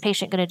 is this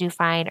patient going to do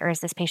fine or is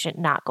this patient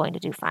not going to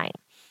do fine?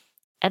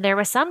 And there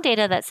was some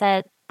data that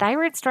said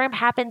thyroid storm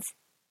happens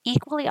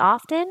equally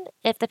often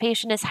if the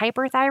patient is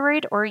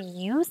hyperthyroid or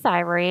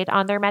euthyroid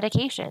on their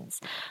medications,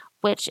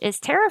 which is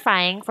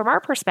terrifying from our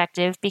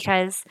perspective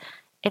because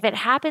if it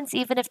happens,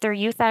 even if they're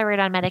euthyroid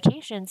on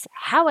medications,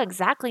 how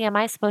exactly am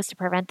I supposed to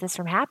prevent this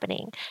from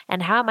happening?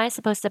 And how am I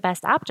supposed to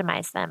best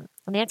optimize them?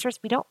 And the answer is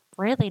we don't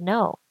really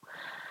know.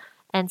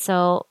 And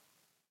so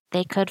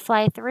they could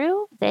fly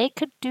through, they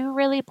could do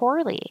really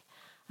poorly.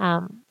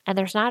 And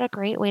there's not a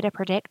great way to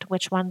predict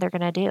which one they're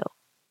going to do.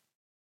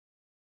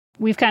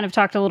 We've kind of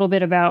talked a little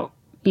bit about,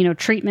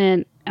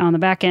 treatment on the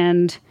back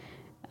end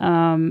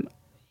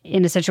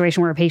in a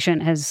situation where a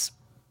patient has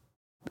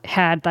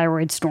had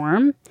thyroid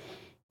storm.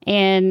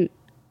 And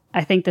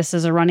I think this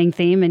is a running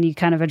theme, and you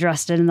kind of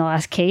addressed it in the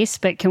last case,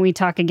 but can we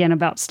talk again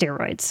about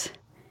steroids?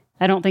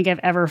 I don't think I've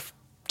ever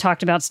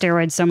talked about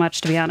steroids so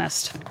much, to be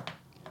honest.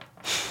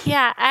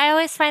 Yeah, I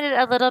always find it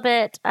a little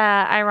bit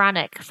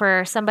ironic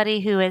for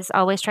somebody who is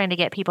always trying to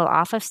get people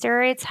off of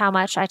steroids, how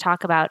much I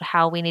talk about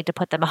how we need to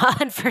put them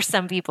on for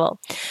some people.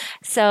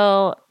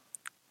 So,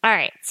 all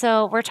right,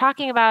 so we're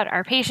talking about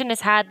our patient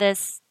has had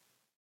this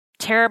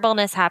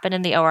terribleness happen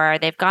in the OR.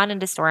 They've gone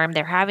into storm.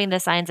 They're having the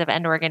signs of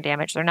end organ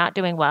damage. They're not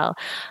doing well.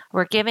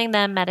 We're giving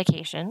them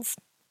medications.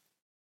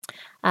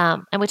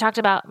 And we talked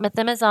about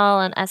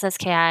methimazole and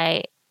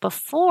SSKI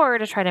before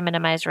to try to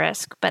minimize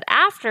risk. But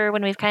after,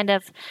 when we've kind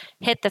of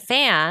hit the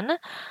fan,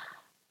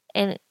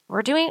 and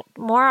we're doing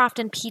more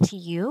often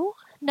PTU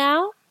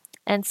now.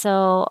 And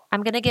so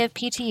I'm going to give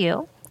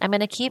PTU. I'm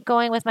going to keep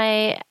going with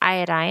my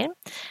iodine.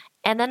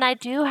 And then I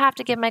do have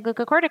to give my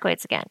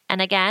glucocorticoids again.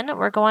 And again,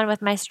 we're going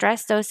with my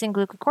stress dosing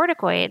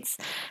glucocorticoids,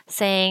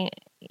 saying,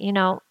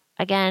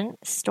 again,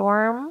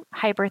 storm,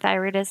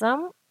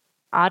 hyperthyroidism,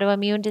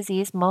 autoimmune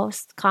disease,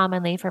 most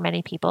commonly for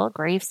many people,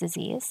 Graves'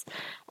 disease.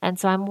 And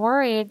so I'm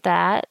worried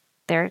that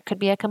there could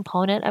be a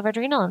component of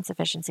adrenal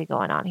insufficiency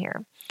going on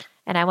here.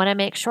 And I want to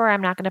make sure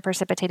I'm not going to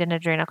precipitate an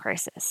adrenal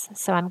crisis.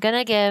 So I'm going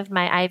to give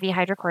my IV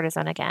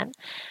hydrocortisone again.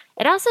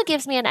 It also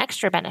gives me an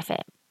extra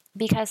benefit,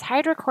 because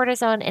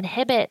hydrocortisone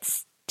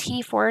inhibits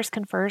T4's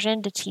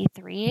conversion to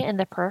T3 in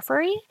the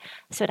periphery.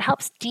 So it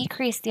helps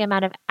decrease the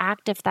amount of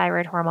active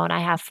thyroid hormone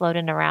I have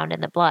floating around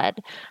in the blood,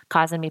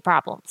 causing me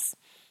problems.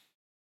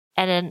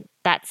 And in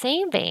that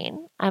same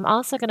vein, I'm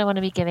also going to want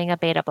to be giving a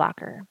beta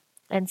blocker.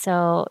 And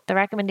so the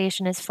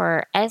recommendation is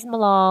for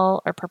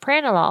esmolol or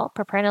propranolol.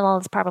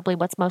 Propranolol is probably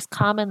what's most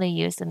commonly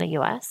used in the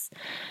US.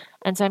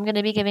 And so I'm going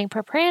to be giving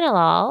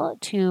propranolol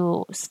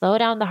to slow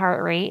down the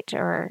heart rate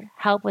or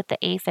help with the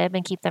AFib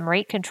and keep them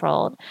rate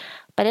controlled.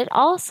 But it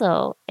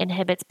also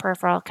inhibits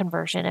peripheral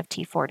conversion of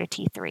T4 to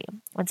T3.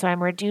 And so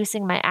I'm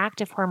reducing my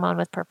active hormone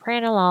with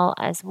propranolol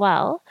as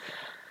well.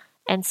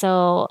 And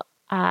so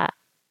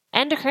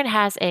Endocrine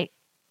has a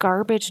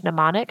garbage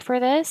mnemonic for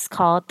this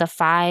called the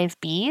 5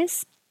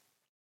 Bs,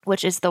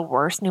 which is the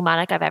worst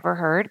mnemonic I've ever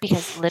heard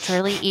because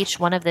literally each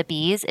one of the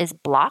Bs is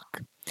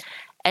block.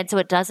 And so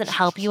it doesn't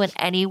help you in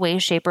any way,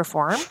 shape, or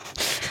form.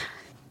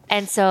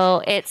 And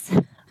so it's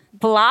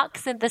block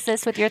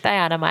synthesis with your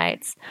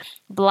thionamides,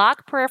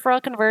 block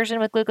peripheral conversion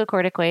with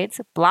glucocorticoids,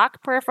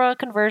 block peripheral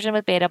conversion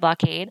with beta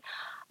blockade,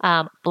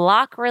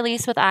 block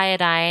release with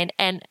iodine,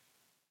 and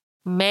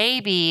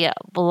maybe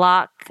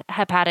block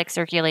hepatic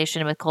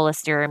circulation with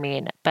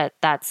cholestyramine, but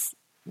that's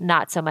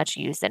not so much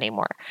used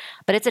anymore.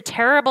 But it's a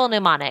terrible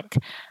mnemonic.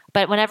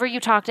 But whenever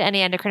you talk to any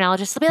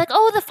endocrinologist, they'll be like,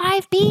 oh, the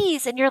 5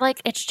 Bs. And you're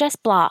like, it's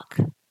just block.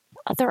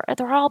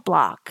 They're all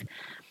block.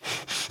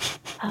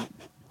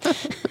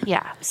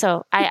 Yeah.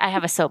 So I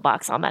have a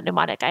soapbox on that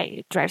mnemonic.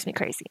 It drives me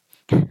crazy.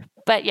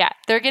 But yeah,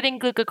 they're getting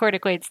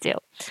glucocorticoids too.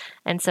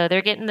 And so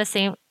they're getting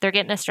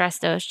a stress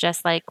dose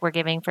just like we're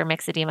giving for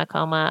mixed edema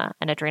coma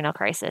and adrenal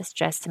crisis,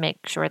 just to make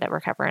sure that we're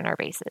covering our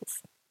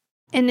bases.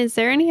 And is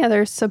there any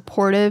other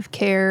supportive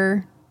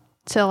care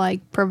to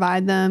like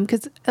provide them?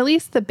 Because at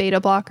least the beta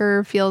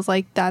blocker feels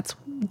like that's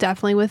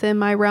definitely within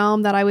my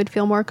realm that I would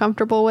feel more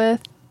comfortable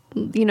with.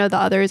 You know, the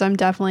others, I'm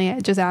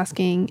definitely just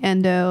asking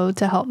endo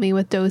to help me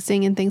with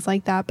dosing and things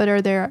like that. But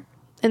are there,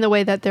 in the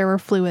way that there were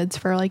fluids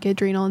for like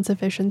adrenal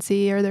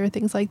insufficiency, are there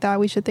things like that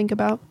we should think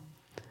about?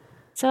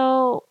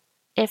 So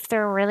if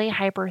they're really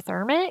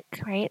hyperthermic,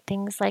 right,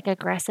 things like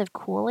aggressive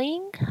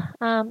cooling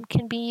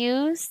can be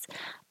used.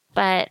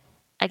 But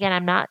again,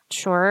 I'm not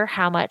sure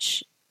how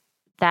much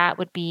that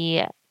would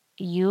be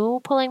you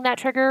pulling that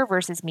trigger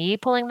versus me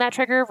pulling that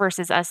trigger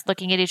versus us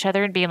looking at each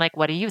other and being like,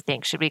 what do you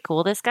think? Should we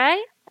cool this guy?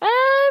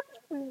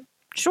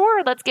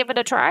 Sure, let's give it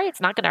a try.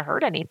 It's not going to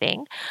hurt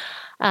anything.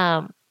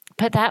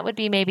 But that would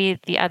be maybe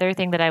the other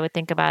thing that I would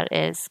think about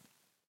is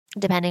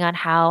depending on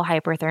how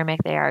hyperthermic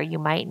they are, you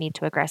might need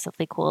to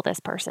aggressively cool this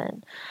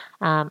person.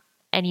 And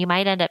you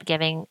might end up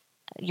giving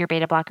your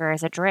beta blocker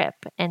as a drip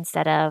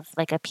instead of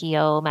like a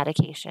PO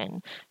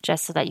medication,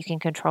 just so that you can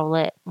control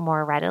it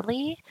more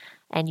readily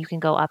and you can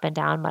go up and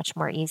down much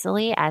more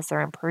easily. As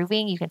they're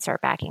improving, you can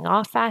start backing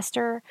off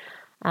faster.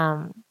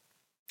 But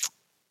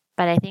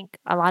I think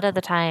a lot of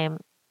the time,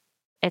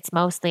 it's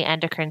mostly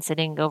Endocrine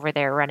sitting over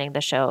there running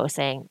the show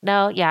saying,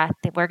 no, yeah,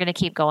 we're going to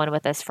keep going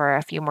with this for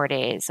a few more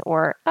days.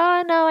 Or,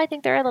 oh, no, I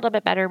think they're a little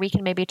bit better. We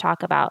can maybe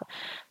talk about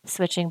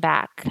switching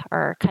back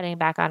or cutting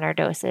back on our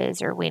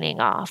doses or weaning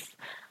off.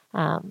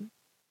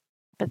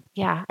 But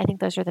yeah, I think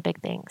those are the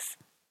big things.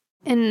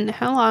 And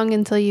how long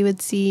until you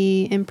would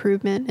see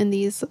improvement in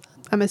these?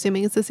 I'm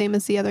assuming it's the same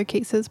as the other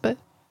cases, but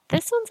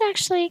this one's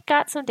actually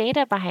got some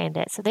data behind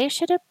it. So they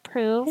should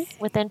improve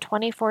within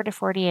 24 to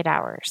 48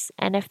 hours.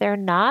 And if they're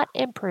not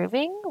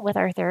improving with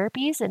our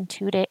therapies in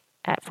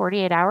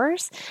 48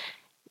 hours,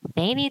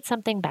 they need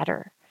something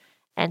better.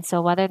 And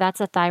so whether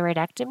that's a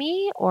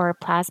thyroidectomy or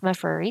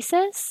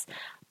plasmapheresis,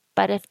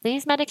 but if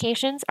these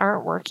medications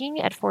aren't working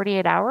at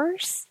 48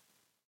 hours,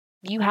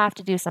 you have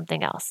to do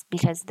something else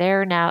because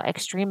they're now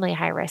extremely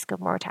high risk of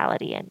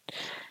mortality and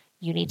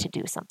you need to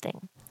do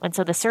something. And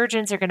so the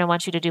surgeons are going to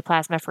want you to do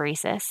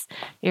plasmapheresis.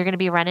 You're going to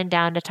be running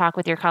down to talk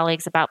with your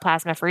colleagues about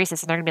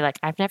plasmapheresis, and they're going to be like,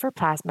 I've never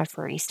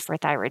plasmapheresed for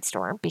thyroid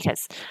storm,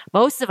 because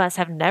most of us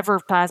have never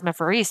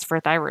plasmapheresed for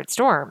thyroid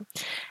storm.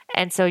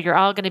 And so you're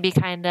all going to be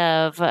kind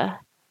of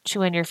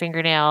chewing your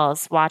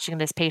fingernails, watching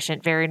this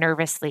patient very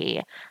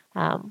nervously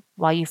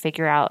while you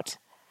figure out,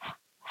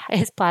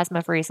 is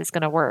plasmapheresis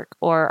going to work,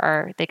 or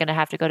are they going to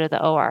have to go to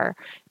the OR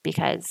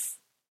because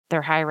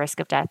they're high risk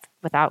of death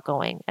without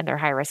going, and they're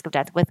high risk of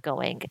death with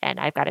going, and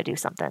I've got to do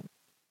something.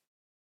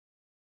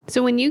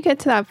 So when you get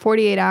to that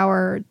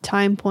 48-hour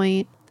time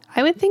point,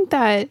 I would think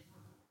that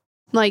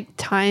like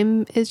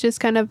time is just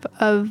kind of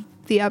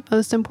the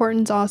utmost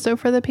importance also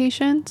for the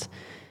patient.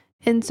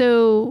 And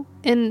so,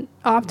 and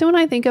often when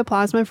I think of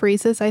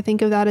plasmapheresis, I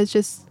think of that as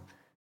just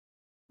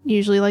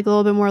usually like a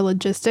little bit more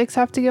logistics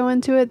have to go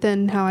into it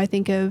than how I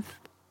think of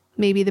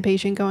maybe the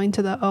patient going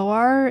to the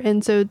OR.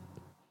 And so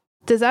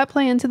does that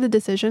play into the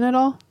decision at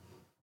all?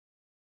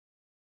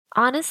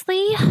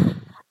 Honestly,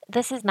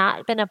 this has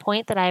not been a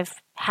point that I've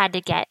had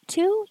to get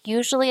to.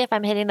 Usually if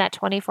I'm hitting that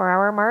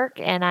 24-hour mark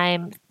and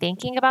I'm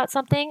thinking about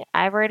something,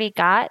 I've already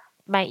got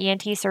my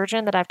ENT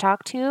surgeon that I've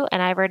talked to,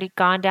 and I've already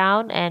gone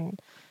down and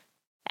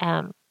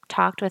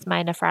talked with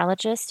my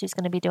nephrologist who's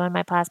going to be doing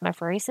my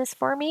plasmapheresis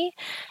for me.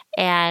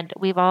 And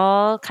we've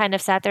all kind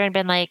of sat there and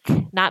been like,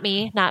 not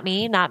me, not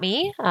me, not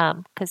me,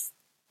 because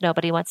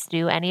nobody wants to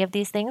do any of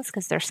these things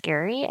because they're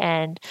scary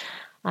and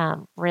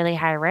really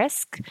high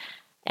risk.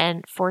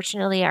 And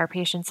fortunately, our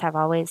patients have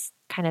always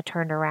kind of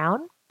turned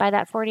around. by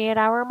that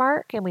 48-hour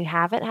mark, and we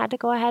haven't had to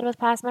go ahead with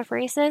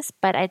plasmapheresis.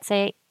 But I'd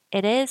say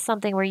it is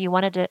something where you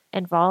wanted to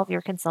involve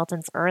your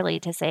consultants early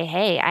to say,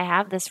 hey, I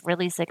have this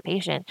really sick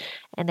patient,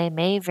 and they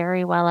may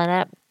very well end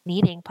up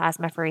needing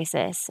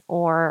plasmapheresis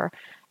or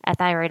a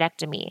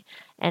thyroidectomy.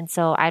 And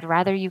so I'd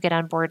rather you get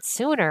on board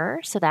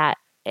sooner so that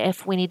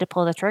if we need to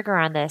pull the trigger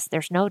on this,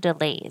 there's no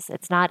delays.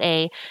 It's not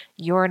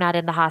you're not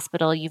in the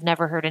hospital, you've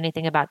never heard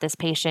anything about this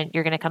patient,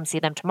 you're going to come see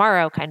them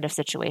tomorrow kind of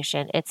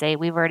situation. It's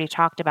we've already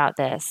talked about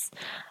this,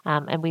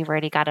 and we've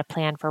already got a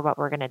plan for what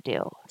we're going to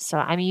do. So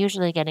I'm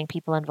usually getting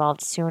people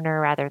involved sooner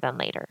rather than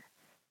later.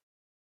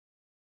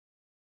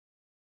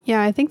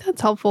 Yeah, I think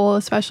that's helpful,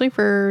 especially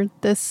for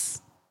this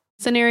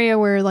scenario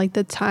where like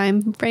the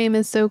time frame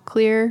is so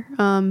clear.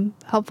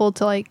 Helpful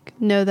to like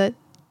know that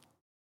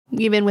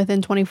even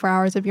within 24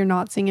 hours, if you're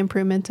not seeing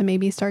improvement, to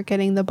maybe start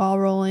getting the ball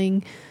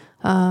rolling,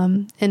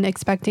 and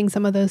expecting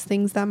some of those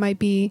things that might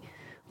be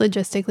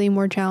logistically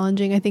more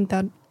challenging. I think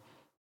that,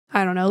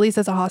 I don't know, at least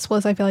as a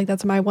hospitalist, I feel like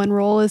that's my one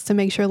role, is to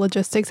make sure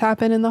logistics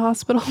happen in the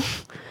hospital.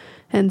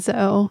 And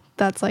so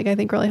that's like, I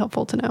think, really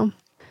helpful to know.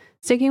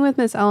 Sticking with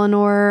Miss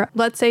Eleanor,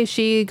 let's say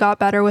she got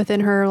better within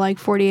her like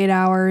 48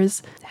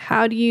 hours.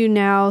 How do you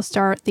now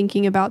start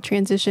thinking about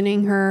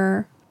transitioning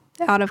her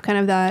out of kind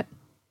of that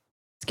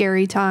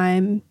scary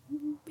time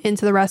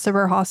into the rest of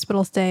her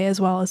hospital stay as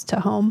well as to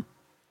home?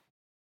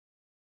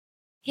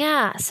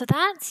 Yeah, so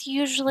that's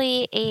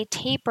usually a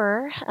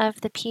taper of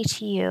the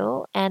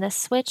PTU and a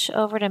switch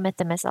over to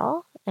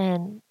methimazole.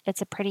 And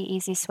it's a pretty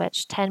easy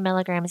switch. 10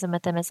 milligrams of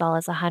methimazole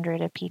is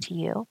 100 of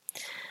PTU.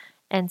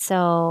 And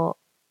so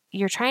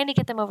you're trying to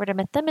get them over to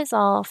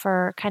methimazole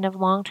for kind of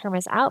long-term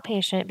as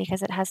outpatient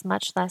because it has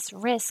much less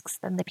risks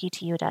than the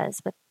PTU does,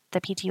 with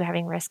the PTU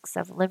having risks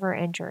of liver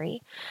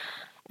injury.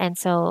 And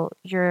so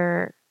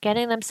you're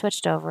getting them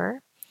switched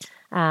over.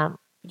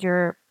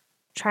 You're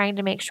trying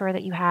to make sure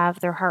that you have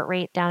their heart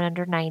rate down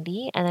under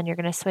 90, and then you're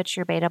going to switch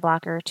your beta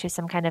blocker to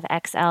some kind of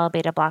XL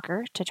beta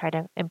blocker to try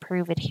to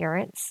improve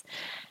adherence.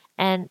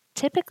 And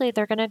typically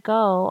they're going to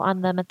go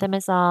on the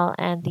methimazole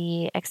and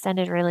the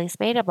extended release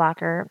beta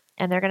blocker,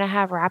 and they're going to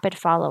have rapid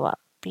follow-up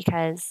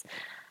because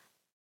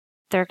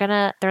their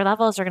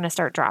levels are going to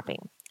start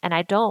dropping. And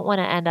I don't want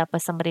to end up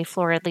with somebody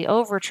floridly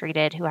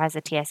overtreated who has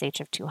a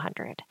TSH of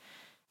 200.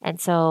 And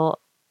so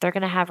they're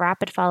going to have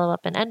rapid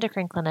follow-up in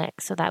endocrine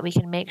clinic so that we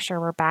can make sure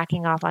we're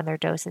backing off on their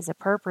doses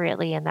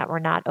appropriately and that we're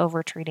not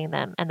over-treating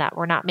them and that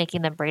we're not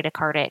making them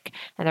bradycardic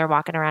and they're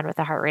walking around with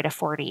a heart rate of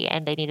 40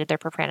 and they needed their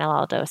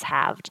propranolol dose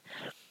halved.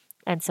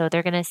 And so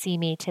they're going to see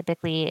me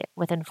typically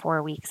within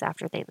 4 weeks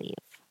after they leave.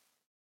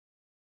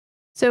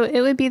 So it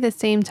would be the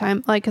same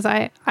time, like, because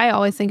I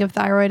always think of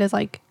thyroid as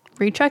like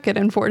recheck it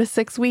in 4 to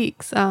 6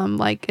 weeks,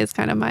 like it's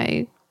kind of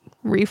my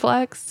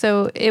reflex.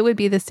 So it would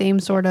be the same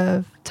sort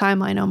of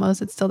timeline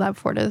almost. It's still that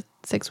 4 to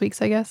 6 weeks,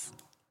 I guess.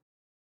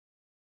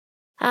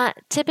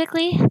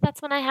 Typically,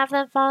 that's when I have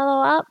them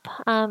follow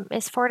up,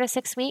 is 4 to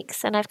 6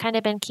 weeks. And I've kind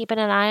of been keeping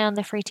an eye on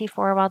the free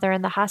T4 while they're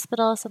in the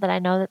hospital so that I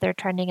know that they're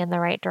trending in the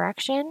right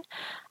direction.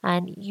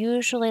 And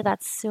usually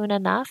that's soon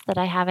enough that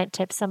I haven't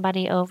tipped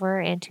somebody over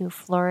into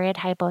florid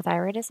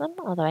hypothyroidism,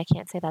 although I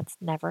can't say that's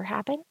never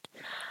happened.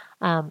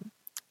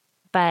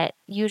 But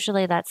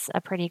usually that's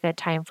a pretty good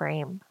time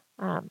frame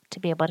to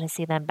be able to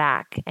see them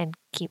back and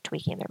keep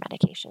tweaking their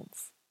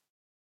medications.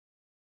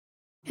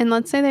 And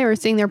let's say they were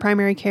seeing their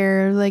primary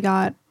care, they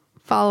got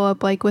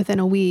follow-up like within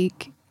a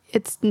week.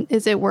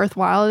 Is it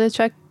worthwhile to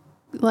check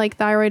like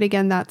thyroid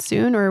again that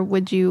soon, or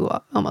would you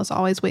almost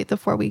always wait the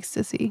 4 weeks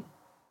to see?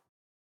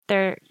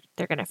 They're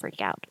going to freak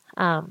out.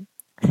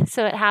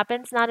 So it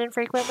happens not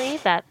infrequently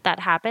that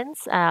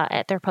happens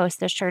at their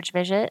post-discharge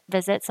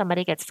visit.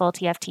 Somebody gets full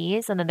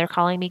TFTs and then they're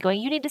calling me going,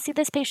 you need to see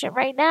this patient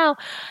right now.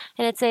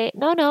 And it's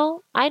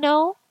no, I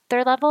know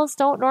their levels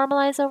don't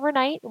normalize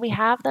overnight. We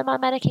have them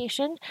on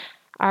medication.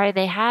 Are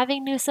they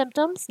having new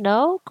symptoms?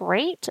 No?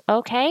 Great.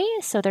 Okay.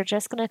 So they're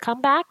just going to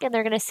come back and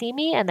they're going to see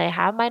me and they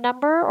have my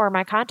number or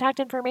my contact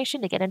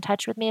information to get in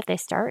touch with me if they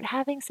start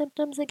having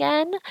symptoms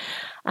again.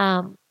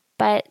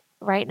 But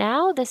right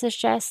now, this is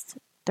just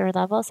their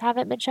levels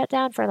haven't been shut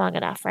down for long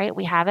enough, right?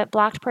 We haven't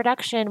blocked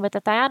production with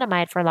the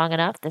thionamide for long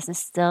enough. This is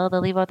still the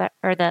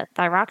the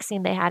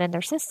thyroxine they had in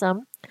their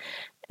system.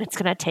 It's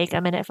going to take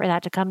a minute for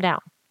that to come down.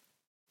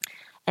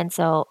 And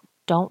so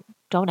don't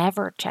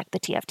ever check the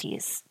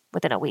TFTs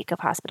within a week of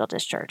hospital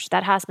discharge.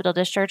 That hospital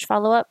discharge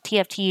follow-up,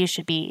 TFTs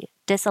should be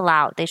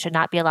disallowed. They should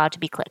not be allowed to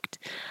be clicked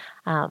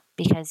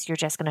because you're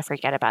just going to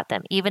forget about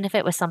them. Even if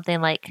it was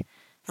something like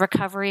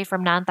recovery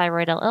from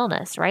non-thyroidal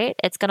illness, right?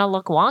 It's going to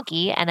look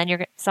wonky and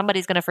then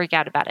somebody's going to freak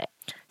out about it.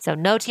 So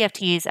no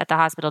TFTs at the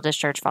hospital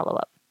discharge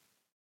follow-up.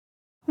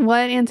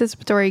 What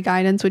anticipatory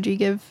guidance would you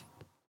give?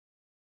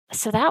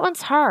 So that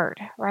one's hard,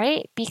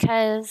 right?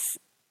 Because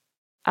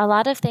a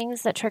lot of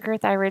things that trigger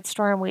thyroid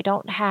storm, we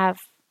don't have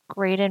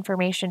great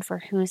information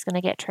for who's going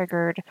to get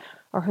triggered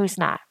or who's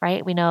not,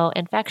 right? We know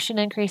infection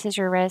increases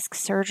your risk,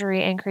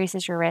 surgery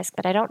increases your risk,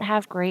 but I don't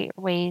have great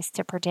ways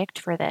to predict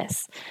for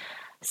this.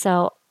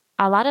 So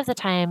a lot of the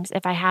times,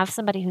 if I have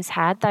somebody who's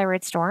had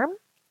thyroid storm,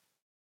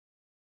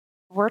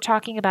 we're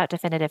talking about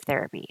definitive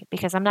therapy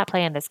because I'm not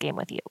playing this game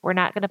with you. We're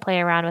not going to play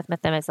around with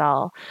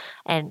methimazole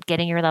and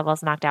getting your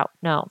levels knocked out.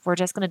 No, we're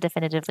just going to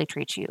definitively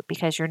treat you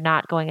because you're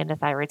not going into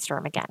thyroid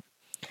storm again.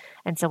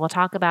 And so we'll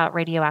talk about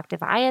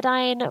radioactive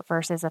iodine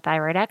versus a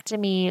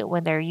thyroidectomy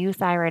when their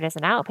euthyroid is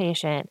an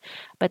outpatient.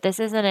 But this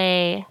is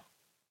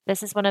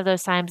one of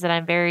those times that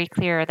I'm very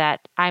clear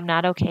that I'm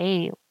not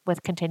okay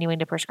with continuing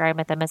to prescribe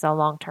methimazole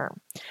long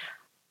term.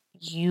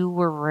 You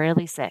were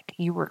really sick.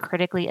 You were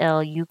critically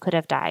ill. You could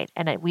have died.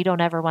 And we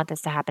don't ever want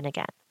this to happen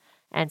again.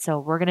 And so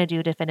we're going to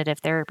do definitive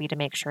therapy to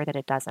make sure that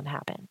it doesn't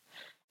happen.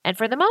 And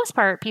for the most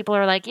part, people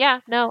are like,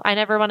 yeah, no, I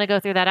never want to go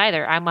through that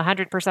either. I'm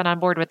 100% on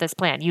board with this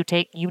plan. You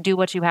do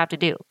what you have to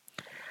do.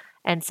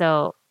 And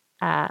so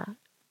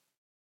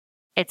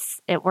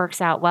it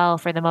works out well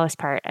for the most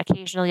part.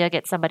 Occasionally you'll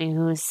get somebody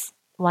who's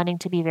wanting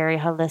to be very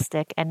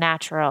holistic and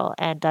natural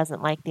and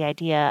doesn't like the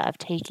idea of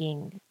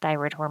taking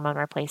thyroid hormone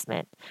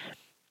replacement.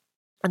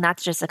 And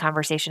that's just a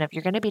conversation of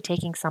you're going to be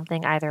taking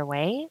something either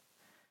way.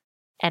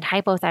 And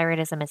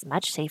hypothyroidism is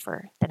much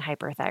safer than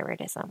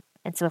hyperthyroidism.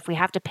 And so if we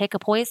have to pick a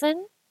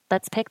poison,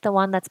 let's pick the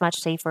one that's much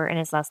safer and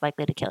is less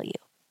likely to kill you.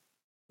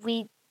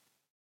 We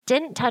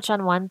didn't touch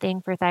on one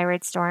thing for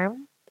thyroid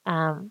storm,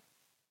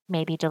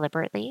 maybe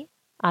deliberately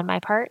on my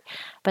part,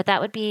 but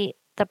that would be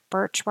the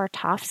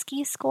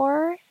Birch-Wartofsky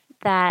score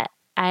that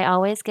I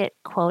always get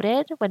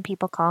quoted when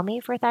people call me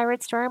for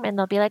thyroid storm, and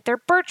they'll be like,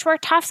 their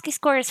Birch-Wartofsky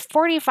score is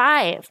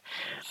 45.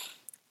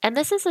 And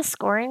this is a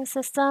scoring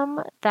system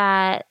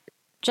that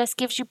just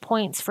gives you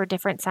points for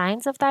different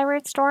signs of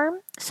thyroid storm.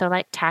 So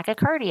like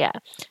tachycardia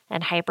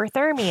and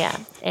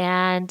hyperthermia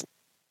and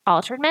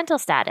altered mental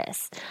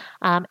status,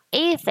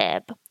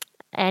 AFib,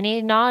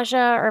 any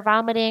nausea or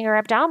vomiting or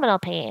abdominal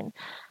pain.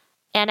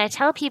 And I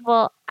tell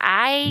people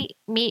I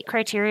meet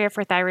criteria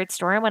for thyroid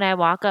storm when I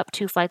walk up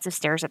 2 flights of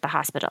stairs at the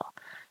hospital.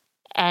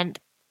 And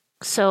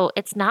so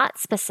it's not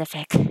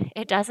specific.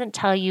 It doesn't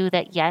tell you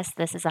that, yes,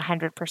 this is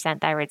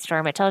 100% thyroid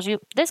storm. It tells you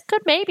this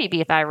could maybe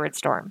be a thyroid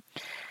storm.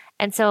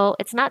 And so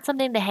it's not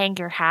something to hang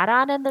your hat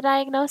on in the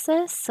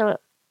diagnosis. So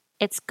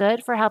it's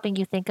good for helping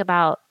you think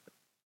about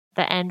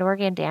the end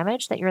organ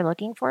damage that you're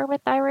looking for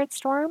with thyroid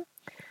storm.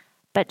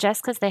 But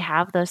just because they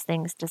have those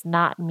things does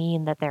not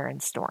mean that they're in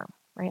storm,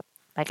 right?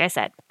 Like I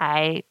said,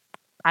 I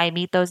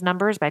meet those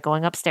numbers by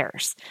going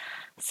upstairs.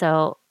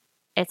 So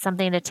it's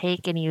something to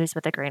take and use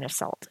with a grain of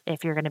salt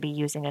if you're going to be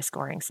using a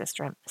scoring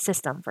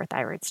system for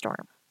thyroid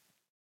storm.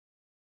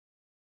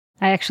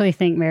 I actually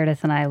think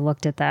Meredith and I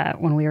looked at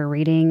that when we were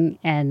reading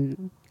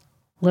and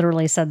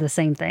literally said the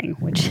same thing,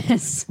 which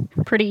is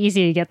pretty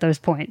easy to get those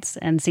points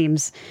and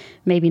seems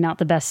maybe not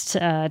the best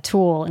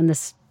tool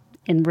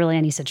in really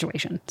any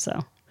situation.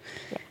 So,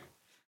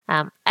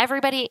 yeah.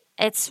 Everybody,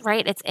 it's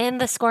right. It's in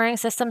the scoring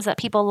systems that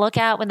people look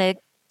at when they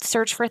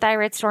search for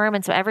thyroid storm.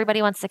 And so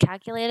everybody wants to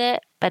calculate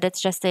it, but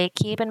it's just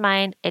keep in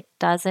mind, it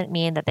doesn't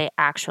mean that they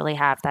actually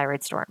have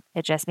thyroid storm.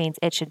 It just means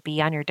it should be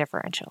on your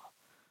differential.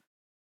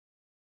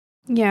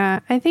 Yeah,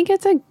 I think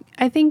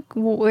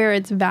where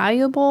it's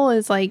valuable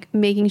is like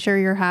making sure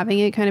you're having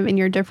it kind of in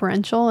your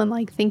differential and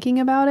like thinking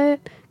about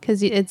it,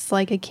 because it's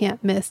like a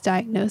can't miss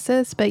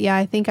diagnosis. But yeah,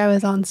 I think I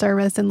was on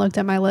service and looked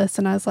at my list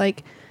and I was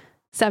like,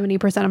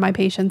 70% of my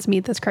patients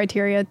meet this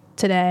criteria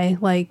today.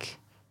 Like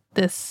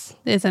this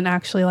isn't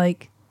actually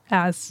like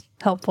as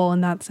helpful in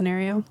that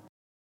scenario.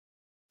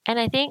 And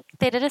I think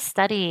they did a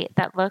study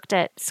that looked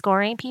at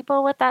scoring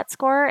people with that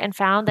score and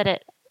found that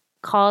it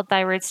called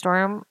thyroid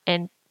storm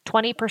in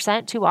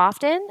 20% too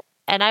often.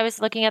 And I was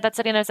looking at that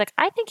study and I was like,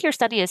 I think your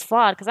study is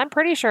flawed because I'm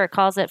pretty sure it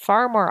calls it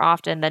far more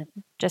often than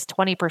just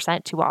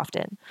 20% too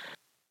often.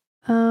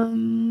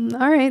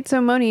 All right.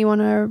 So Moni, you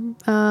want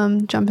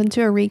to jump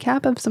into a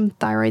recap of some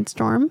thyroid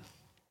storm?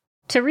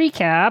 To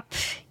recap,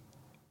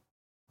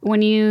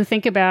 when you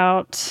think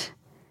about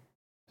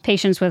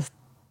patients with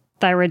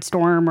thyroid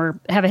storm or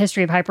have a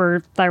history of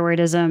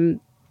hyperthyroidism,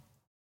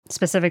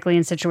 specifically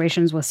in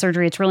situations with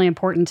surgery, it's really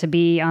important to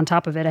be on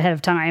top of it ahead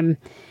of time,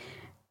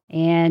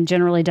 and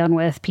generally done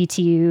with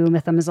PTU,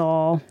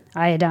 methimazole,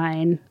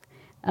 iodine.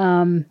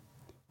 And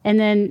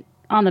then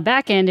on the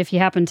back end, if you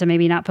happen to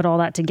maybe not put all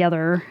that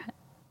together,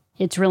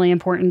 it's really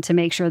important to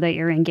make sure that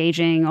you're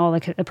engaging all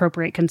the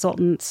appropriate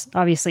consultants,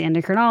 obviously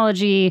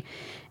endocrinology,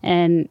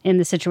 and in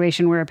the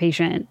situation where a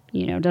patient,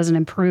 doesn't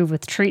improve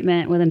with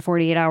treatment within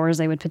 48 hours,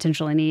 they would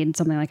potentially need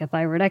something like a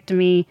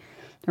thyroidectomy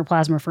or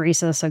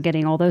plasmapheresis. So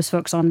getting all those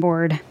folks on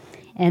board.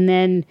 And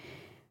then,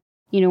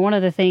 one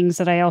of the things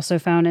that I also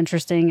found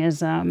interesting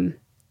is,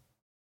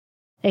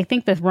 I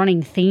think the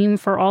running theme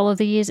for all of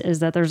these is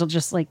that there's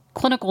just like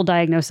clinical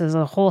diagnosis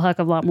a whole heck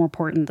of a lot more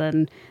important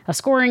than a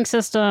scoring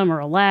system or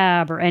a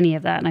lab or any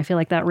of that. And I feel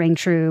like that rang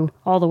true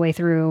all the way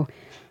through,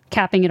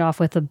 capping it off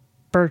with the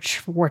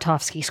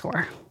Birch-Wartofsky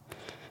score.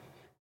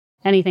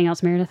 Anything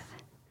else, Meredith?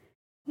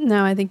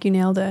 No, I think you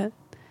nailed it.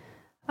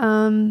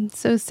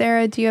 So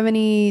Sarah, do you want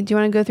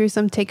to go through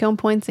some take-home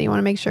points that you want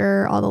to make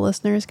sure all the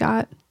listeners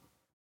got?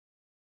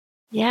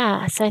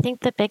 Yeah. So I think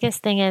the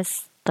biggest thing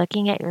is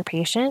looking at your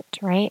patient,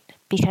 right?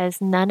 Because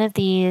none of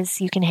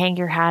these you can hang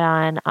your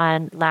hat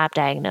on lab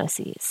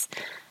diagnoses.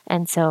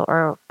 And so,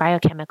 or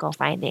biochemical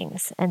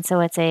findings. And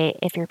so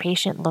if your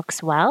patient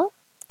looks well,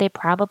 they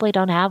probably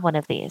don't have one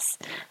of these.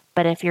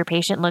 But if your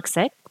patient looks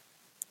sick,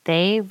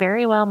 they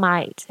very well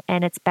might.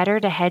 And it's better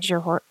to hedge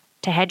your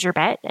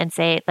bet and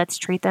say, let's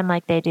treat them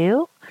like they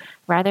do,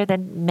 rather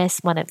than miss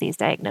one of these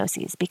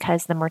diagnoses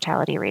because the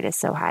mortality rate is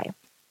so high.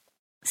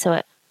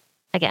 So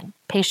again,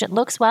 patient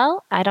looks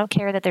well. I don't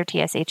care that their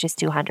TSH is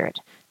 200.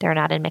 They're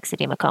not in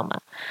myxedema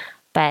coma.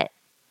 But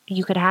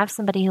you could have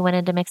somebody who went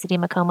into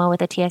myxedema coma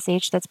with a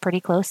TSH that's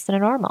pretty close to the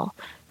normal,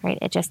 right?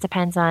 It just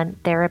depends on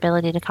their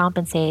ability to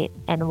compensate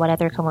and what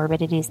other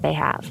comorbidities they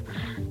have.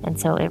 And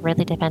so it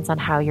really depends on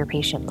how your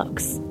patient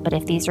looks. But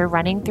if these are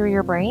running through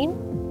your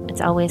brain, it's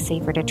always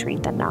safer to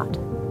treat than not.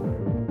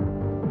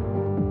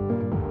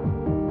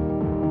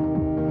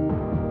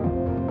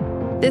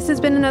 This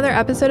has been another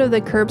episode of the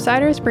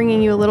Curbsiders,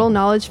 bringing you a little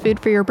knowledge food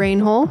for your brain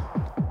hole.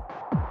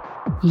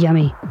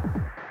 Yummy.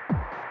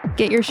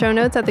 Get your show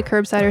notes at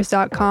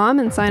thecurbsiders.com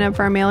and sign up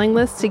for our mailing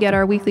list to get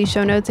our weekly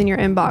show notes in your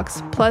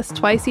inbox. Plus,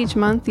 twice each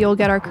month, you'll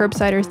get our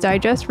Curbsiders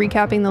Digest,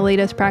 recapping the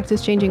latest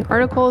practice-changing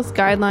articles,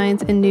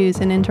 guidelines, and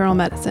news in internal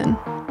medicine.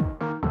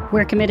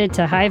 We're committed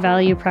to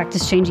high-value,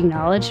 practice-changing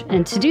knowledge,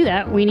 and to do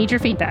that, we need your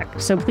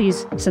feedback. So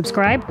please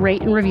subscribe,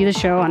 rate, and review the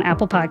show on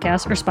Apple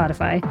Podcasts or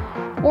Spotify,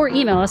 or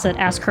email us at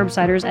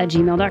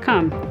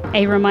askcurbsiders@gmail.com.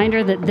 A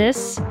reminder that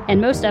this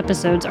and most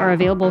episodes are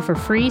available for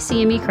free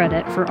CME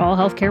credit for all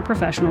healthcare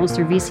professionals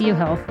through VCU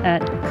Health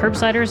at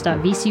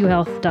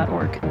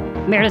curbsiders.vcuhealth.org.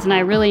 Meredith and I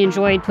really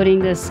enjoyed putting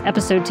this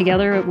episode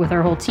together with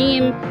our whole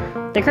team.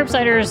 The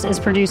Curbsiders is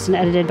produced and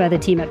edited by the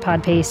team at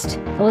Podpaste.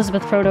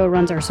 Elizabeth Proto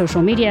runs our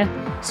social media.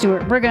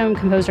 Stuart Brigham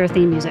composed our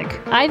theme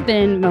music. I've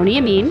been Moni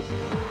Amin.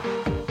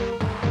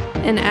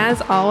 And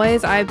as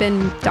always, I've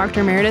been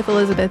Dr. Meredith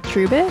Elizabeth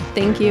Trubit.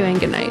 Thank you and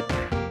good night.